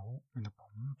опера много ми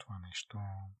напомня на това нещо.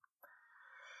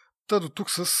 Та до тук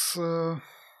с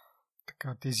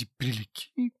така, тези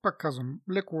прилики. И пак казвам,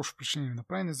 леко лошо впечатление ми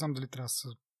направи. Не знам дали трябва да са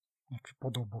някакви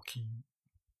по-дълбоки,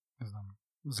 не знам,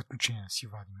 заключения си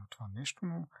вадим от това нещо,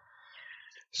 но...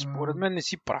 Според мен не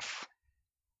си прав.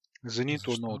 За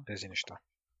нито едно от тези неща.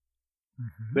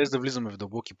 Без да влизаме в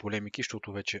дълбоки полемики,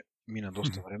 защото вече мина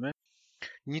доста време.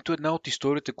 Нито една от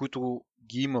историите, които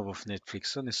ги има в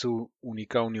Netflix, не са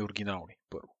уникални и оригинални,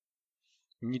 първо.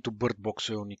 Нито Bird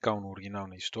Box е уникална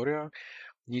оригинална история,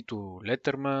 нито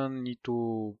Letterman, нито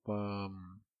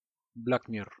Black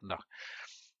Mirror, да.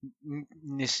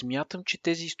 Не смятам, че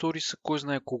тези истории са кой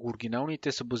знае колко оригинални и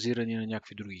те са базирани на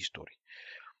някакви други истории.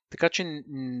 Така че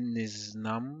не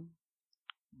знам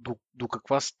до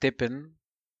каква степен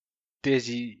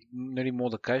тези, нали, мога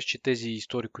да кажеш, че тези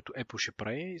истории, които Apple ще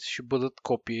прави, ще бъдат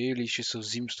копия или ще са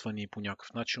взимствани по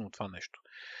някакъв начин от това нещо.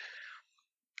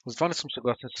 Затова не съм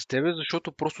съгласен с тебе,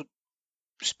 защото просто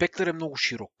спектър е много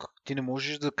широк. Ти не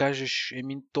можеш да кажеш,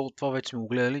 това вече сме го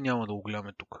гледали, няма да го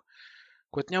гледаме тук.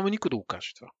 Което няма никой да го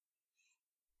каже това.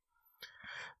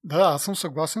 Да, аз съм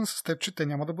съгласен с теб, че те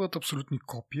няма да бъдат абсолютни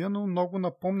копия, но много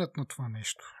напомнят на това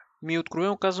нещо.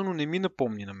 Откровено казано не ми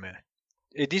напомни на мен.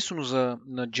 Единствено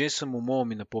на Джейсън Момоа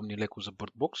ми напомни леко за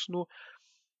Bird Box, но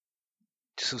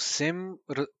съвсем,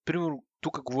 примерно,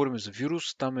 тук говорим за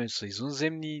вирус, там са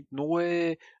извънземни, много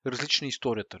е различна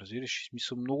историята, разбираш? В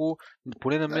смисъл много,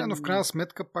 поне на мен... Да, но в крайна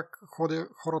сметка пак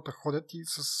хората ходят и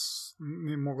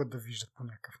не могат да виждат по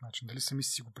някакъв начин. Дали сами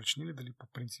си го причинили, дали по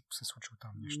принцип се е случило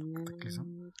там нещо.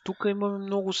 Тук имаме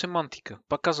много семантика.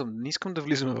 Пак казвам, не искам да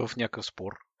влизаме в някакъв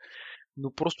спор,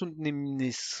 но просто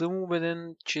не съм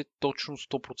убеден, че точно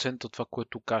 100% от това,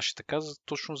 което кажеш така,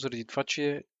 точно заради това,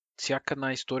 че всяка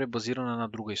една история е базирана на една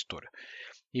друга история.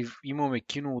 И имаме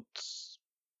кино от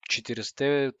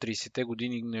 40-те, 30-те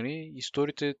години, нали,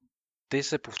 историите, те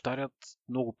се повтарят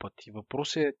много пъти.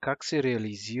 Въпросът е как се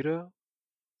реализира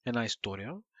една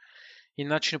история и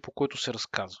начинът, по който се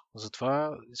разказва.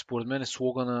 Затова, според мен,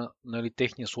 слогана, нали,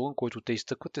 техния слоган, който те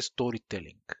изтъкват, е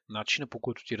storytelling. Начинът, по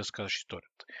който ти разказваш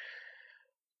историята.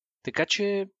 Така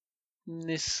че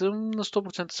не съм на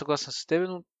 100% съгласен с теб,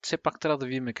 но все пак трябва да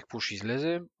видим какво ще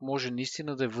излезе. Може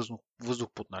наистина да е въздух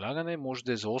под налягане, може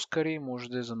да е за Оскари, може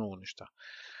да е за много неща.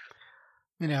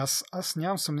 Не, аз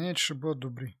нямам съмнение, че ще бъдат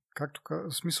добри. Както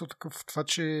в смисъл такъв, това,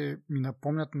 че ми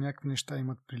напомнят някакви неща,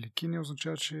 имат прилики, не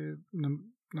означава, че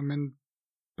на мен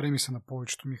премиса на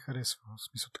повечето ми харесва. В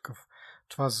смисъл такъв,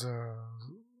 това за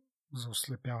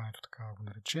ослепяването, така го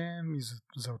наречем, и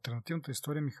за алтернативната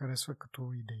история ми харесва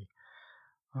като идеи.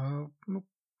 Но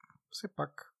все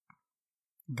пак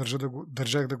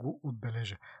държах да го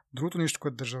отбележа. Другото нещо,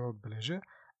 което държа да отбележа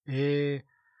е,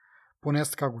 поне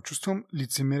аз така го чувствам,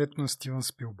 лицемерието на Стивън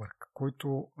Спилбърг,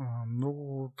 който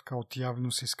много така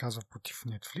отявно се изказва против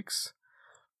Netflix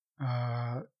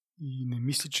и не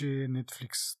мисли, че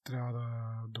Netflix трябва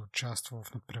да участва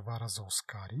в надпревара за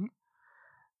Оскари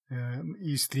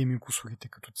и стриминг услугите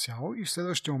като цяло, и в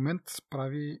следващия момент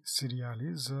прави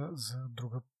сериали за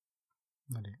друга,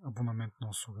 нали, абонаментна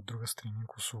услуга, друга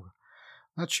стриминг услуга.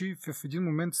 Значи в един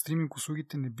момент стриминг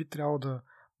услугите не би трябвало да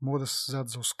могат да се създадат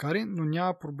за Оскари, но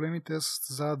няма проблеми те да се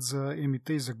създадат за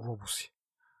Емита и за Глобуси.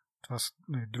 Това са,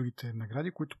 нали, другите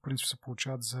награди, които в принцип се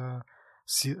получават за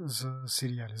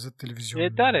сериали, за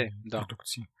телевизионни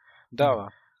продукции. Да.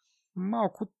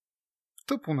 Малко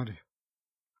тъпо, нали?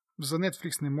 За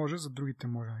Netflix не може, за другите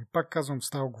може. И пак казвам с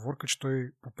тази оговорка, че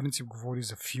той по принцип говори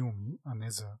за филми, а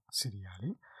не за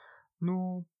сериали,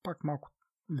 но пак малко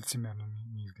лицемерно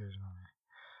ми изглежда.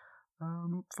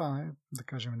 Но това е, да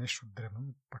кажем, нещо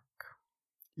древно, пак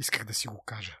исках да си го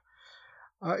кажа.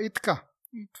 И така,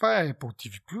 и това е Apple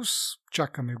TV+.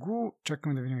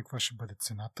 Чакаме да видим каква ще бъде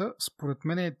цената. Според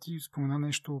мен ти спомена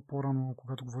нещо по-рано,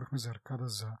 когато говорихме за аркада,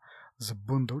 за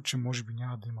бъндъл, че може би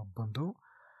няма да има бъндъл.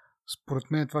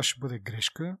 Според мен това ще бъде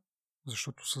грешка,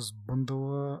 защото с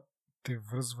бъндъла те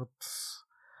връзват,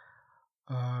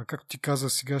 както ти каза,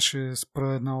 сега ще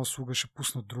спра една услуга, ще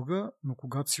пусна друга, но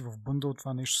когато си в бъндъл,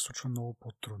 това нещо се случва много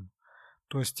по-трудно.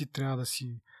 Тоест ти трябва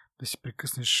да да си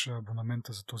прекъснеш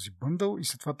абонамента за този бъндъл и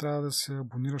след това трябва да се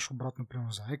абонираш обратно,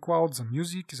 примерно за iCloud, за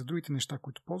Music и за другите неща,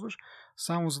 които ползваш,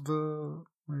 само за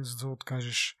да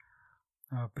откажеш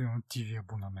примерно TV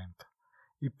абонамента.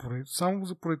 И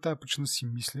само поради тази причина си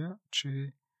мисля,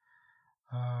 че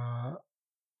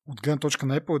от гледна точка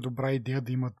на Apple е добра идея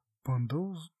да имат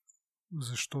бъндъл,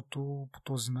 защото по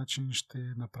този начин ще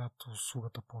направят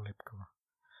услугата по-лепкава.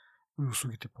 И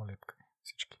услугите по-лепкави.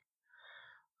 Всички.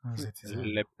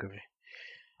 Лепкави.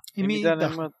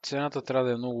 Да. Цената трябва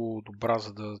да е много добра,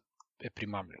 за да е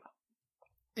примамлива.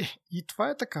 И това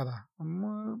е така, да.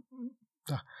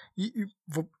 Да.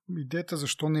 Идеята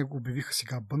защо не обявиха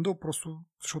сега бъндъл, просто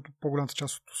защото по-голямата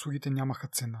част от услугите нямаха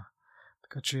цена.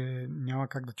 Така че няма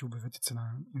как да ти обявят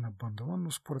цена и на бъндъла,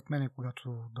 но според мен,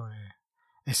 когато дойде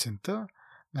есента,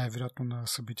 най-вероятно на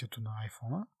събитието на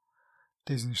iPhone,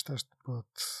 тези неща ще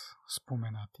бъдат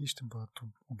споменати и ще бъдат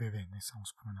обявени, не само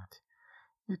споменати.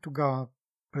 И тогава,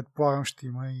 предполагам, ще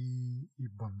има и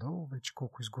бъндъл. Вече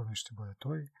колко изгоден ще бъде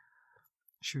той,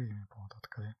 ще видим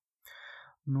по-нататък къде.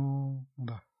 Но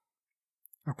да.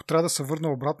 Ако трябва да се върна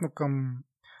обратно към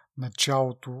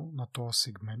началото на този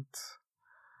сегмент,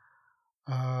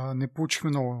 не получихме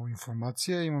много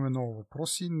информация, имаме много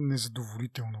въпроси,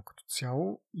 незадоволително като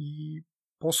цяло и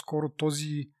по-скоро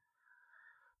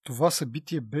това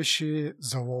събитие беше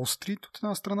за Wall Street от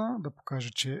една страна, да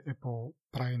покаже, че Apple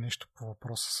прави нещо по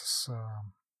въпроса с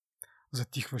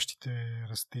затихващите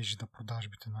растежи на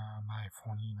продажбите на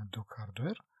iPhone и на друг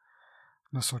хардуер.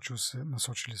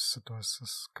 Насочили се т.е.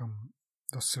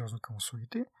 доста сериозно към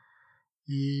услугите.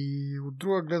 И от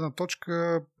друга гледна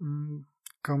точка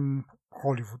към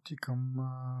Холивуд и към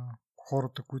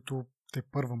хората, които те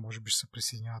първа може би ще се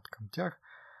присъединяват към тях.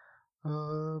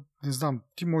 Не знам,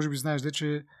 ти може би знаеш,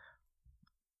 че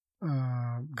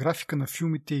графика на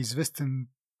филмите е известен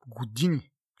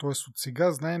години. Тоест от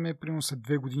сега знаеме, примерно след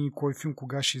 2 години, кой филм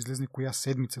кога ще излезне, коя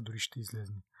седмица дори ще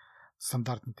излезне.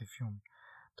 Стандартните филми.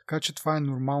 Така че това е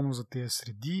нормално за тези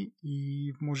среди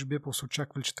и може би Apple се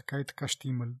очаквали, че така и така ще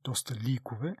има доста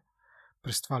ликове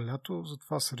през това лято.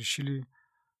 Затова са решили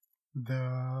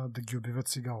да ги обявят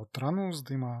сега отрано, за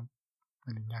да има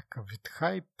някакъв вид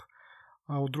хайп.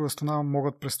 А от друга страна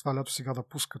могат през това лято сега да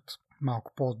пускат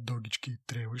малко по-дългички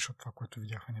трейлери, защото това, което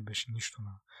видяхме, не беше нищо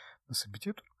на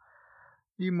събитието.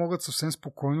 И могат съвсем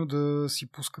спокойно да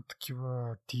си пускат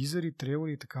такива тизъри,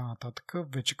 трейлери и така нататък,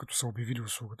 вече като са обявили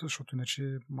услугата, защото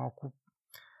иначе малко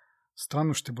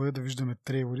странно ще бъде да виждаме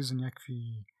трейлери за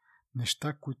някакви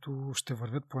неща, които ще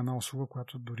вървят по една услуга,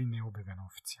 която дори не е обявена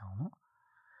официално.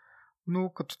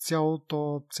 Но като цяло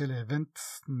целият евент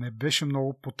не беше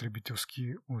много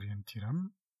потребителски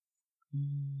ориентиран. И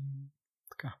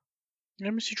така.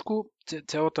 Всичко,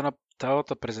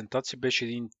 цялата презентация беше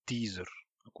един тизър,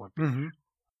 ако ме питаш.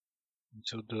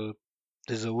 Да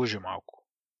залъже малко.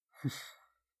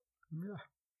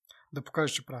 Да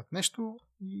покажат, че правят нещо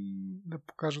и да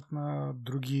покажат на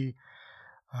други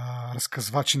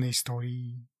разказвачи на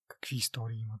истории, какви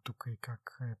истории има тук и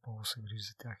как Apple се грижи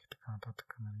за тях и така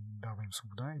нататък. Дава им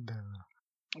свобода и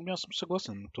Аз съм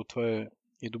съгласен, това е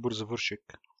и добър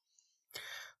завършек.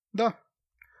 Да.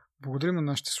 Благодарим на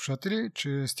нашите слушатели,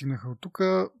 че стигнаха от тук.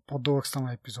 По-дълъг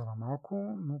стана епизода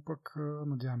малко, но пък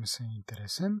надяваме се е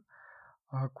интересен.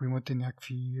 Ако имате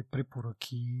някакви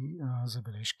препоръки,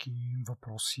 забележки,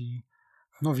 въпроси,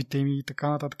 нови теми и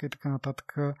така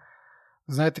нататък,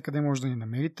 знаете къде може да ни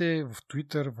намерите. В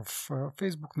Twitter, в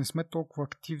Facebook не сме толкова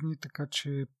активни, така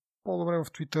че по-добре в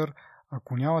Twitter.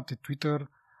 Ако нямате Twitter,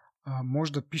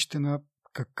 може да пишете на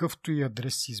какъвто и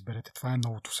адрес си изберете. Това е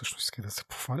новото всъщност, иска да се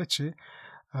похваля, че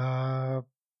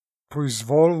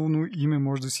произволно име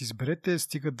може да си изберете,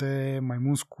 стига да е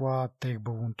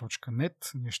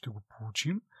maimunskula@techballoon.net, ние ще го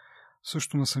получим.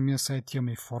 Също на самия сайт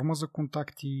имаме и форма за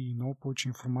контакти и много повече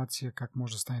информация как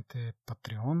може да станете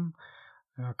Patreon,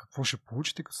 какво ще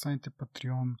получите като станете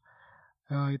Patreon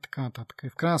и така нататък. И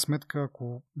в крайна сметка,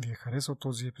 ако ви е харесал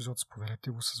този епизод, споделете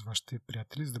го с вашите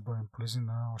приятели, за да бъдем полезни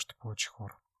на още повече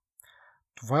хора.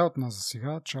 Това е от нас за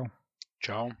сега. Чао!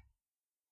 Чао!